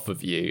fallen off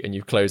of you and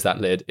you close that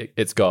lid,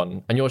 it's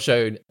gone, and you're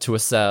shown to a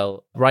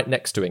cell right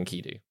next to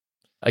Enkidu.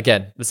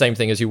 Again, the same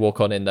thing as you walk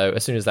on in, though.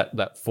 As soon as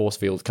that force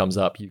field comes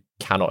up, you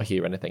cannot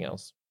hear anything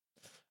else.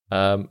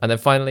 And then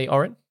finally,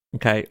 Orin.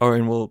 Okay,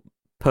 Orin will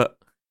put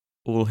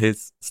all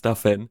his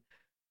stuff in.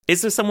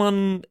 Is there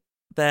someone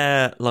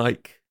there,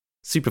 like,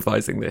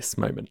 supervising this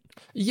moment?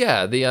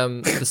 Yeah,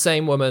 the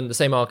same woman, the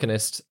same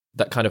Arcanist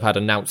that kind of had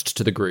announced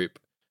to the group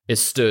is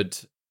stood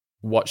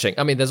watching.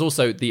 I mean, there's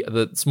also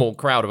the small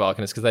crowd of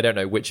Arcanists because they don't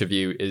know which of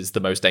you is the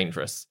most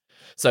dangerous.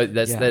 So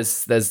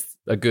there's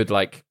a good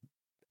like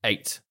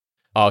 8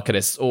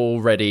 Arcanists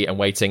all ready and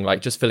waiting,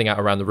 like just filling out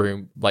around the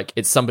room. Like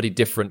it's somebody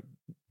different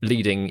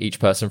leading each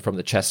person from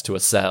the chest to a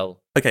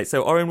cell. Okay,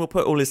 so Orin will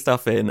put all his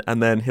stuff in,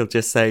 and then he'll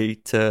just say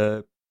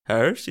to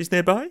her, she's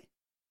nearby.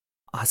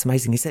 Oh, that's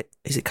amazing. Is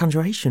it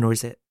conjuration, or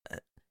is it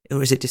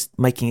just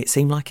making it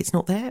seem like it's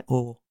not there?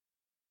 Or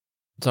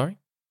sorry,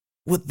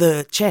 with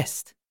the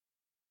chest?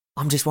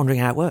 I'm just wondering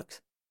how it works.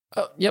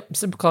 Oh, yep,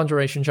 simple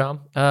conjuration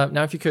charm.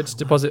 Now, if you could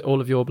deposit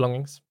all of your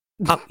belongings.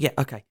 Oh, yeah,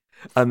 okay.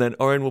 And then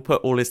Orin will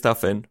put all his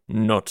stuff in,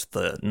 not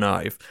the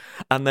knife,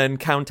 and then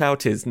count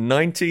out his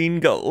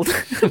 19 gold,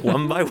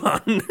 one by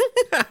one,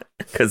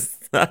 because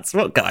that's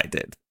what Guy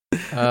did.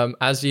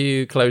 As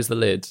you close the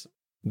lid,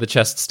 the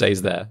chest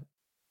stays there.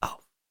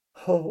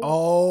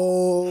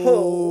 Oh.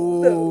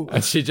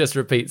 And she just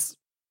repeats,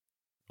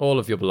 all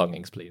of your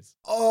belongings, please.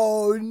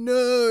 Oh,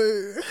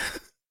 no.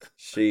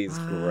 She's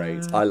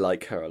great. I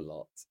like her a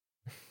lot.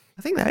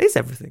 I think that is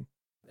everything.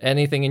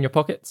 Anything in your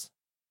pockets?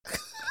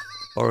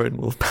 Orin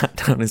will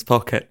pat down his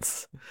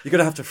pockets. You're going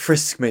to have to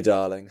frisk me,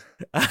 darling.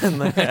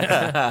 And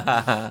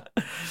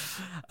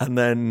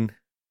then,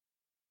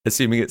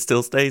 assuming it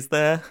still stays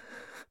there,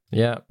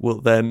 will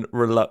then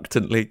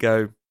reluctantly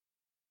go,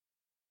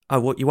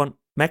 oh, what, you want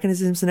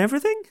mechanisms and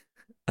everything?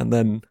 And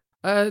then...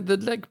 the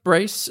leg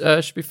brace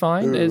should be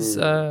fine. Is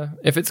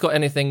if it's got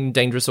anything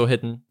dangerous or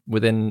hidden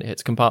within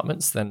its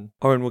compartments, then...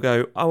 Orin will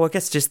go, oh, I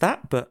guess just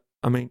that, but,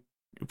 I mean...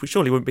 We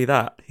surely wouldn't be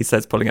that, he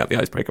says, pulling out the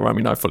icebreaker. I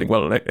mean, I'm fully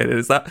well it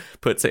is that.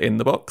 Puts it in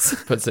the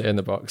box. Puts it in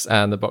the box,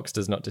 and the box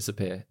does not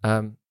disappear.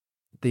 What?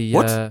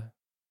 Your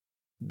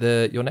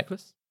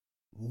necklace?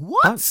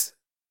 What?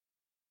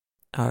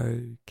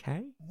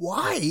 Okay.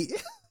 Why?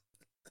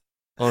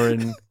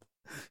 Orin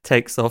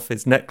takes off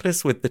his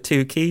necklace with the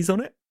 2 keys on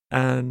it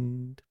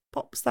and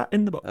pops that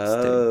in the box.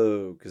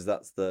 Oh, because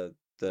that's the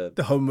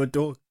home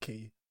door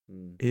key.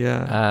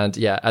 Yeah. And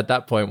at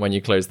that point, when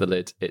you close the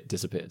lid, it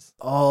disappears.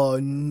 Oh,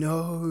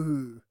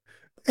 no.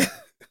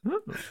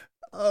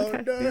 Oh,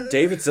 no.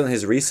 David's done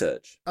his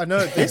research. I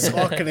know, this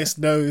Arcanist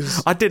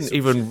knows. I didn't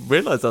even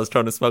realise I was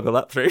trying to smuggle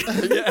that through.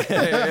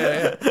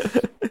 Yeah.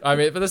 I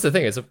mean, but that's the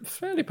thing, it's a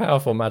fairly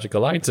powerful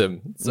magical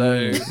item. So,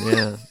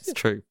 yeah, it's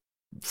true.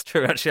 It's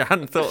true, actually. I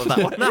hadn't thought of that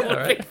one. That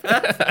would be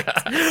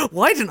perfect.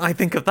 Why didn't I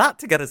think of that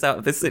to get us out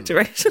of this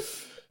situation?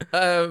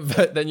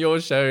 But then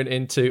you're shown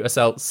into a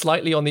cell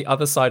slightly on the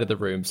other side of the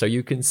room, so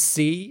you can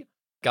see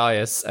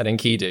Gaius and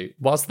Enkidu.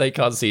 Whilst they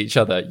can't see each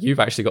other, you've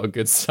actually got a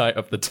good sight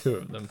of the 2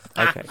 of them.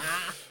 Okay.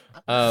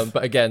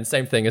 But again,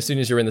 same thing. As soon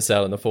as you're in the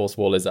cell and the force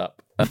wall is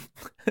up,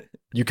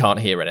 you can't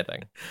hear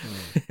anything.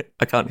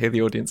 I can't hear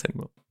the audience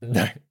anymore.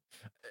 No.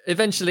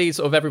 Eventually,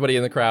 sort of everybody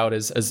in the crowd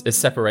is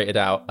separated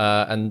out,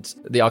 and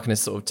the Arcanist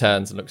sort of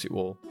turns and looks at you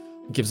all,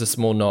 gives a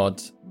small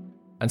nod,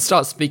 and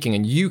starts speaking,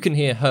 and you can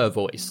hear her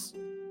voice.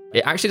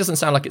 It actually doesn't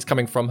sound like it's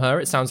coming from her.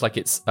 It sounds like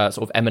it's sort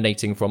of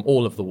emanating from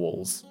all of the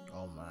walls.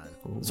 Oh, man.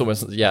 It's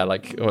almost,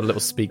 like a little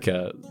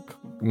speaker,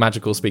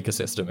 magical speaker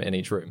system in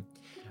each room.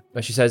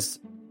 But she says,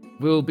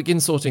 we'll begin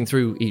sorting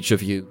through each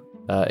of you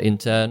in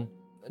turn.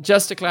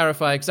 Just to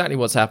clarify exactly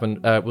what's happened,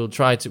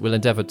 we'll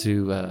endeavour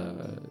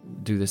to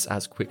do this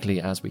as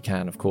quickly as we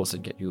can, of course,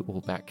 and get you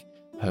all back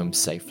home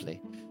safely.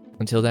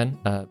 Until then,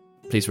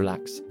 please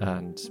relax,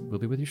 and we'll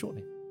be with you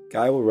shortly.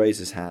 Guy will raise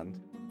his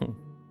hand.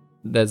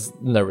 There's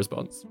no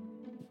response.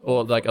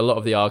 Or like a lot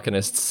of the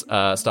Arcanists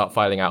start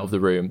filing out of the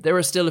room. There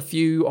are still a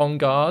few on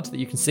guard that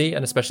you can see,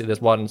 and especially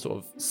there's one sort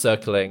of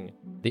circling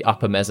the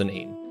upper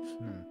mezzanine.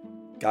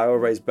 Guy will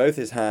raise both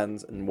his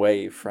hands and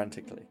wave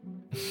frantically.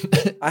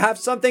 I have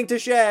something to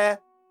share.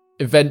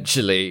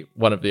 Eventually,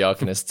 one of the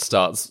Arcanists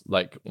starts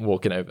like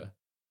walking over.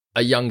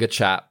 A younger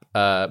chap,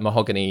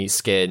 mahogany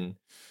skin,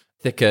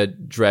 thicker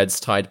dreads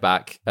tied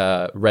back,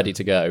 ready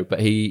to go. But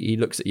he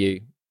looks at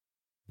you,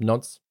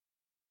 Nods.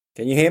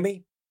 Can you hear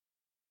me?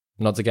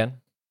 Nods again.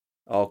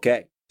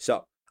 Okay,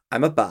 so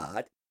I'm a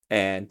bard,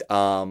 and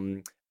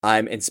I'm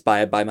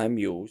inspired by my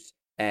muse,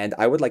 and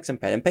I would like some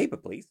pen and paper,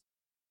 please.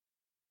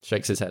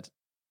 Shakes his head.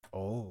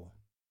 Oh.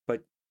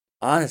 But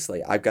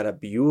honestly, I've got a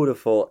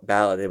beautiful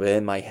ballad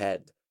within my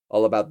head,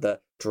 all about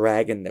the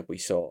dragon that we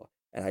saw,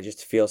 and I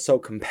just feel so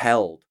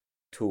compelled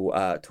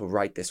to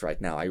write this right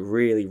now. I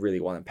really,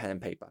 really want a pen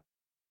and paper.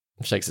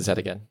 Shakes his head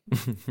again.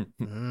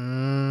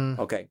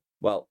 Okay,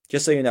 well,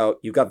 just so you know,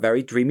 you've got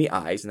very dreamy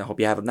eyes, and I hope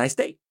you have a nice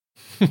day.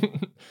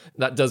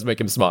 That does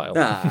make him smile.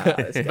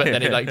 That's But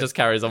then he just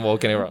carries on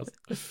walking across.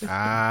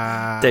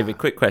 David,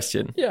 quick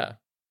question. Yeah.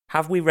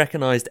 Have we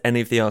recognised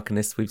any of the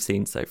Arcanists we've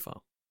seen so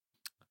far?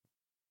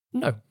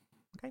 No.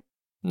 Okay.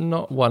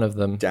 Not one of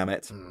them. Damn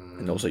it.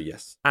 And also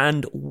yes.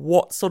 And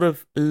what sort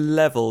of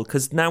level?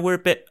 Because now we're a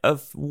bit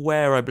of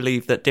where I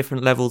believe that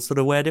different levels sort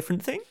of wear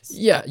different things.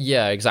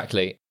 Yeah,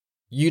 exactly.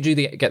 You do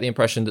get the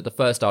impression that the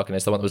first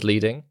Arcanist, the one that was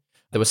leading,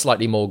 there were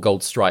slightly more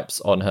gold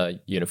stripes on her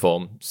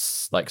uniform,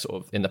 like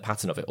sort of in the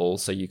pattern of it all,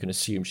 so you can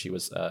assume she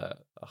was a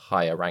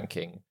higher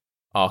ranking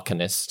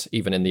Arcanist,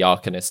 even in the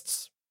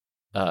Arcanist's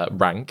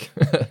rank.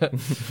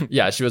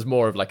 Yeah, she was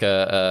more of like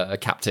a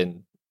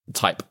captain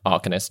type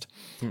Arcanist.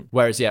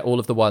 Whereas, yeah, all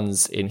of the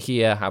ones in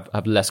here have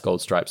less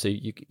gold stripes, so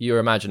you're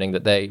imagining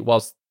that they,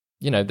 whilst,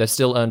 they've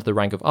still earned the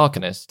rank of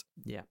Arcanist,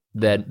 yeah,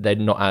 they're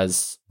not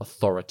as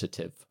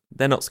authoritative.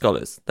 They're not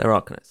scholars, they're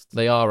Arcanists.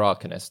 They are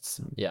Arcanists,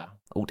 yeah.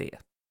 Oh dear.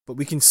 But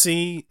we can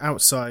see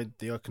outside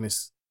the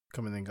Arcanists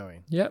coming and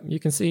going. Yeah, you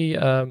can see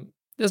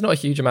there's not a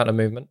huge amount of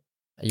movement.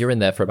 You're in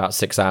there for about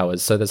 6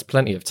 hours, so there's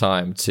plenty of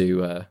time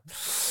to...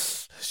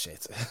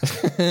 Shit.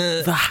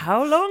 For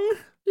how long?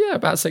 Yeah,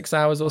 about 6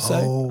 hours or so.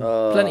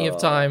 Oh. Plenty of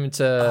time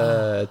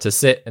to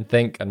sit and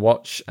think and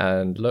watch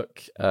and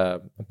look.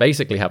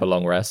 Basically have a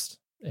long rest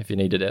if you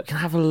needed it. You can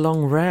have a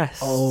long rest.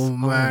 Oh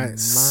man,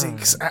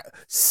 6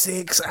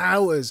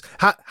 hours.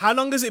 How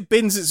long has it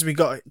been since we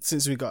got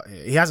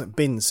here? He hasn't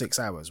been 6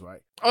 hours, right?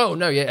 Oh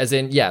no, yeah, as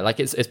in like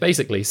it's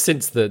basically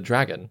since the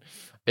dragon.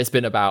 It's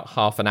been about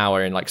half an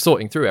hour in like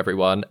sorting through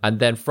everyone, and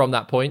then from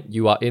that point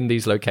you are in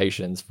these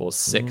locations for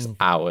 6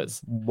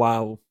 hours.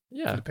 Wow.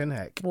 Yeah. Flippin'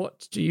 heck.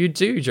 What do you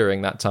do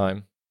during that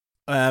time?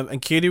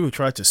 And Kiryu will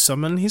try to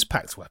summon his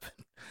pact weapon.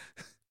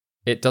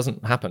 It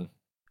doesn't happen.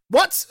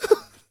 What?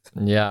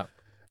 Yeah.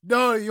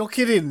 No, you're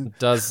kidding.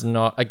 Does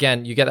not.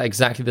 Again, you get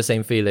exactly the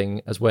same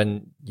feeling as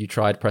when you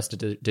tried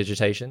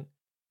prestidigitation.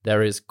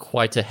 There is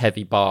quite a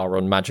heavy bar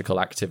on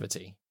magical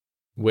activity,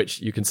 which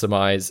you can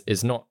surmise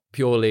is not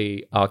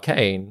purely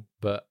arcane,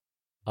 but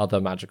other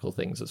magical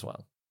things as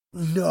well.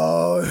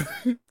 No.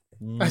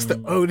 That's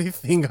the only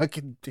thing I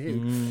can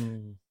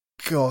do.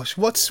 Gosh,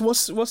 what's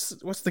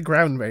the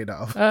ground made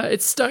of?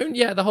 It's stone.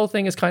 Yeah, the whole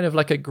thing is kind of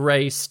like a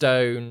grey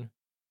stone.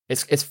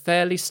 It's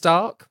fairly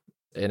stark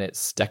in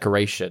its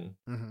decoration.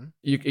 Mm-hmm.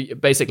 You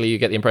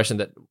get the impression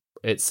that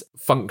it's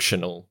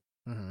functional.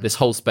 Mm-hmm. This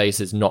whole space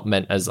is not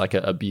meant as like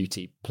a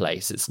beauty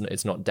place.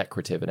 It's not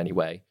decorative in any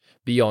way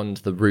beyond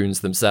the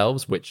runes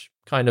themselves, which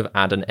kind of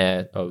add an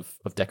air of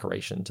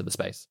decoration to the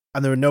space.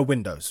 And there are no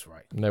windows,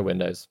 right? No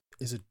windows.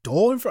 Is a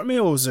door in front of me,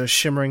 or is there a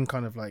shimmering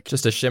kind of like...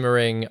 Just a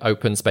shimmering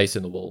open space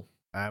in the wall.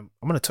 I'm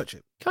going to touch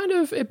it. Kind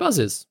of, it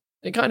buzzes.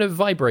 It kind of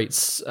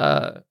vibrates.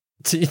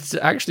 To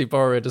actually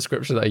borrow a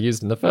description that I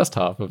used in the first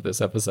half of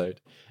this episode,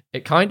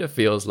 it kind of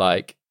feels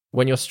like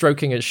when you're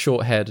stroking a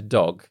short-haired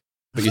dog,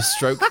 but you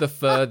stroke the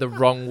fur the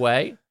wrong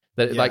way,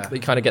 that like you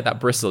kind of get that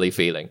bristly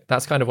feeling.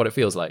 That's kind of what it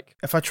feels like.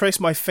 If I trace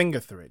my finger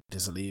through it,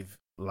 does it leave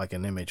like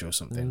an image or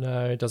something?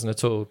 No, it doesn't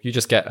at all. You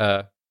just get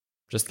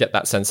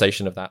that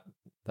sensation of that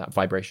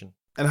vibration.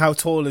 And how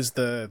tall is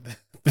the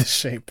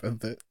shape of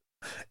the...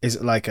 Is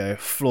it like a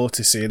floor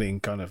to ceiling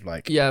kind of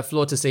like... Yeah,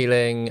 floor to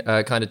ceiling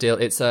kind of deal.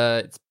 It's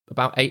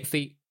about 8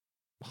 feet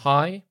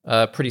high,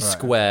 pretty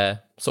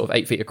square, sort of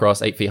 8 feet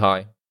across, 8 feet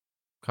high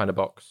kind of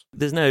box.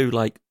 There's no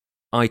like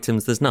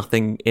items, there's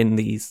nothing in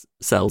these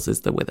cells,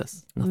 is there, with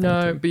us? Nothing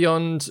no,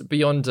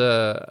 beyond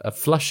a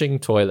flushing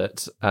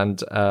toilet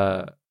and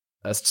a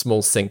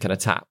small sink and a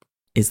tap.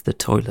 Is the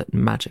toilet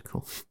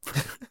magical?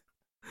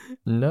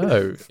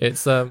 No,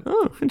 it's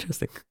oh,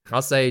 interesting.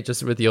 I'll say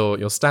just with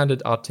your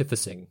standard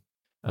artificing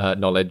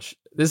knowledge,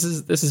 this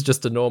is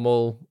just a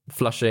normal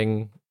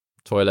flushing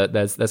toilet.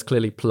 There's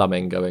clearly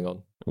plumbing going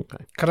on.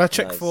 Okay. Can I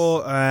check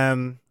for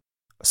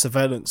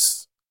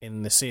surveillance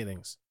in the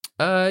ceilings?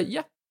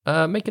 Yeah.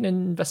 Make an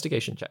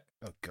investigation check.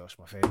 Oh gosh,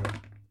 my favorite.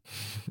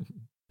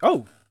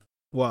 Oh,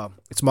 wow,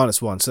 it's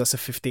 -1, so that's a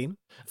 15.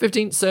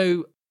 15.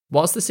 So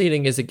whilst the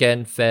ceiling is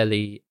again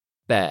fairly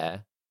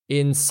bare,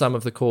 in some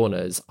of the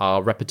corners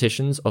are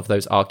repetitions of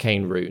those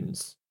arcane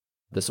runes,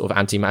 the sort of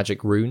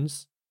anti-magic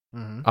runes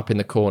up in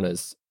the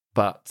corners,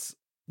 but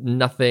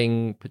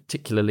nothing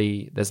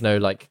particularly, there's no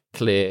like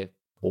clear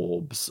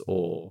orbs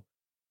or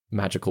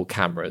magical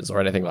cameras or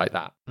anything like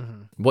that.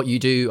 What you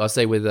do, I'll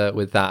say with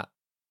that,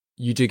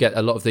 you do get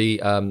a lot of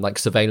the like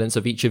surveillance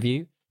of each of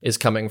you is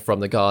coming from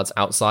the guards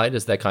outside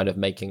as they're kind of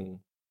making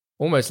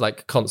almost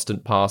like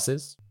constant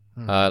passes.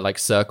 like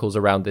circles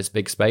around this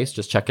big space,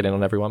 just checking in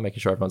on everyone, making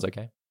sure everyone's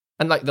okay.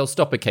 And like they'll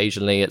stop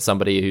occasionally at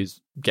somebody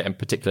who's getting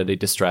particularly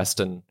distressed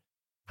and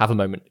have a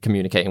moment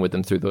communicating with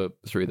them through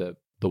the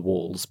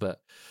walls.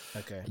 But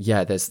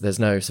yeah, there's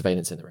no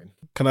surveillance in the room.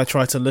 Can I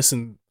try to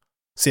listen,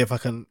 see if I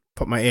can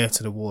put my ear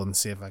to the wall and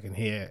see if I can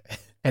hear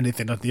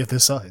anything on the other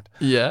side?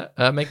 Yeah,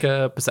 make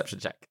a perception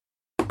check.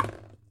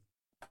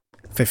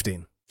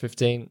 15.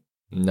 15?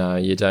 No,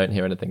 you don't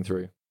hear anything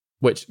through.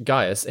 Which,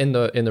 Gaius, in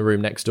the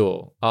room next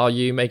door, are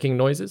you making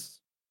noises?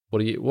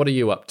 What are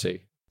you up to?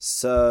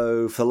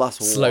 So for the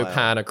last slow while,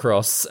 pan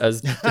across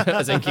as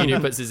Enkidu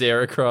puts his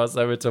ear across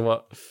over to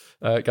what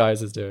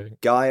Gaius is doing.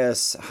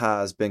 Gaius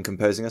has been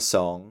composing a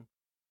song,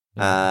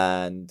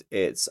 and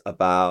it's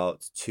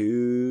about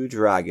 2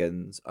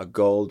 dragons, a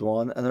gold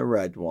one and a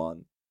red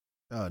one.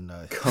 Oh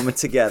no! Coming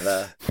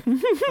together.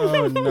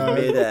 Oh no!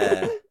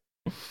 Midair.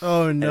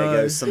 Oh no! And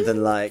it goes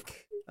something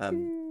like,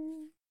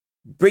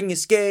 "Bring your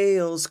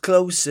scales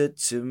closer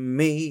to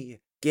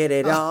me. Get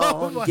it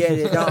on, get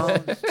it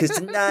on, 'cause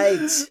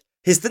tonight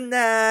is the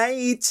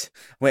night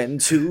when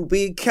two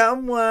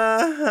become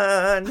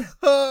one."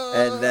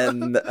 And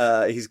then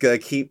he's going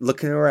to keep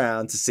looking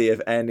around to see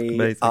if any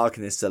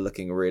arcanists are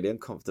looking really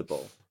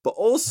uncomfortable. But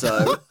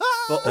also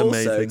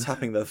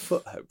tapping their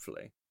foot,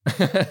 hopefully.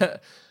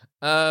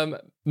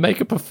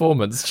 Make a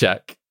performance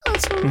check.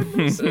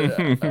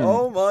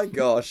 Oh my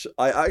gosh.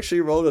 I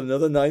actually rolled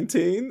another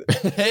 19.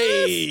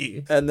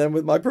 Hey! And then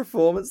with my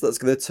performance, that's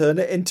going to turn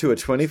it into a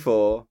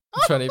 24.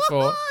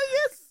 24?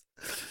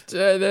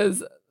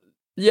 Yes!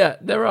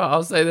 There are.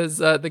 I'll say there's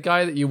the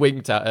guy that you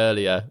winked at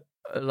earlier.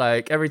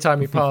 Like, every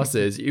time he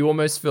passes, you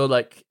almost feel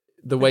like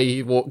the way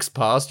he walks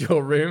past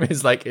your room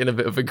is like in a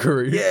bit of a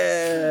groove.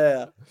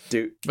 Yeah!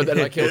 Dude. But then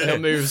like he'll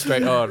move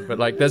straight on. But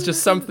like there's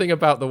just something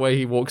about the way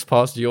he walks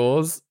past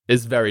yours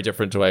is very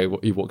different to the way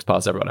he walks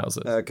past everyone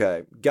else's.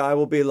 Okay. Guy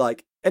will be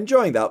like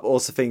enjoying that, but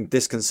also feeling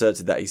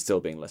disconcerted that he's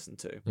still being listened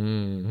to.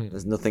 Mm-hmm.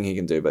 There's nothing he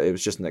can do, but it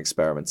was just an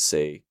experiment to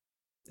see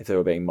if they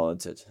were being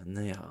monitored. And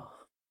they are.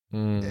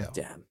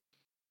 Damn.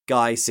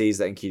 Guy sees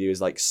that Enkidu is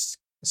like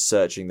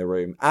searching the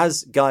room,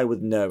 as Guy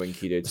would know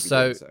Enkidu to be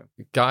doing so.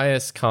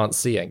 Gaius can't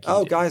see Enkidu.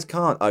 Oh, Gaius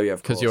can't. Oh, yeah,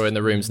 of course. Because you're in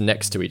the rooms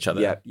next to each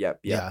other.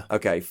 Yeah.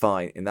 Okay,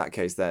 fine. In that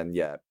case, then,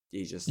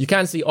 you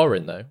can see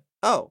Orin though.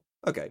 Oh,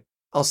 okay.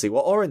 I'll see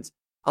what Orin's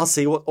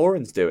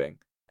doing,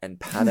 and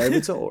pan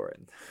over to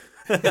Orin.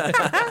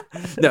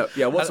 No,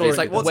 yeah. What's Orin? It's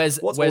like what's Wes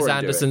Orin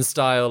Anderson doing?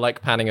 style,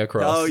 like panning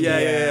across. Oh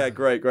yeah.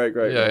 Great.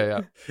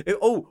 Yeah.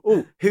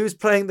 Oh, who's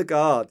playing the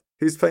guard?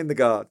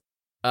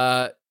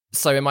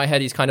 So in my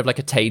head, he's kind of like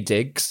a Taye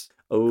Diggs.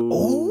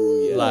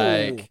 Oh, yeah.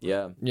 Like,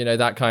 you know,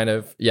 that kind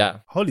of,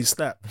 Holy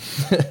snap.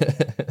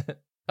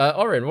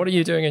 Orin, what are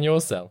you doing in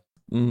your cell?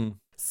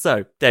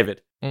 So,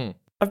 David,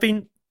 I've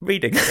been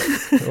reading.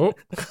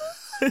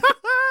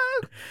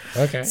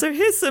 Okay. So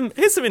here's some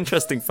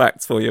interesting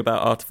facts for you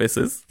about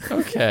artificers.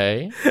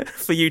 Okay.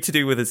 For you to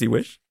do with as you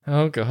wish.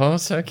 Oh,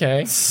 God,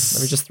 okay.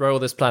 Let me just throw all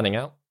this planning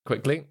out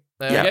quickly.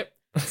 There we go.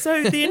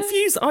 So the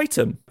infuse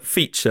item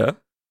feature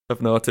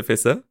of an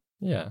artificer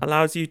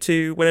allows you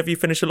to, whenever you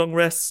finish a long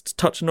rest,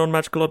 touch a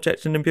non-magical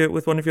object and imbue it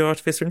with one of your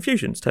artificer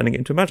infusions, turning it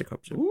into a magic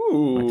object.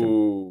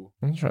 Ooh.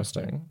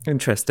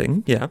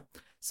 Interesting, yeah.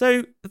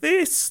 So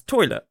this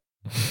toilet...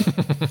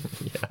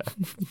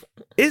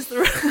 Is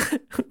there...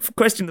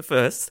 Question the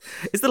first.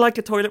 Is there like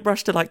a toilet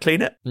brush to like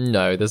clean it?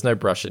 No, there's no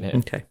brush in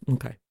here.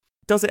 Okay.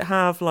 Does it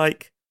have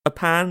like a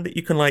pan that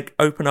you can like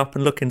open up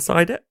and look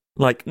inside it?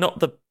 Like not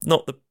the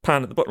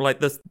pan at the bottom, like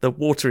the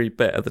watery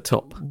bit at the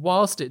top.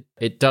 Whilst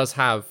it does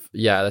have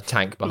the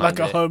tank behind it,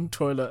 like a home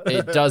toilet.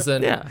 It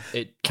doesn't.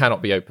 It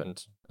cannot be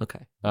opened.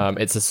 Okay.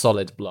 It's a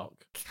solid block.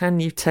 Can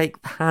you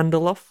take the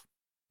handle off?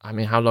 I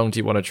mean, how long do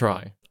you want to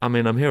try? I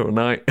mean, I'm here all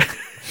night.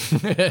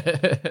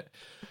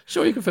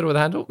 Sure, you can fiddle with a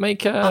handle.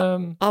 Make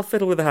I'll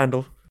fiddle with a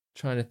handle.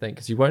 Trying to think,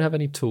 because you won't have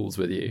any tools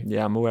with you.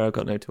 Yeah, I'm aware I've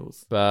got no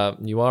tools.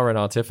 But you are an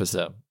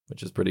artificer,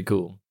 which is pretty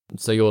cool.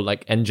 So your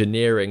like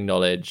engineering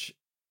knowledge.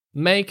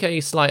 Make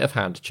a sleight of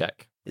hand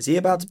check. Is he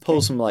about to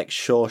pull some like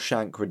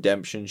Shawshank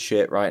Redemption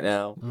shit right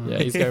now? Yeah,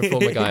 he's going full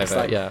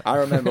MacGyver. I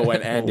remember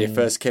when Andy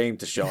first came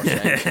to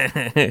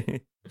Shawshank.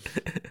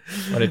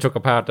 When he took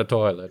apart the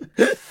toilet.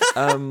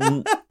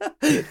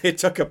 He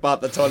took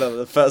apart the toilet on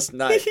the first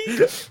night.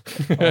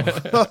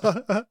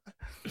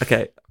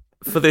 Okay.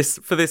 For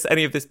this,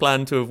 any of this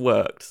plan to have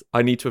worked,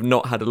 I need to have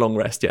not had a long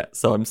rest yet.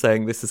 So I'm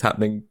saying this is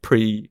happening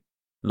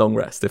pre-long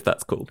rest, if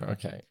that's cool.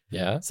 Okay.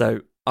 Yeah. So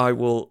I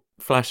will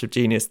Flash of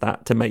Genius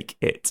that to make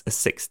it a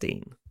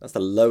 16. That's the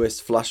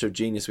lowest Flash of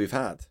Genius we've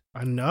had.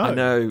 I know. I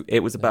know. It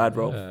was a bad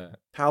roll.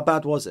 How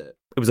bad was it?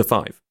 It was a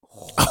 5.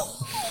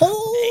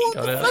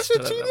 Flash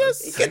of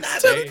Genius! You can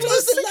add a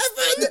plus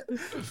 11!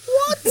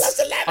 What? Plus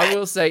 11! I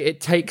will say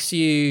it takes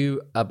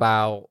you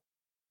about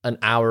an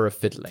hour of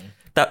fiddling.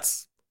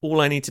 That's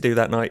all I need to do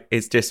that night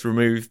is just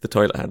remove the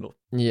toilet handle.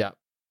 Yeah.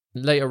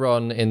 Later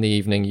on in the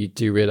evening, you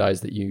do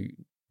realise that you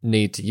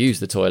need to use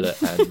the toilet,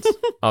 and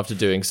after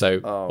doing so,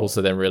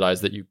 also then realise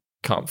that you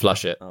can't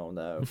flush it. Oh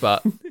no.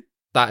 But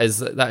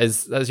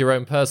That's your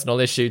own personal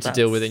issue to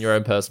deal with in your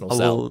own personal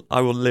cell.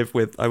 I will live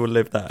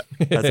that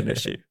as an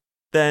issue.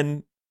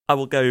 Then I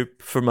will go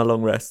for my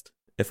long rest,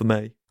 if I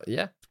may.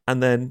 Yeah.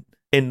 And then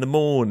in the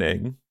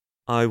morning,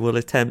 I will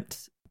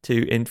attempt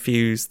to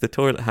infuse the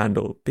toilet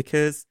handle,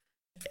 because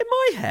in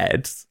my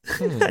head,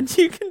 and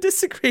you can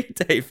disagree,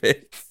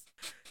 David,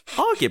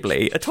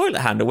 arguably a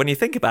toilet handle, when you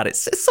think about it,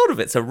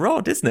 it's a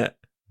rod, isn't it?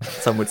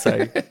 Some would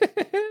say.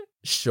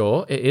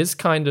 Sure, it is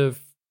kind of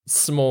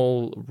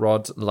small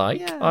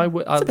rod-like. Yeah,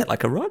 it's a bit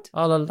like a rod.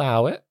 I'll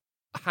allow it.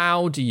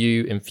 How do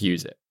you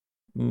infuse it?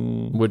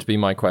 Would be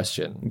my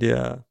question.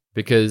 Yeah.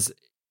 Because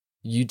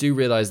you do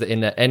realize that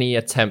in any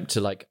attempt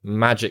to like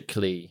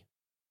magically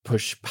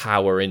push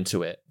power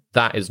into it,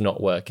 that is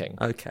not working.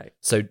 Okay.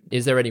 So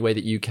is there any way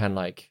that you can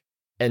like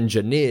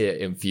engineer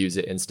infuse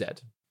it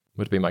instead?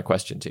 Would be my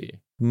question to you.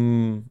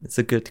 It's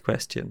a good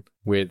question.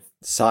 With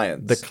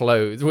science. The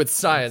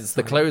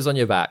clothes on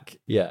your back.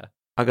 Yeah.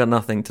 I got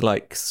nothing to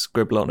like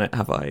scribble on it,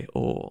 have I?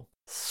 Or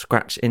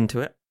scratch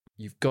into it?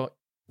 You've got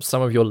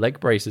some of your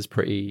leg braces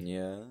pretty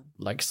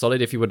like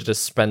solid. If you were to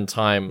just spend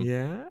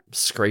time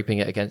scraping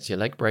it against your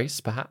leg brace,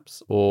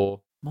 perhaps,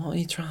 or what are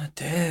you trying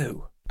to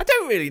do? I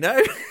don't really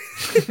know.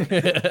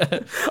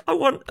 I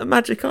want a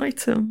magic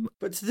item.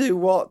 But to do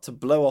what? To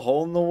blow a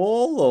hole in the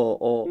wall,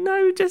 or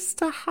no, just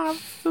to have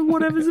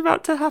whatever's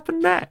about to happen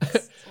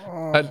next.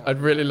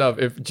 I'd really love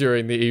if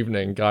during the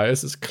evening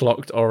Gaius has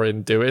clocked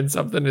Orin doing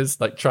something, is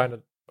like trying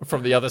to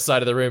from the other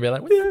side of the room be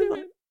like, what are you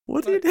doing?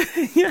 What are you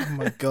doing? Yeah. Oh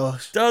my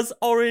gosh. Does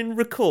Orin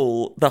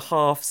recall the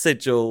half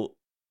sigil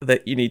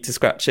that you need to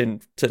scratch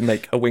in to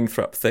make a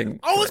Wingthrup thing?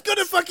 I was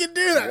gonna fucking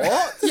do that.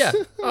 What? Yeah.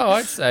 Oh,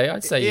 I'd say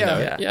you know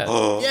it.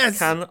 Yeah. Yes.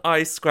 Can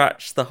I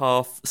scratch the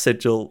half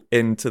sigil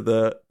into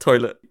the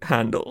toilet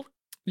handle?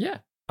 Yeah.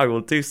 I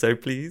will do so,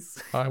 please.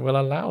 I will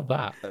allow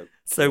that.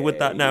 So would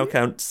that now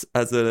count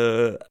as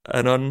an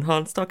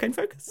enhanced arcane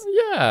focus?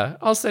 Yeah.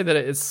 I'll say that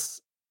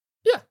it's...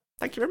 Yeah.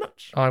 Thank you very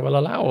much. I will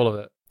allow all of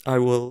it. I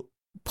will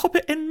pop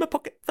it in my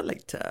pocket for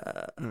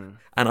later. And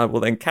I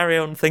will then carry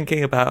on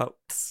thinking about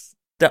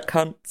duck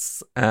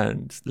hunts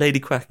and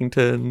Lady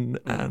Quackington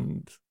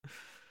and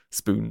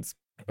spoons.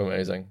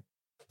 Amazing.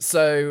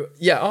 So,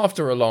 yeah,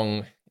 after a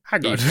long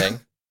evening...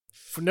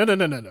 No.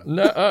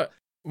 No,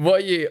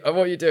 what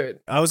are you doing?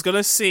 I was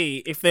gonna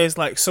see if there's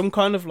like some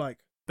kind of like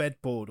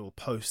bedboard or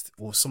post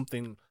or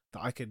something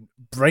that I could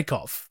break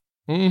off,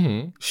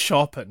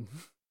 sharpen,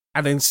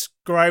 and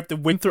inscribe the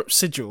Winthrop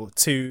sigil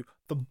to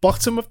the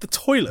bottom of the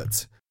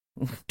toilet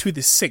to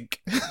the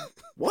sink.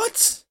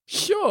 What?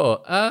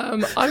 Sure.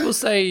 I will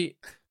say,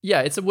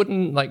 yeah, it's a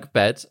wooden like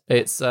bed.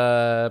 It's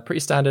pretty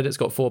standard. It's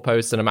got 4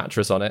 posts and a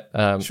mattress on it,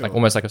 like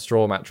almost like a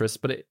straw mattress,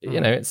 but it, you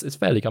know, it's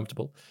fairly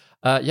comfortable.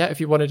 Yeah, if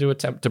you wanted to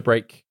attempt to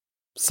break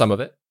some of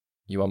it,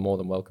 you are more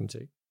than welcome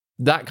to.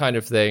 That kind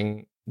of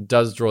thing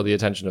does draw the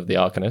attention of the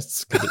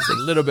Arcanists because it's a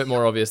little bit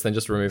more obvious than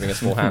just removing a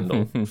small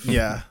handle.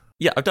 Yeah,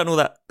 I've done all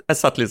that as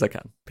subtly as I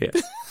can.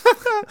 P.S.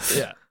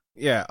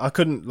 Yeah, I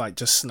couldn't like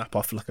just snap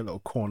off like a little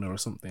corner or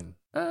something,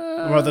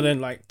 rather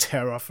than like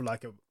tear off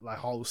like a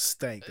whole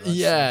steak.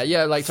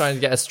 Yeah, like trying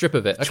to get a strip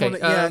of it. Okay,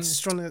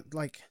 just trying to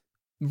like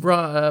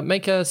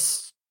make a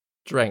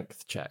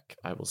strength check.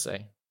 I will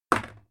say.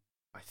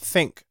 I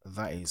think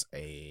that is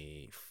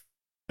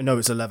no,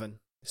 it's 11.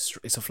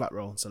 It's a flat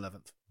roll. It's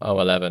 11th.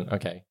 Oh, 11.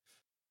 Okay.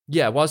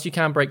 Yeah, whilst you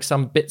can break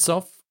some bits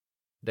off,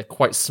 they're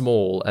quite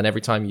small, and every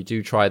time you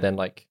do try, then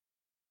like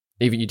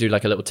even you do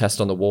like a little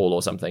test on the wall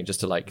or something just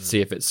to like see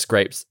if it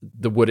scrapes,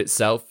 the wood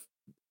itself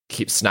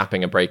keeps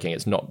snapping and breaking.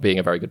 It's not being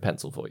a very good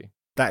pencil for you.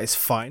 That is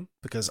fine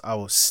because I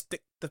will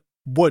stick the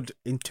wood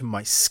into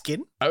my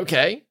skin.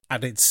 Okay.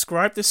 And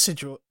inscribe the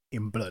sigil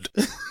in blood.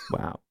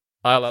 Wow.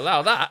 I'll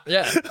allow that,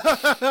 yeah.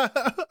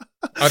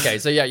 Okay,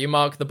 so yeah, you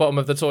mark the bottom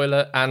of the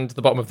toilet and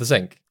the bottom of the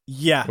sink.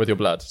 Yeah. With your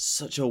blood.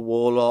 Such a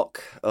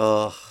warlock.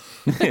 Ugh.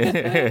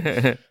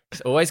 It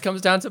always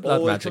comes down to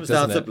blood magic,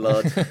 doesn't it?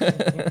 Blood.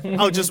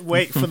 I'll just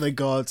wait for the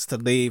guards to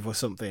leave or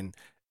something.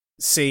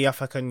 See if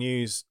I can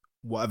use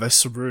whatever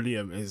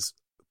ceruleum is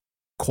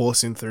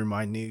coursing through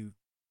my new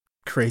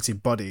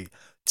created body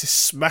to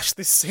smash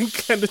the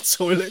sink and the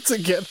toilet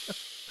together.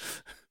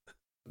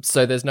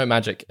 So there's no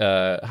magic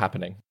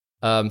happening.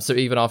 So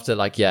even after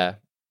like, yeah,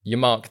 you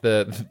mark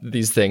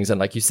these things and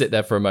like you sit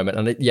there for a moment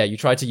and you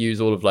try to use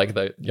all of like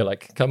you're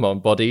like, come on,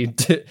 body,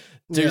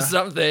 do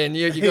something.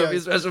 You gotta be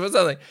special for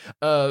something.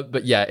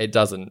 But yeah, it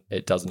doesn't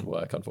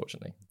work,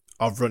 unfortunately.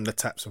 I'll run the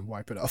taps and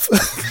wipe it off.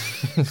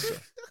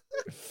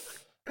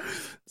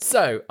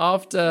 So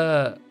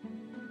after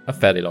a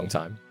fairly long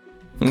time,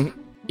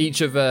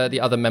 each of the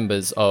other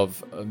members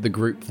of the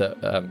group that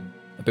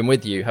have been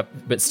with you have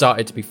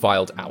started to be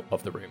filed out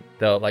of the room.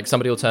 They'll like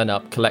somebody will turn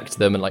up, collect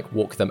them, and like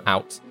walk them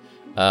out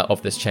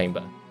of this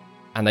chamber,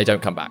 and they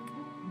don't come back.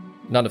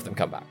 None of them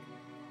come back.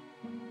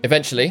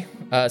 Eventually,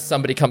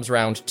 somebody comes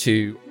around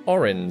to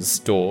Orin's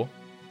door.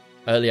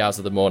 Early hours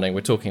of the morning.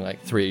 We're talking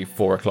like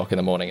 3-4 o'clock in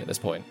the morning at this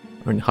point.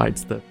 Orin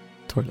hides the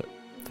toilet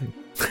thing.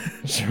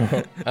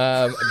 Sure.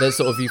 There's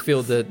sort of, you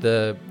feel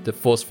the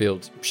force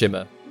field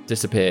shimmer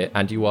disappear,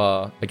 and you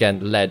are,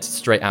 again, led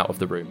straight out of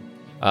the room.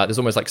 There's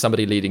almost like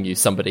somebody leading you,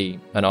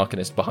 an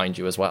Arcanist behind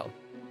you as well.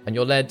 And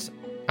you're led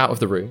out of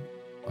the room.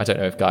 I don't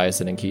know if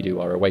Gaius and Enkidu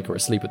are awake or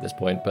asleep at this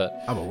point,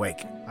 but... I'm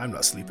awake. I'm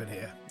not sleeping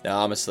here. No,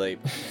 I'm asleep.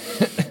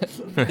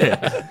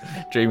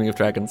 Dreaming of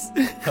dragons.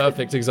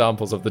 Perfect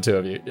examples of the two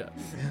of you. Yeah.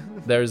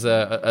 There's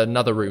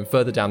another room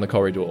further down the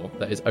corridor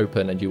that is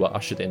open and you are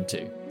ushered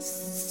into.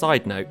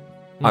 Side note,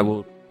 I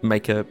will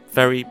make a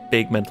very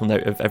big mental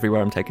note of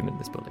everywhere I'm taken in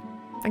this building.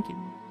 Thank you.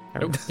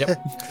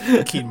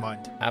 Yep. Keen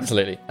mind.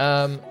 Absolutely.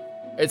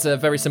 It's a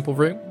very simple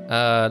room,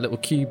 little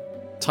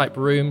cube-type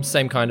room,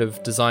 same kind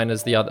of design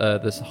as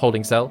this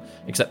holding cell,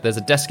 except there's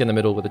a desk in the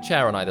middle with a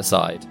chair on either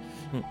side,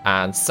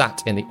 and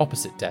sat in the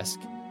opposite desk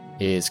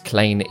is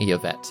Clane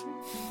Eovet.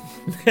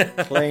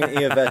 Clane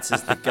Eovet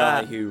is the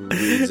guy who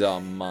reads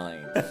our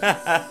mind.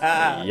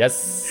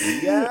 Yes.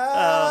 Yes.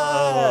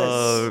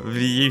 Oh,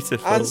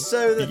 beautiful. And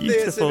so the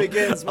theatre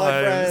begins,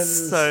 my friends.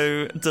 I'm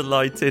so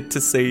delighted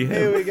to see him.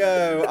 Here we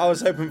go. I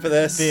was hoping for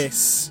this.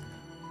 This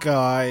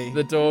guy.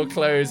 The door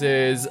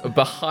closes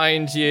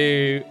behind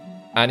you,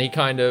 and he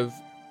kind of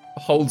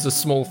holds a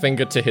small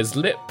finger to his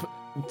lip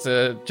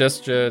to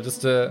gesture,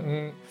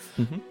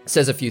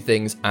 says a few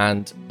things,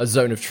 and a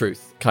zone of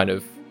truth kind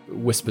of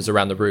whispers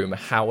around the room.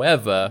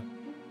 However,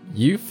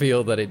 you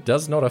feel that it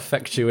does not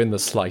affect you in the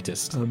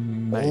slightest.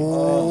 Amazing.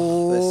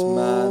 Oh,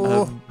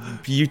 this man.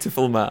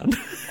 Beautiful man.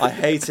 I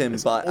hate him,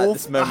 but at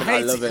this moment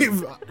I love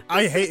him.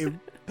 I hate him.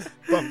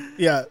 But,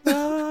 yeah.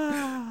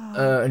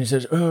 And he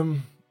says,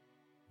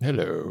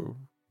 hello.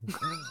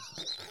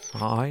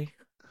 Hi.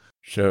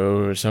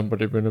 So, has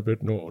somebody been a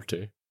bit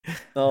naughty?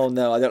 Oh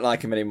no, I don't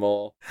like him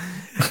anymore.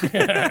 No,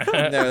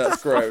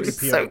 that's gross.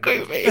 So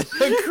creepy.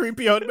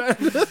 Creepy old man.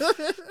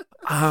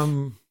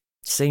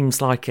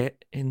 Seems like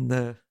it in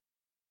the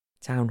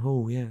town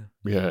hall, yeah.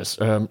 Yes,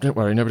 don't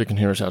worry, nobody can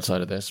hear us outside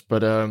of this,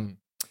 but,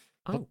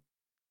 what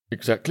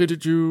exactly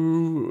did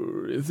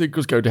you think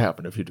was going to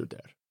happen if you did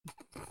that?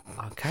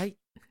 Okay.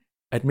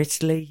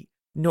 Admittedly,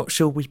 not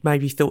sure we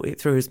maybe thought it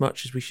through as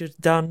much as we should have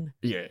done.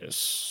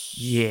 Yes.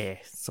 Yeah,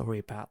 sorry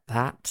about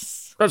that.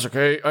 That's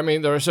okay. I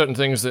mean, there are certain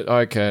things that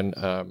I can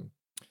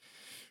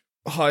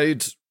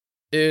hide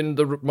in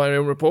my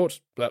own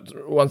report. That's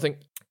one thing.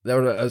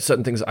 There are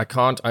certain things that I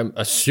can't. I'm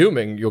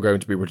assuming you're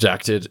going to be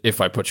redacted if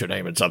I put your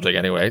name in something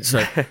anyway.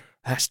 So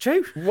that's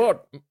true.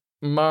 What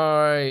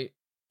my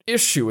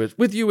issue is,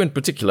 with you in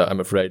particular, I'm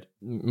afraid,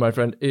 my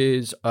friend,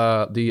 is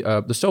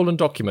the stolen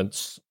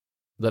documents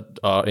that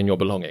are in your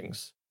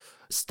belongings.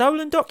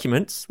 Stolen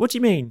documents? What do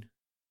you mean?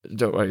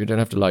 Don't worry, you don't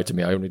have to lie to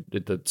me. I only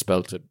did the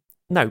spell to...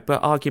 No,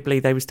 but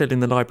arguably they were still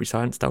in the library, so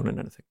I hadn't stolen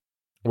anything.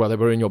 Well, they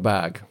were in your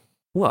bag.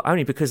 Well,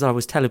 only because I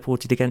was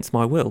teleported against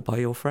my will by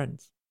your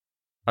friends.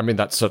 I mean,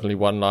 that's certainly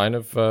one line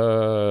of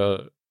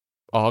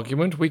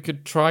argument we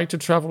could try to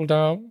travel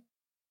down,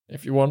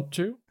 if you want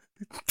to.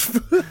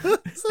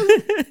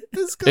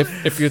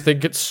 if you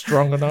think it's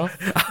strong enough.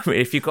 I mean,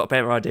 if you've got a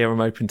better idea,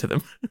 I'm open to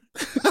them.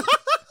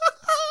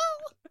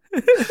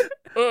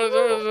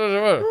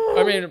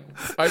 I mean,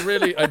 I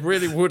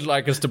really would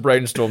like us to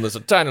brainstorm this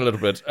a tiny little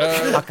bit.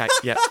 Okay,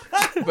 yeah.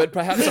 But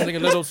perhaps something a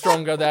little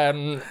stronger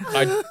than,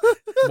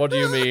 what do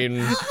you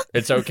mean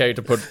it's okay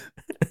to put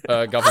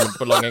government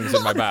belongings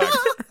in my bag?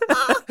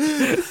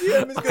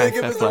 Human's going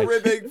to give us a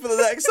ribbing for the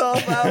next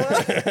half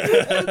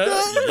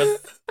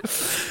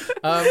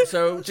hour.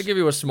 So, to give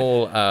you a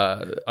small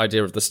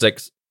idea of the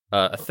stakes,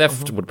 a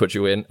theft would put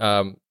you in.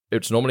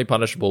 It's normally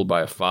punishable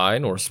by a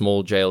fine or a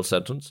small jail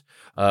sentence,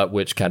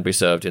 which can be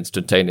served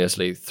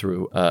instantaneously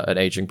through an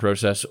aging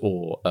process,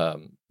 or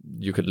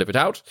you could live it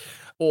out.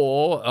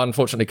 Or,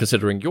 unfortunately,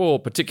 considering your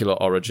particular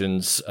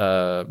origins,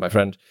 my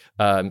friend,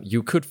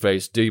 you could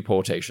face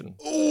deportation.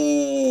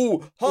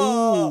 Ooh!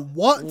 Ooh,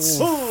 what?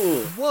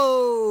 Ooh.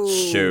 Whoa!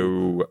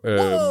 So,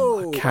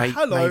 Whoa! Okay,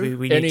 Hello. maybe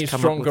we need any to come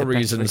stronger up with a better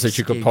reasons that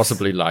you could excuse.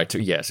 possibly lie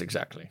to? Yes,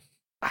 exactly.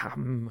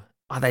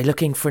 Are they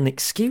looking for an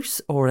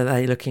excuse, or are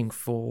they looking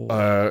for...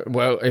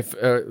 Well,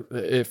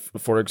 if,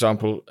 for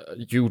example,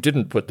 you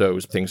didn't put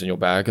those things in your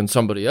bag and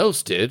somebody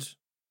else did,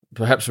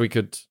 perhaps we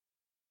could...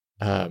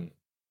 I'm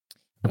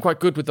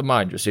quite good with the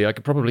mind, you see. I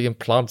could probably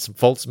implant some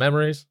false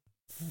memories.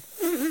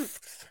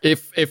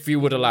 if you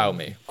would allow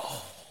me.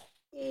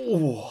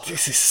 Oh,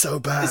 this is so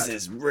bad. This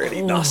is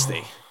really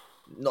nasty.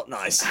 Not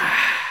nice.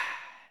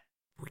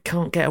 We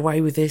can't get away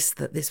with this,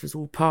 that this was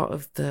all part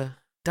of the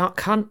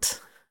duck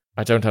hunt.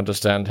 I don't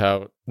understand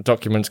how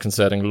documents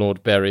concerning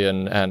Lord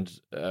Berian and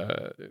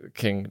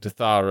King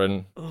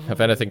Ditharan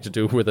have anything to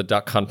do with a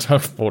duck hunt,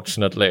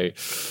 unfortunately.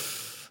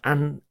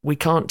 And we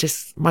can't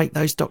just make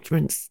those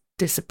documents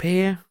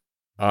disappear?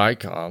 I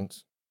can't.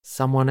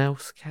 Someone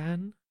else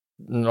can?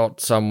 Not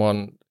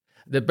someone...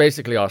 They're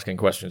basically asking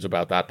questions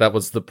about that. That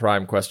was the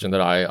prime question that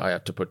I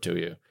had to put to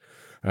you.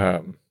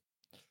 And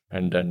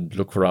then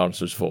look for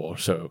answers for.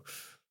 So,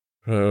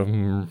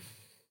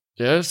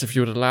 yes, if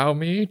you would allow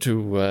me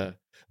to...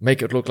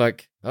 make it look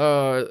like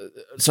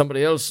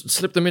somebody else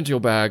slipped them into your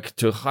bag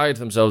to hide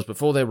themselves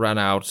before they ran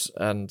out,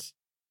 and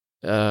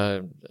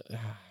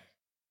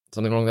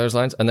Something along those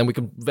lines. And then we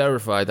can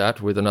verify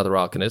that with another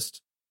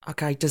Arcanist.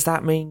 Okay, does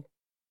that mean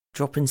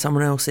dropping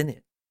someone else in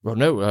it? Well,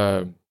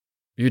 no,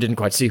 you didn't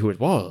quite see who it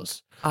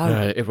was.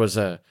 Oh. It was,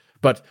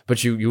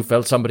 but you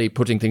felt somebody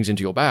putting things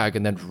into your bag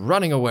and then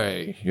running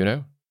away, you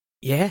know?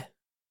 Yeah.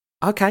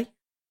 Okay.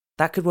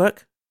 That could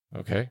work.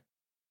 Okay.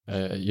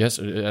 Yes,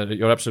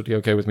 you're absolutely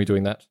okay with me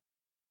doing that.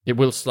 It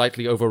will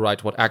slightly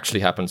overwrite what actually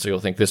happened, so you'll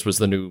think this was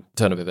the new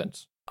turn of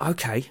events.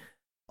 Okay.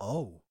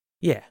 Oh.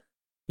 Yeah.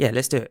 Yeah,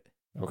 let's do it.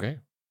 Okay.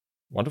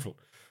 Wonderful.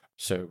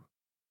 So,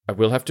 I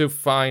will have to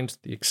find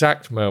the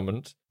exact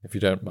moment, if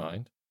you don't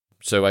mind,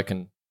 so I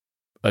can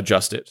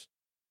adjust it.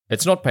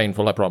 It's not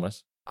painful, I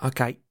promise.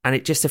 Okay. And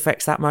it just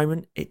affects that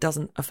moment? It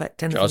doesn't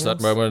affect anything Just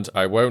else? that moment.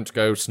 I won't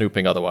go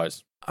snooping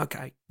otherwise.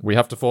 Okay. We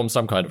have to form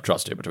some kind of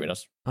trust here between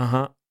us.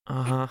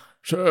 Uh-huh.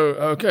 So,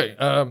 okay.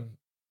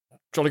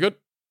 Jolly good.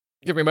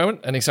 Give me a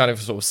moment. And he sort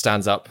of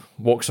stands up,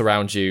 walks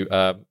around you,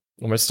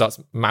 almost starts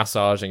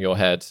massaging your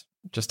head,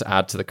 just to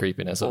add to the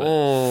creepiness of it.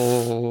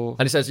 Oh.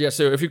 And he says, yeah,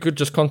 so if you could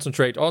just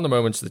concentrate on the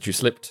moments that you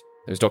slipped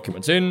those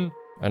documents in,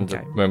 and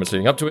the moments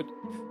leading up to it.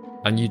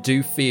 And you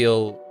do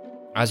feel,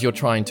 as you're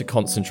trying to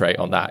concentrate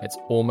on that, it's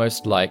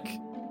almost like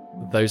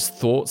those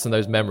thoughts and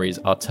those memories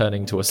are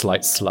turning to a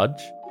slight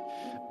sludge.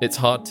 It's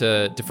hard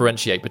to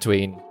differentiate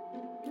between,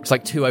 it's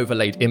like two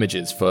overlaid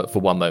images for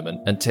one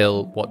moment,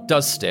 until what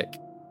does stick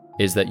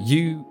is that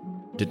you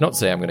did not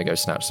say, I'm going to go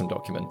snatch some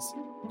documents.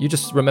 You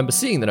just remember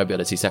seeing the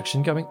nobility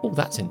section, going, oh,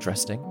 that's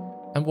interesting,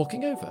 and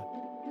walking over.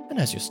 And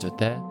as you stood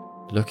there,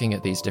 looking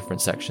at these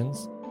different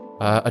sections,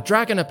 a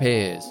dragon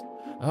appears.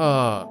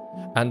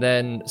 And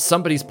then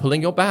somebody's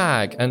pulling your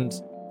bag, and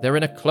they're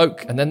in a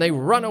cloak, and then they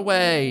run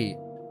away.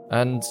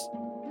 And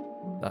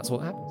that's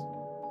what happens.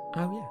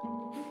 Oh,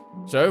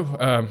 yeah.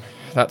 So,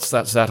 that's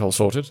that all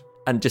sorted.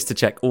 And just to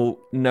check,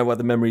 no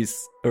other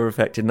memories are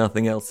affected,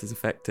 nothing else is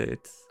affected?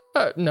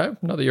 No,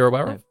 not that you're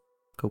aware of.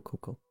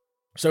 Cool.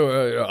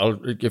 So, I'll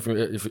if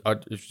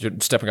you're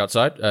stepping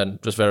outside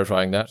and just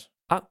verifying that.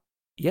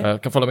 Yeah.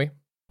 Come follow me.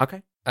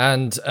 Okay.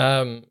 And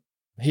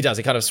he does.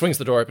 He kind of swings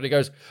the door open. He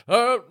goes,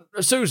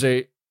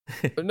 Susie.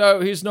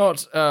 No, he's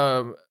not.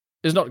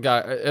 He's not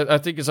Guy. I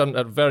think it's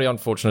a very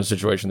unfortunate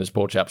situation this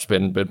poor chap's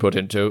been put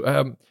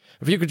into.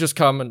 If you could just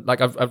come and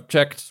I've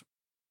checked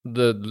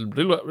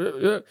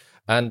the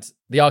and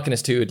the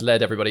Arcanist who had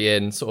led everybody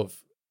in sort of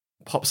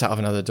pops out of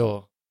another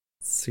door.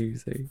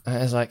 Susie.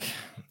 And it's like,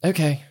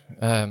 okay,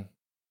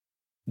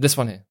 this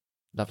one here,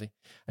 lovely.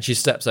 And she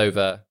steps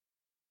over,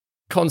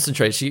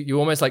 concentrates. You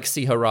almost like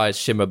see her eyes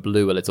shimmer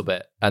blue a little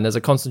bit, and there's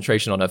a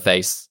concentration on her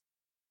face,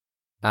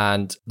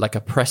 and like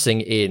a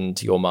pressing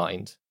into your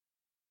mind.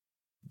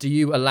 Do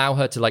you allow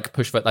her to like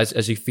push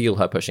as you feel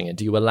her pushing in?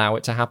 Do you allow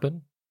it to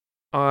happen?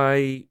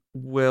 I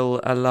will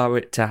allow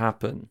it to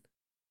happen.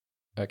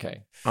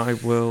 Okay. I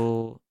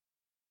will,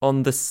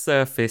 on the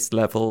surface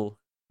level,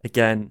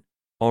 again,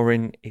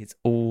 Orin is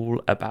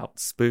all about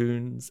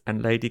spoons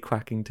and Lady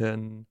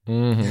Quackington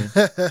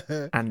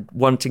and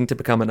wanting to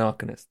become an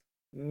Arcanist.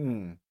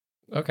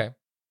 Okay.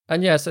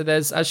 And yeah, so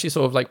there's, as she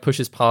sort of like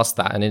pushes past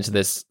that and into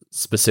this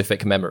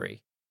specific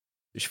memory,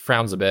 she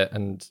frowns a bit,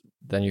 and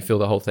then you feel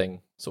the whole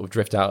thing sort of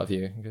drift out of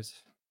you. And goes,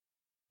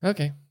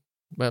 okay,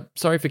 well,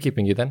 sorry for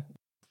keeping you then.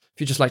 If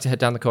you'd just like to head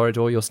down the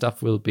corridor, your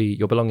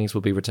belongings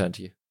will be returned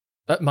to you.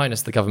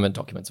 Minus the government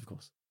documents, of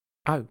course.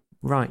 Oh,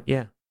 right,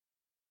 yeah.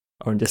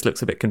 Orin just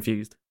looks a bit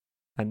confused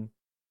and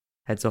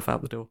heads off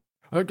out the door.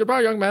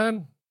 Goodbye, young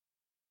man.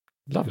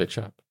 Lovely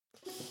chap.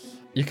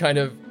 You kind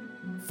of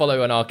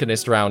follow an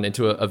Arcanist around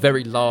into a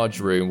very large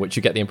room, which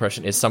you get the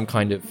impression is some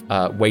kind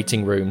of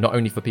waiting room, not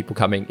only for people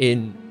coming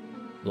in,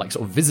 like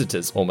sort of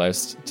visitors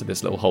almost, to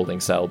this little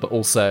holding cell, but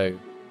also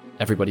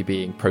everybody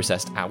being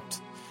processed out.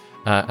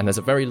 And there's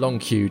a very long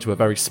queue to a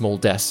very small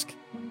desk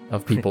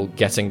of people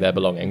getting their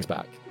belongings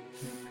back.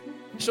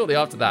 Shortly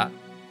after that,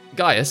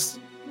 Gaius,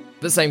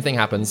 the same thing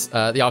happens.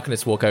 The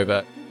Arcanists walk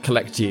over,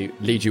 collect you,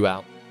 lead you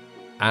out.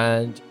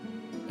 And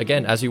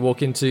again, as you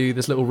walk into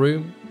this little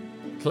room,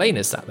 Klain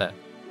is sat there.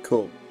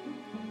 Cool.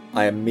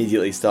 I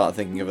immediately start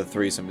thinking of a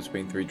threesome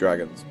between three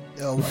dragons.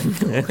 Oh my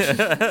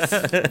gosh.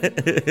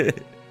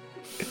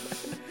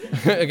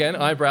 Again,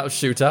 eyebrows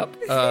shoot up.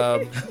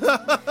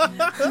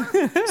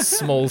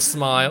 Small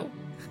smile.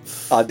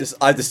 I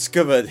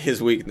discovered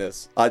his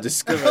weakness. I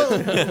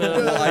discovered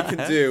what I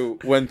can do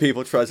when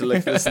people try to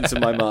listen to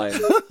my mind.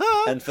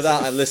 And for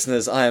that,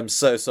 listeners, I am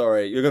so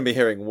sorry. You're going to be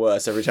hearing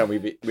worse every time we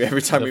meet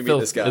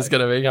this guy. It's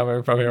going to be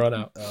coming from here on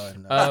out. Oh,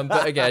 no.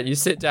 But again, you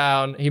sit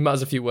down, he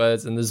mutters a few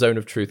words, and the zone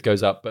of truth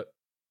goes up. But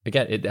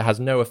again, it has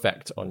no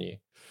effect on you.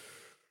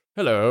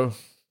 Hello.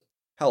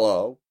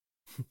 Hello.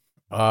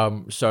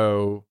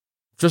 So,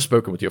 just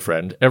spoken with your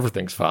friend.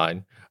 Everything's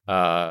fine.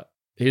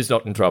 He's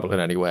not in trouble in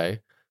any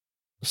way.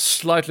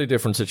 Slightly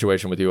different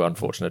situation with you,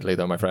 unfortunately,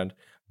 though, my friend.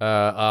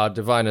 Our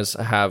diviners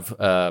have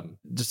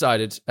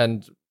decided,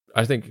 and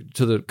I think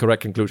to the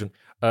correct conclusion,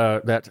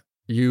 that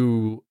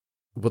you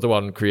were the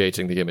one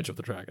creating the image of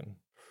the dragon.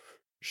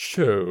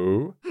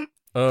 So,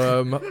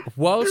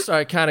 Whilst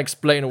I can't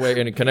explain away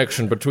any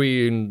connection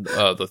between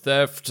the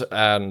theft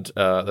and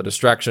the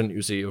distraction,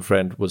 you see your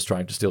friend was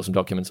trying to steal some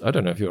documents. I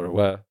don't know if you're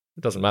aware.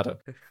 It doesn't matter.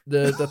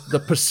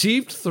 The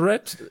perceived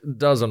threat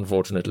does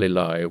unfortunately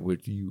lie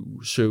with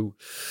you. So,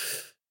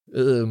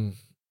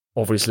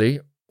 obviously,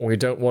 we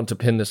don't want to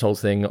pin this whole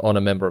thing on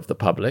a member of the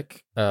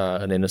public,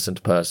 an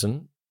innocent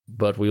person,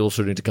 but we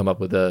also need to come up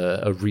with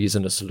a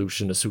reason, a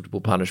solution, a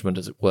suitable punishment,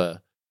 as it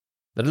were.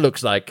 That it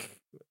looks like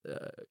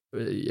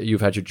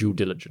you've had your due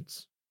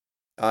diligence.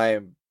 I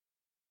am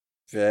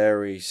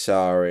very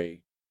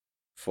sorry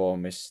for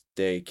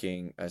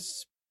mistaking a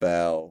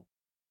spell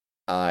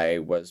I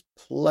was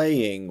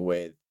playing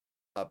with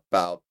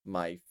about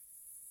my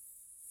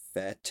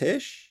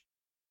fetish.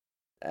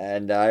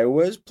 And I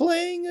was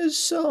playing a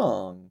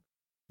song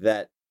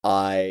that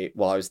I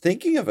was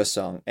thinking of a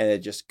song, and it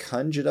just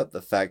conjured up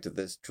the fact of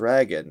this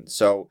dragon.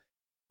 So,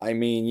 I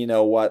mean, you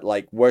know what,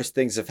 like, worse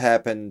things have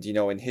happened,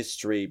 in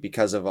history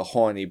because of a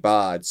horny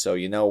bard, so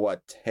you know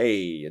what,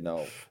 hey,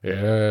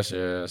 Yes,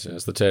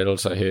 the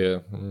tales I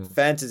hear.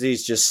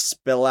 Fantasies just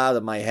spill out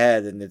of my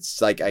head, and it's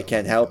like, I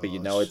can't help it,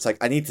 It's like,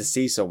 I need to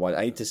see someone,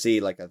 I need to see,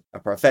 like, a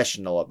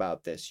professional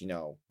about this,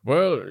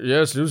 Well,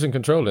 yes, losing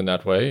control in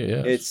that way,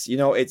 yes.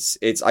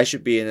 It's, I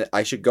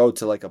should go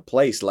to, like, a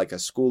place, like a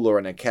school or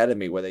an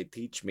academy where they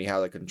teach me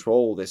how to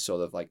control this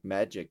sort of, like,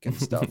 magic and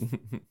stuff.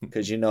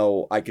 Because,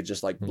 I could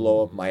just, like,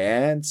 blow up my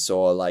ants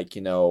or, like,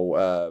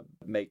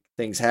 make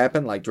things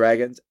happen like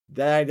dragons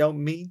that I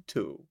don't mean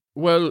to.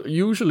 Well,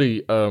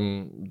 usually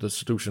the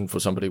solution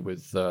for somebody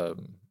with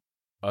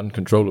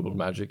uncontrollable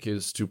magic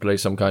is to play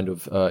some kind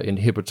of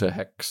inhibitor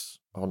hex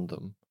on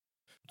them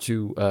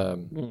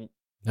to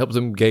help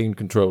them gain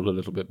control a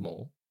little bit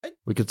more.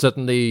 We could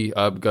certainly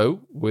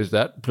go with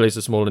that, place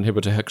a small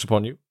inhibitor hex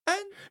upon you.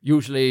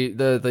 Usually,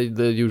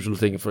 the usual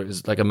thing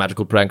is like a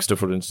magical prankster,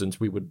 for instance.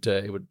 It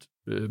would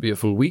be a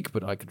full week,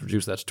 but I could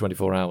reduce that to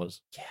 24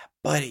 hours. Yeah,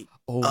 buddy.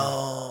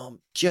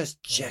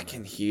 Just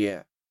checking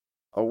here.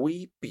 Are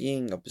we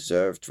being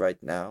observed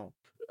right now?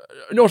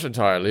 Not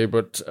entirely,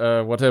 but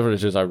whatever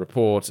it is I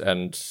report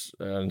and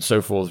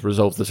so forth,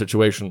 resolve the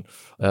situation,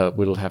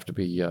 will have to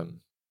be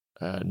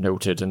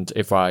noted. And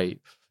if I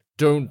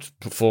don't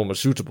perform a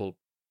suitable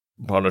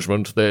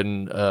punishment,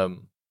 then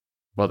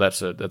well,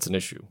 that's an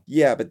issue.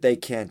 Yeah, but they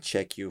can't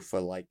check you for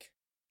like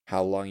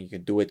how long you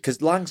can do it.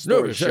 Because long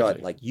story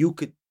short, like you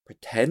could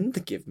pretend to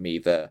give me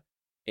the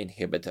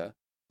inhibitor,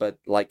 but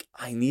like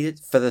I need it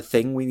for the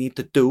thing we need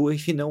to do.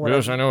 If you know what?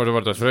 Yes, I know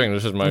about the thing.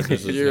 This is my.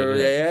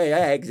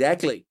 Yeah,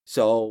 exactly.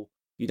 So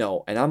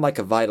and I'm like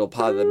a vital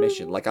part of the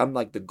mission. Like I'm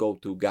like the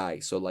go-to guy.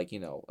 So like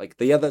like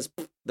the others,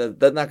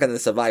 they're not gonna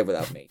survive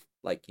without me.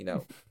 Like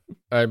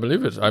I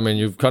believe it. I mean,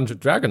 you've conjured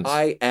dragons.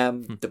 I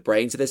am the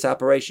brains of this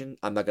operation.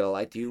 I'm not gonna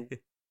lie to you.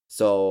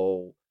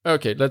 So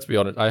okay, let's be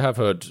honest. I have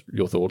heard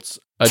your thoughts.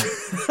 I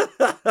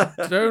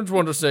don't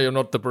want to say you're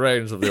not the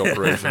brains of the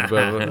operation,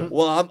 but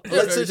well,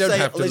 let's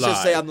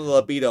just say I'm the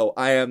libido.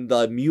 I am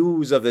the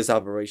muse of this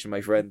operation, my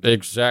friend.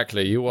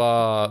 Exactly. You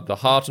are the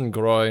heart and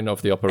groin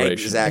of the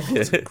operation.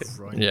 Exactly.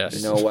 Yes.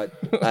 You know what?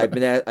 I've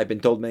been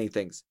told many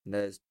things,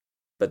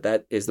 but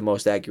that is the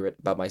most accurate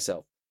about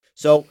myself.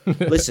 So,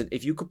 listen,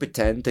 if you could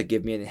pretend to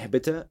give me an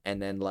inhibitor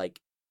and then,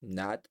 like,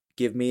 not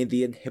give me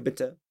the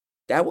inhibitor,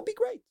 that would be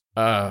great.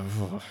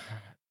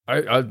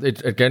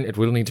 It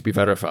will need to be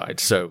verified.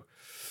 So,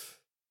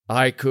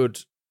 I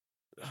could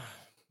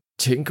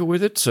tinker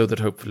with it so that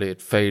hopefully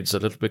it fades a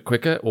little bit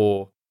quicker,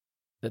 or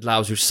it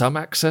allows you some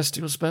access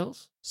to your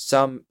spells.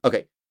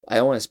 Okay, I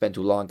don't want to spend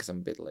too long because I'm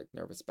a bit, like,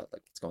 nervous about,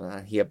 like, what's going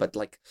on here, but,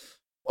 like,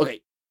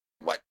 okay,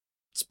 what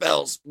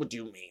spells would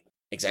you mean?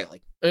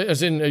 Exactly.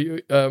 As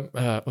in,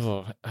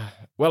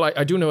 well,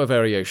 I do know a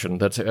variation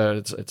that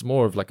it's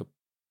more of like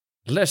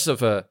less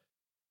of a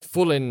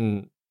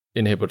full-in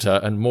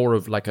inhibitor and more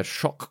of like a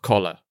shock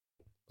collar,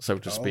 so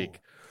to speak.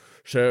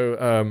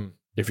 So,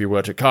 if you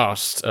were to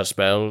cast a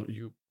spell,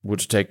 you would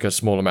take a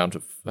small amount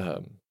of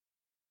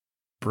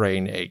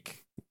brain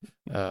ache,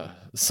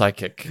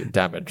 psychic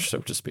damage, so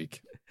to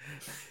speak.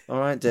 All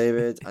right,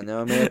 David, I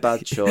know I made a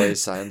bad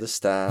choice. I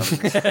understand.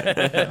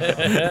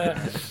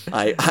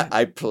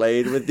 I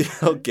played with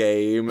your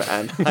game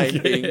and I'm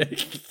being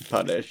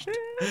punished.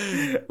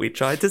 We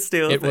tried to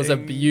steal It was a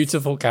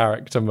beautiful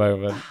character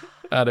moment,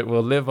 and it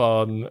will live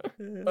on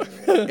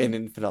in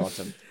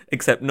infinitum.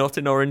 Except not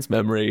in Orin's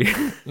memory.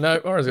 No,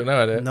 Orin's got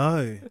no idea.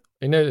 No.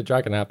 He knows the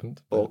dragon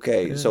happened.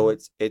 Okay, so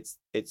it's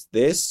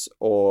this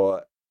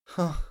or...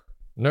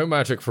 No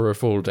magic for a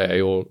full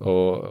day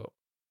or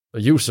a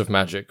use of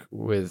magic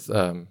with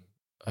a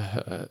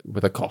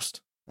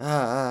cost.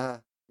 All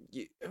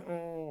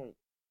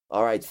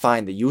right,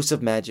 fine. The use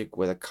of magic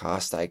with a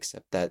cost, I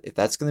accept that. If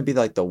that's going to be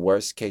like the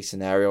worst case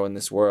scenario in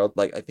this world,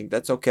 like I think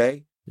that's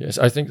okay. Yes,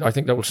 I think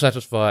that will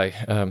satisfy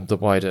the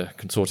wider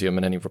consortium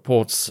and any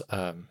reports.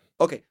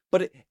 Okay,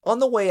 but on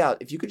the way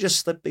out, if you could just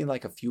slip in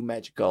like a few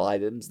magical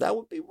items, that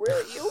would be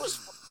really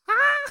useful.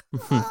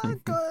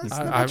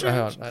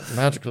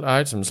 Magical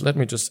items. Let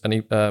me just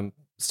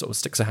sort of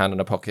sticks a hand in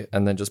her pocket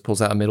and then just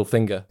pulls out a middle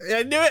finger.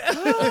 I knew it.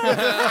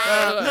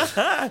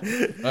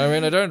 I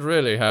mean, I don't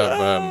really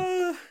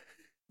have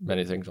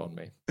many things on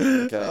me.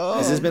 Okay.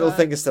 Is his middle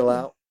finger still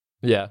out?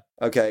 Yeah.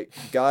 Okay.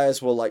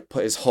 Gaius will like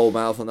put his whole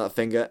mouth on that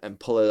finger and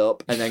pull it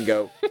up and then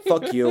go,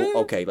 fuck you.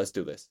 Okay, let's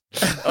do this.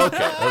 Okay.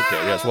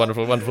 Yes,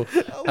 wonderful.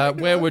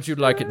 Where would you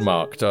like it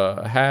marked?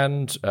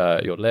 Hand,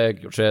 your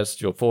leg, your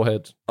chest, your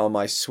forehead? Oh,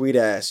 my sweet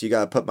ass. You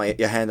gotta put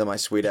your hand on my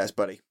sweet ass,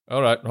 buddy.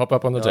 All right, hop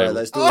up on the All table. right,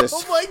 let's do this.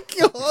 Oh my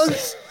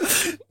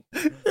gosh.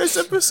 This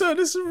episode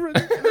is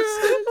ridiculous.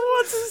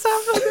 What is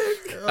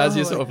happening? As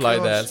you sort of lie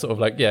there, sort of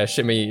like,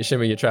 shimmy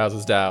your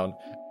trousers down.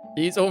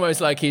 He's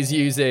almost like he's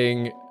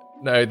using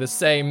the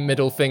same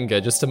middle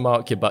finger just to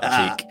mark your butt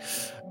cheek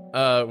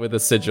with a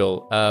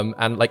sigil,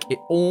 and like it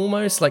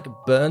almost like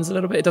burns a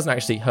little bit. It doesn't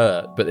actually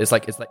hurt, but it's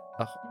like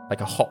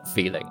a hot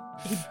feeling.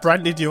 He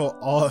branded your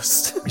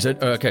arse. He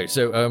said, "Okay,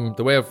 so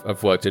the way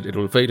I've worked it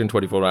will fade in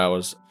 24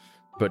 hours,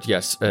 but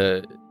yes,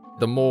 the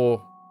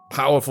more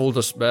powerful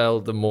the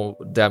spell, the more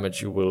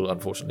damage you will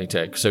unfortunately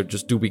take. So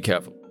just do be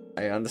careful."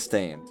 I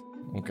understand.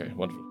 Okay,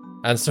 wonderful.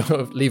 And sort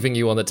of leaving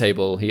you on the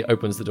table, he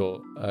opens the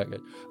door.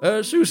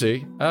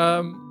 Susie,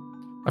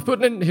 I've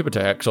put an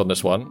inhibitor hex on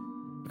this one.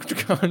 Could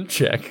you go and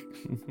check?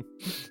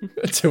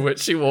 To which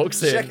she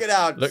walks in. Check it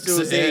out,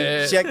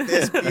 Susie. Check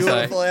this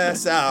beautiful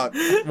ass out.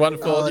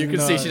 Wonderful. Oh, you can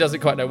see she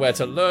doesn't quite know where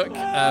to look.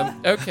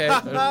 Okay.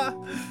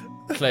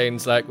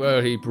 Klain's like,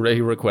 well, he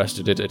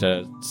requested it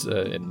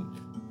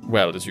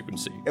well, as you can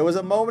see. It was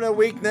a moment of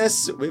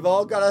weakness. We've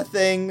all got a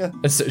thing.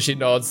 And so she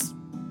nods,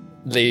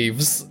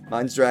 leaves.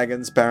 Mine's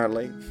dragons,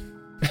 apparently.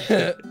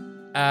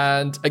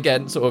 And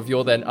again, sort of,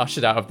 you're then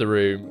ushered out of the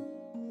room,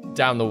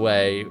 down the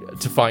way,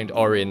 to find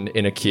Orin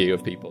in a queue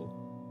of people.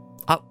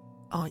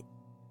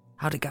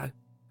 How'd it go?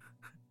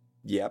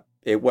 Yep,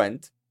 it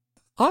went.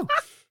 Oh,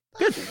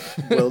 good.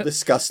 We'll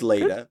discuss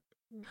later.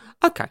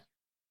 Okay.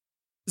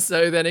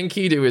 So then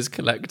Enkidu is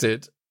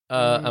collected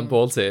and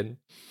brought in.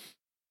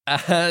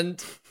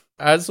 And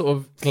as sort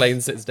of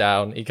Klain sits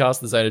down, he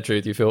casts the Zone of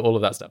Truth, you feel all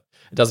of that stuff.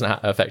 It doesn't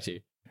affect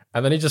you.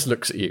 And then he just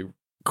looks at you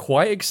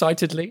quite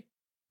excitedly.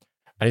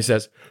 And he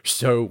says,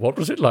 so what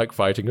was it like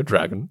fighting a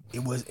dragon?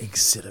 It was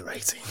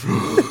exhilarating.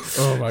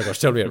 Oh my gosh,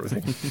 tell me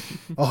everything.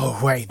 Oh,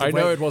 wait. I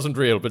know it wasn't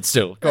real, but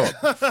still, go on.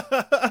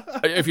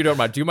 If you don't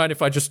mind, do you mind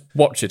if I just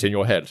watch it in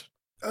your head?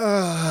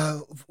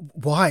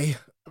 Why?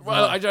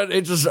 Well,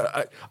 it's just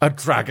a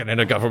dragon in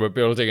a government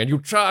building and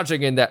you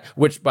charging in there,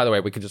 which, by the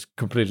way, we can just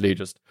completely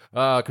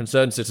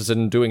concerned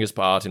citizen doing his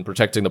part in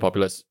protecting the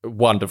populace.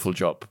 Wonderful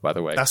job, by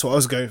the way. That's what I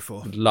was going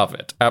for. Love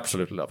it.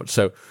 Absolutely love it.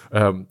 So,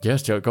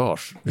 yes, dear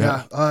gosh.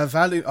 Yeah.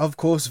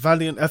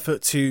 Valiant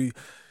effort to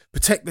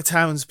protect the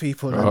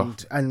townspeople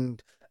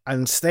and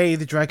stay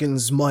the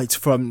dragon's might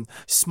from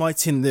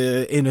smiting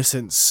the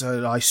innocents.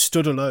 So I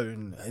stood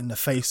alone in the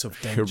face of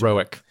danger.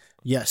 Heroic.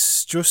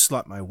 Yes, just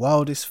like my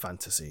wildest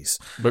fantasies.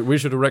 But we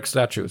should erect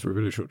statues, we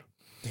really should.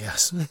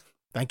 Yes,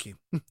 thank you.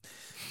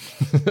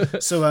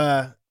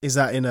 So, is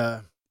that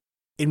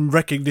in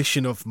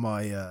recognition of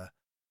my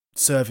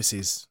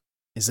services?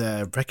 Is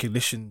there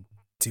recognition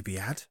to be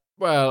had?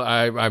 Well,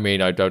 I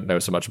mean, I don't know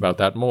so much about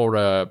that. More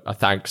a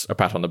thanks, a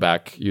pat on the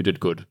back. You did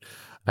good.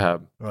 Right.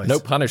 No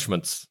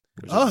punishments,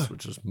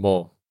 which is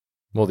more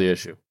the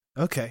issue.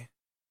 Okay.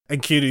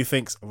 And Kudu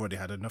thinks, I've already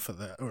had enough of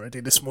that already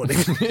this morning.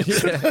 Of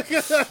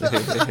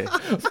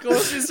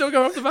course, you still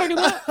go off the back of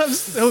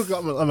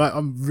that.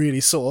 I'm really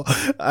sore.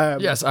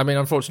 Yes, I mean,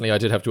 unfortunately, I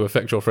did have to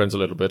affect your friends a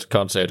little bit.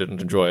 Can't say I didn't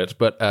enjoy it.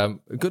 But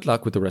good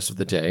luck with the rest of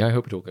the day. I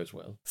hope it all goes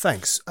well.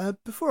 Thanks.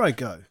 Before I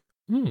go,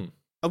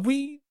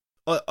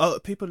 are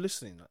people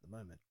listening at the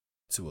moment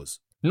to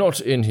us?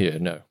 Not in here,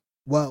 no.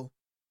 Well,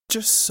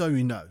 just so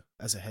you know,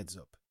 as a heads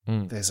up,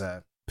 there's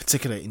a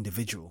particular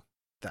individual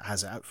that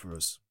has it out for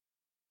us.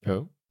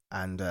 Oh?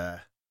 And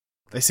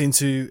they seem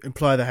to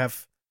imply they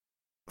have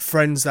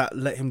friends that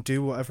let him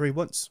do whatever he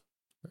wants.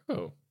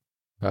 Oh.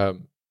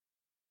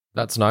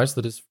 That's nice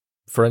that his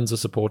friends are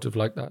supportive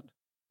like that.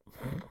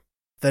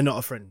 They're not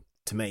a friend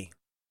to me.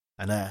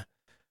 And I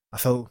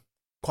feel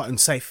quite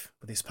unsafe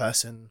with this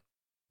person.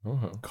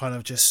 Kind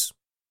of just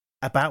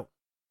about.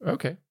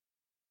 Okay.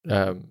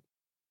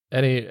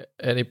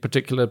 Any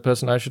particular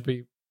person I should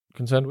be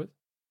concerned with?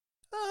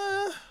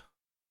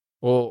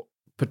 Or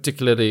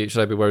particularly,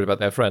 should I be worried about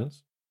their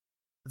friends?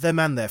 Them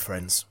and their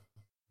friends.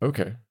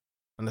 Okay.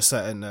 And a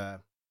certain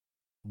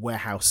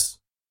warehouse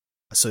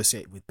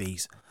associated with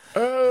bees.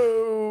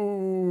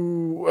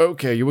 Oh,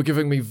 okay. You were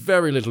giving me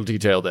very little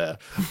detail there.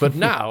 But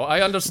now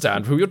I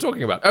understand who you're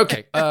talking about.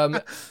 Okay.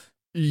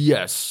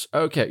 Yes.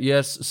 Okay.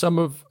 Yes. Some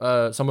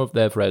of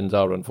their friends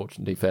are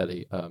unfortunately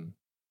fairly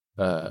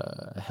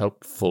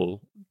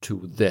helpful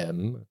to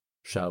them,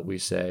 shall we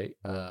say.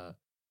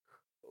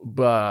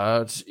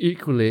 But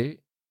equally,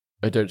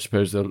 I don't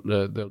suppose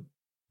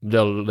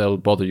they'll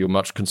bother you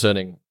much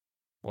concerning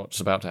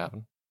what's about to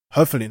happen.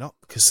 Hopefully not,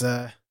 because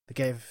they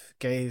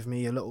gave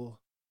me a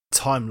little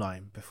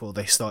timeline before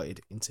they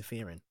started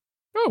interfering.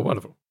 Oh,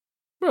 wonderful.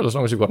 Well, as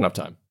long as you've got enough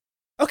time.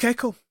 Okay,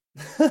 cool.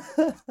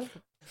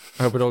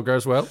 I hope it all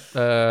goes well.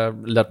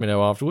 Let me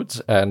know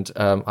afterwards. And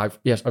I've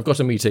got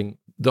a meeting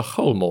the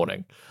whole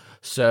morning,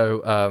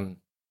 so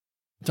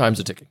time's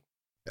a ticking.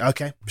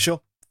 Okay,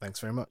 sure. Thanks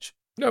very much.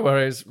 No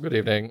worries. Good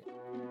evening.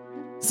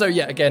 So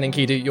yeah, again,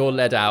 Enkidu, you're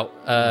led out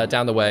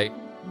down the way.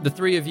 The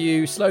three of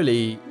you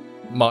slowly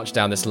march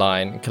down this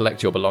line,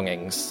 collect your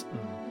belongings.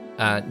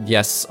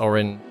 Yes,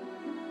 Orin,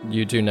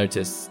 you do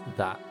notice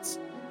that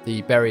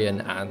the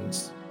Berian and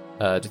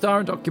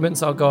Dutharan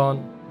documents are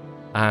gone,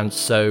 and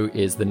so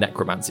is the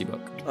necromancy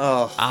book.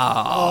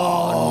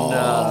 Oh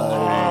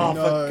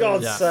no! For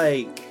God's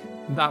sake!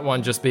 That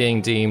one just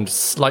being deemed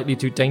slightly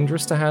too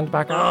dangerous to hand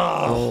back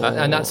out.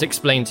 And that's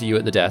explained to you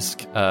at the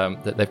desk,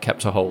 that they've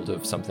kept a hold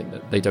of something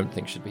that they don't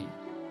think should be.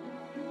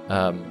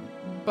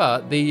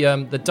 But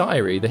the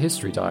diary, the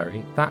history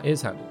diary, that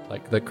is handled.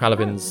 Like the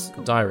Kralavin's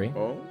diary,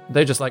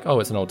 they're just like, oh,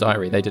 it's an old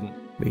diary. They didn't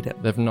read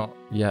it. They've not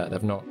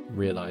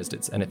realised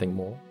it's anything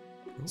more.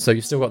 So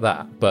you've still got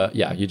that, but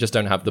yeah, you just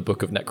don't have the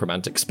Book of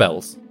Necromantic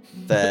Spells.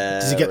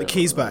 Does he get the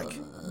keys back?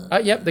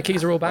 Yep, the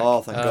keys are all back.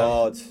 Oh, thank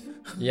God.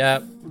 Yeah.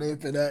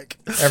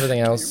 Everything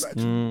else.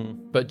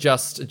 But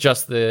just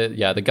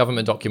the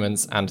government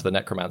documents and the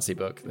necromancy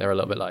book, they're a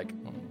little bit like,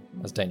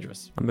 that's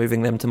dangerous. I'm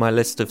moving them to my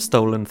list of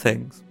stolen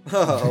things.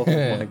 Oh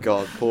my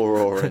God, poor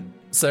Orin.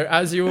 So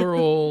as you are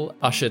all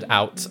ushered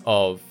out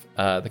of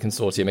the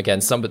consortium, again,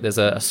 there's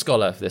a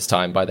scholar this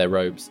time by their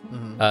robes,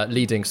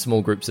 leading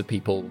small groups of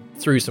people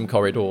through some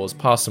corridors,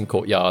 past some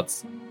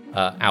courtyards,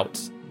 out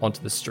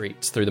onto the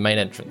street through the main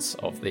entrance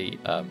of the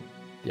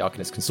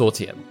Arcanist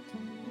Consortium.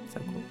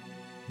 So cool.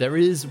 There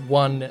is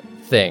one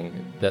thing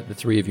that the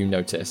three of you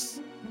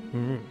notice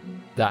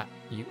that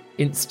you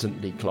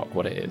instantly clock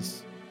what it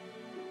is.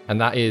 And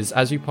that is,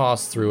 as you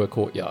pass through a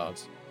courtyard,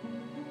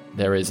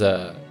 there is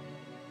a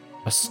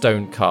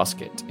stone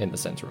casket in the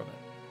center of it.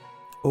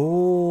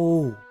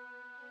 Oh.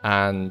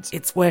 And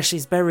it's where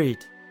she's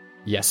buried.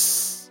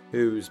 Yes.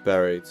 Who's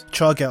buried?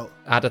 Chargelt.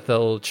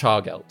 Adathel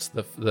Chargelt,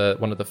 the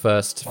one of the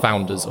first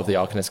founders of the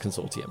Arcanist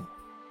Consortium.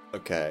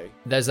 Okay.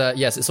 There's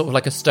it's sort of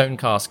like a stone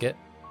casket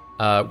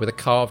with a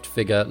carved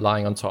figure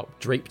lying on top,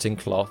 draped in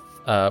cloth.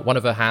 One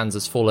of her hands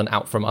has fallen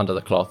out from under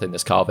the cloth in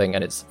this carving,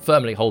 and it's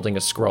firmly holding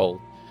a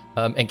scroll.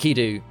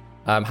 Enkidu,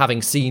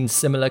 having seen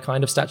similar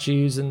kind of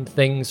statues and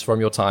things from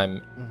your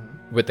time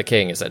with the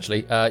king,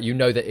 essentially, you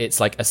know that it's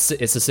like it's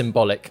a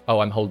symbolic,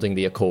 I'm holding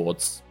the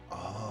accords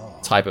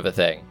type of a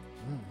thing.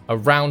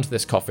 Around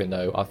this coffin,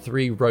 though, are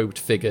three robed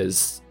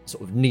figures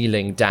sort of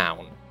kneeling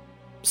down.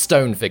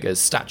 Stone figures,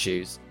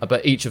 statues,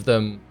 but each of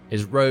them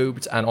is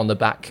robed, and on the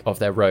back of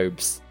their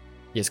robes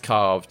is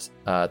carved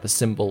the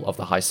symbol of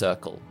the High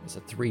Circle. It's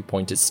a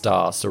three-pointed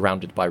star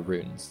surrounded by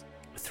runes.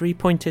 A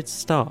three-pointed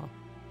star?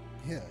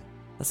 Yeah.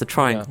 That's a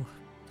triangle.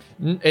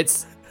 Yeah.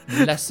 It's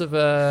less of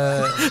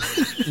a...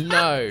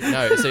 No.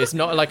 So it's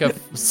not like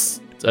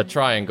a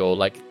triangle.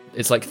 Like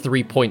it's like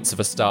 3 points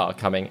of a star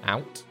coming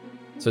out.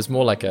 So it's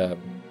more like a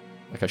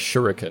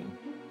shuriken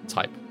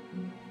type.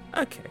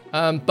 Okay.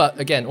 But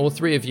again, all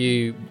three of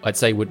you, I'd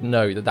say, would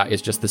know that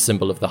is just the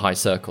symbol of the High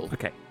Circle.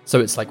 Okay. So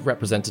it's like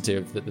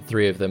representative that the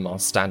three of them are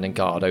standing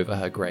guard over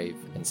her grave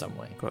in some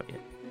way. Got you.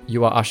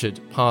 You are ushered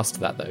past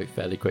that, though,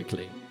 fairly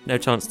quickly. No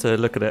chance to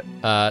look at it?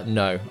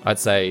 No. I'd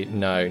say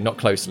no, not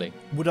closely.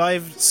 Would I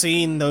have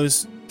seen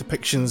those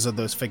depictions of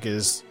those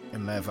figures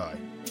in Levi?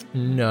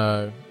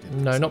 No,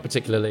 not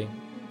particularly.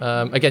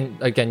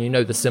 Again, you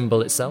know the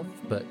symbol itself,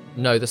 but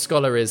no, the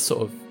scholar is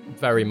sort of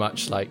very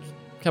much like,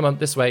 come on,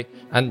 this way.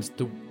 And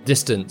the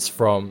distance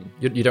from...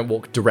 You don't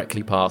walk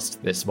directly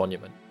past this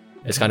monument.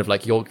 It's kind of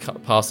like you're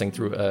passing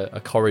through a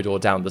corridor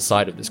down the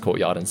side of this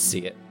courtyard and see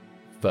it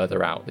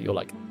further out. That you're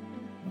like,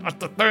 that's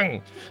the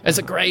thing! There's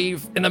a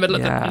grave in the middle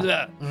of the...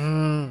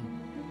 Yeah.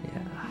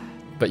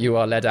 But you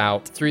are led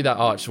out through that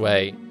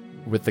archway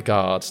with the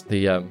guard,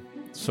 the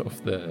sort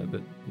of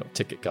the not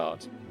ticket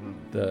guard,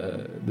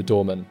 the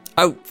doorman.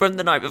 Oh, from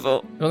the night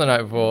before. From the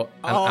night before,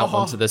 and out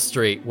onto the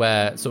street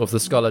where sort of the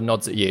scholar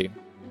nods at you,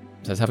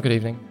 says, have a good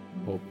evening,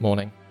 or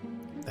morning.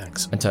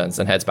 Thanks. And turns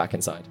and heads back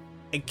inside.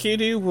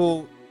 Enkidu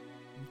will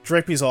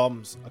drape his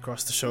arms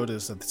across the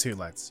shoulders of the two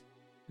lads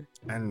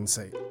and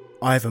say,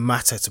 I have a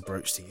matter to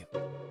broach to you.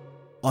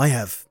 I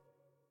have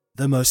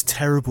the most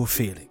terrible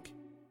feeling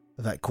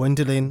that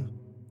Gwendolyn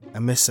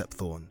and Miss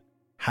Septhorn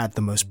had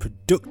the most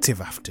productive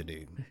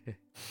afternoon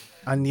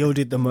and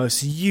yielded the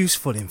most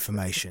useful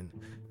information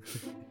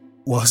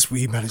whilst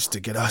we managed to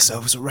get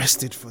ourselves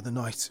arrested for the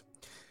night.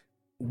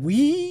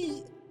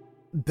 We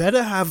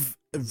better have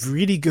a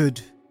really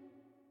good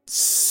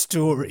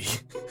story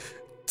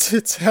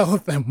to tell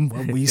them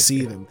when we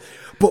see them.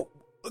 But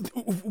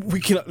we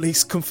can at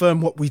least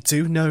confirm what we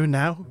do know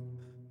now.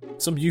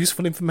 Some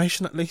useful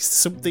information, at least,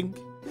 something.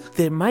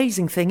 The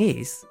amazing thing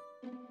is,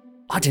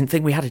 I didn't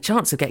think we had a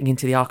chance of getting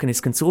into the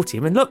Arcanist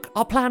Consortium, and look,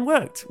 our plan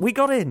worked. We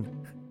got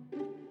in.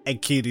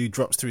 Enkidu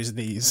drops to his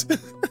knees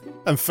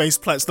and face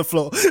plants the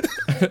floor.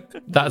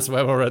 That's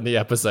where we're in the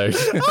episode.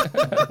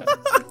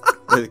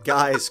 With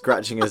Guy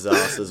scratching his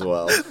ass as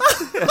well.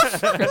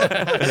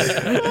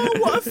 Oh,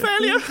 what a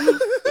failure!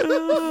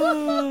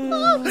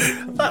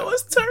 That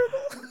was terrible.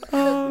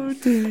 Oh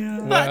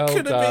dear. That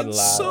could have been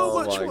lads. so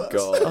much my worse.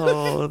 God.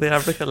 Oh, the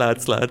Abrica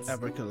lads.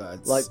 Abrica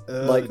lads.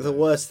 Like the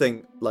worst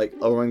thing, like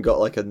Owen got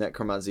like a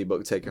necromancy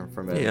book taken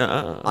from him.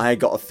 Yeah. I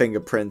got a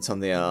fingerprint on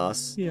the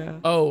ass.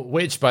 Yeah. Oh,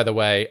 which, by the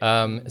way,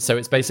 so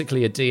it's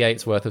basically a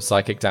D8's worth of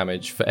psychic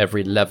damage for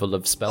every level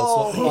of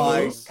spell slot. Oh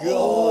my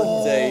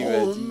God,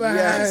 David! man.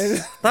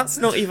 Yes. That's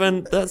not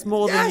even. That's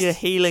more than your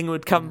healing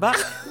would come back.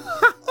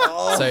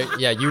 So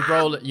yeah, you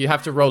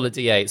have to roll a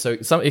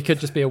D8. So it could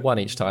just be a 1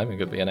 each time. It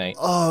could be an 8.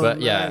 Oh,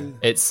 but yeah, man.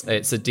 it's a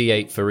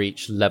D8 for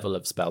each level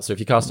of spell. So if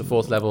you cast a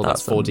 4th level,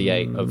 that's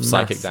 4d8 of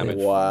psychic damage.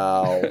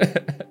 Wow.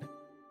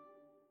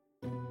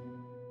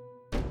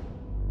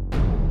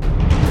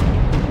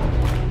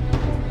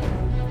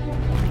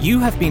 You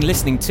have been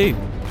listening to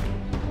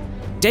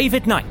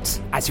David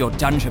Knight as your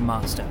Dungeon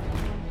Master,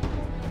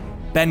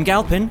 Ben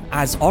Galpin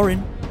as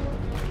Orin,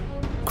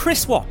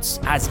 Chris Watts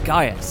as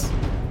Gaius,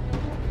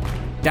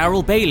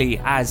 Daryl Bailey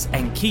as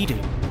Enkidu,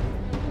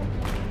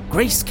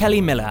 Grace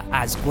Kelly Miller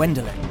as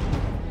Gwendolyn,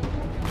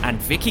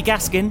 and Vicky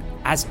Gaskin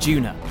as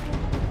Juna.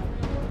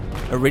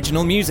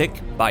 Original music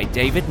by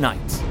David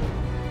Knight.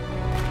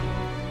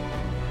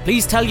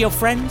 Please tell your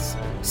friends,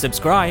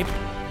 subscribe,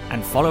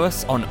 and follow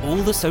us on all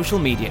the social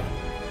media.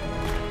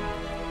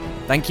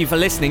 Thank you for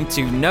listening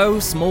to No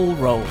Small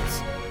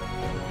Roles.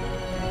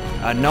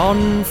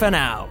 Anon for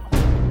now.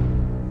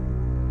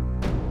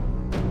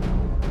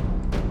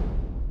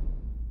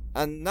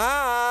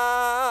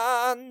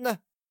 Anon!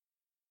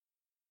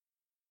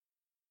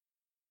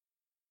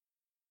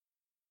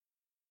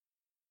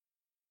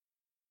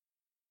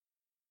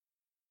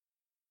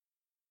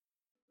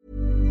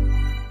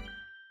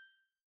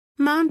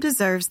 Mom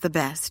deserves the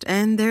best,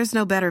 and there's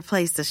no better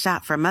place to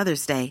shop for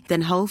Mother's Day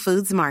than Whole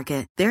Foods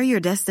Market. They're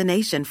your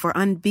destination for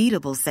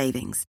unbeatable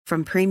savings,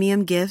 from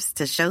premium gifts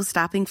to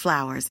show-stopping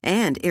flowers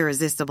and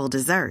irresistible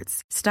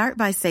desserts. Start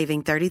by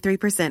saving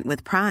 33%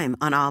 with Prime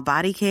on all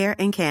body care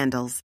and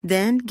candles.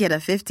 Then get a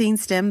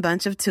 15-stem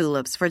bunch of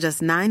tulips for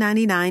just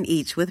 $9.99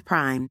 each with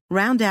Prime.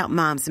 Round out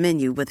Mom's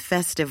menu with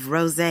festive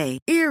rosé,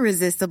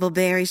 irresistible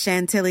berry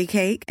chantilly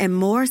cake, and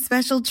more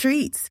special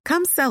treats.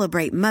 Come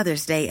celebrate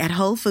Mother's Day at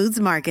Whole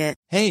Foods Market.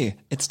 Hey,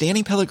 it's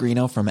Danny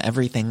Pellegrino from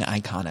Everything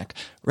Iconic.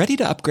 Ready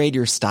to upgrade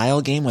your style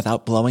game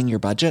without blowing your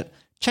budget?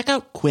 Check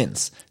out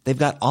Quince. They've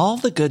got all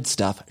the good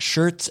stuff,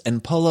 shirts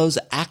and polos,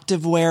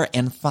 activewear,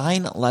 and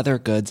fine leather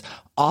goods,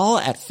 all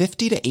at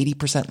 50 to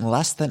 80%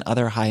 less than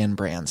other high-end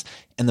brands.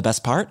 And the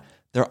best part?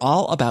 They're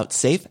all about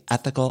safe,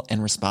 ethical,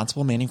 and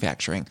responsible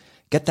manufacturing.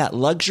 Get that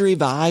luxury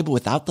vibe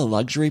without the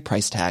luxury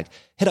price tag.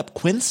 Hit up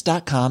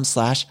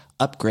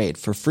quince.com/upgrade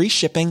for free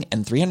shipping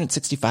and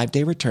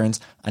 365-day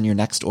returns on your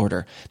next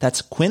order.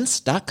 That's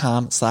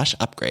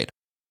quince.com/upgrade.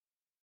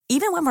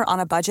 Even when we're on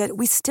a budget,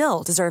 we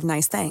still deserve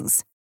nice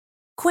things.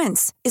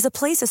 Quince is a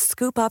place to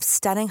scoop up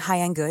stunning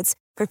high-end goods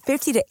for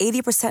 50 to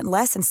 80%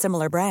 less than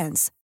similar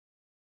brands.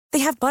 They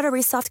have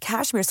buttery soft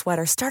cashmere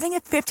sweaters starting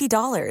at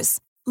 $50,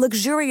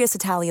 luxurious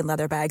Italian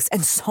leather bags,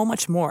 and so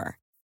much more.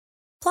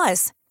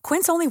 Plus,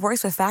 Quince only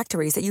works with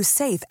factories that use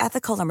safe,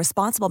 ethical, and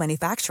responsible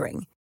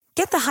manufacturing.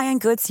 Get the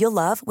high-end goods you'll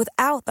love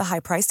without the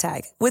high price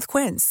tag with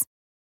Quince.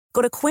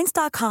 Go to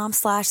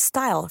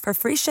quince.com/style for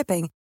free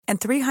shipping and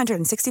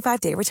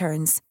 365-day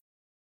returns.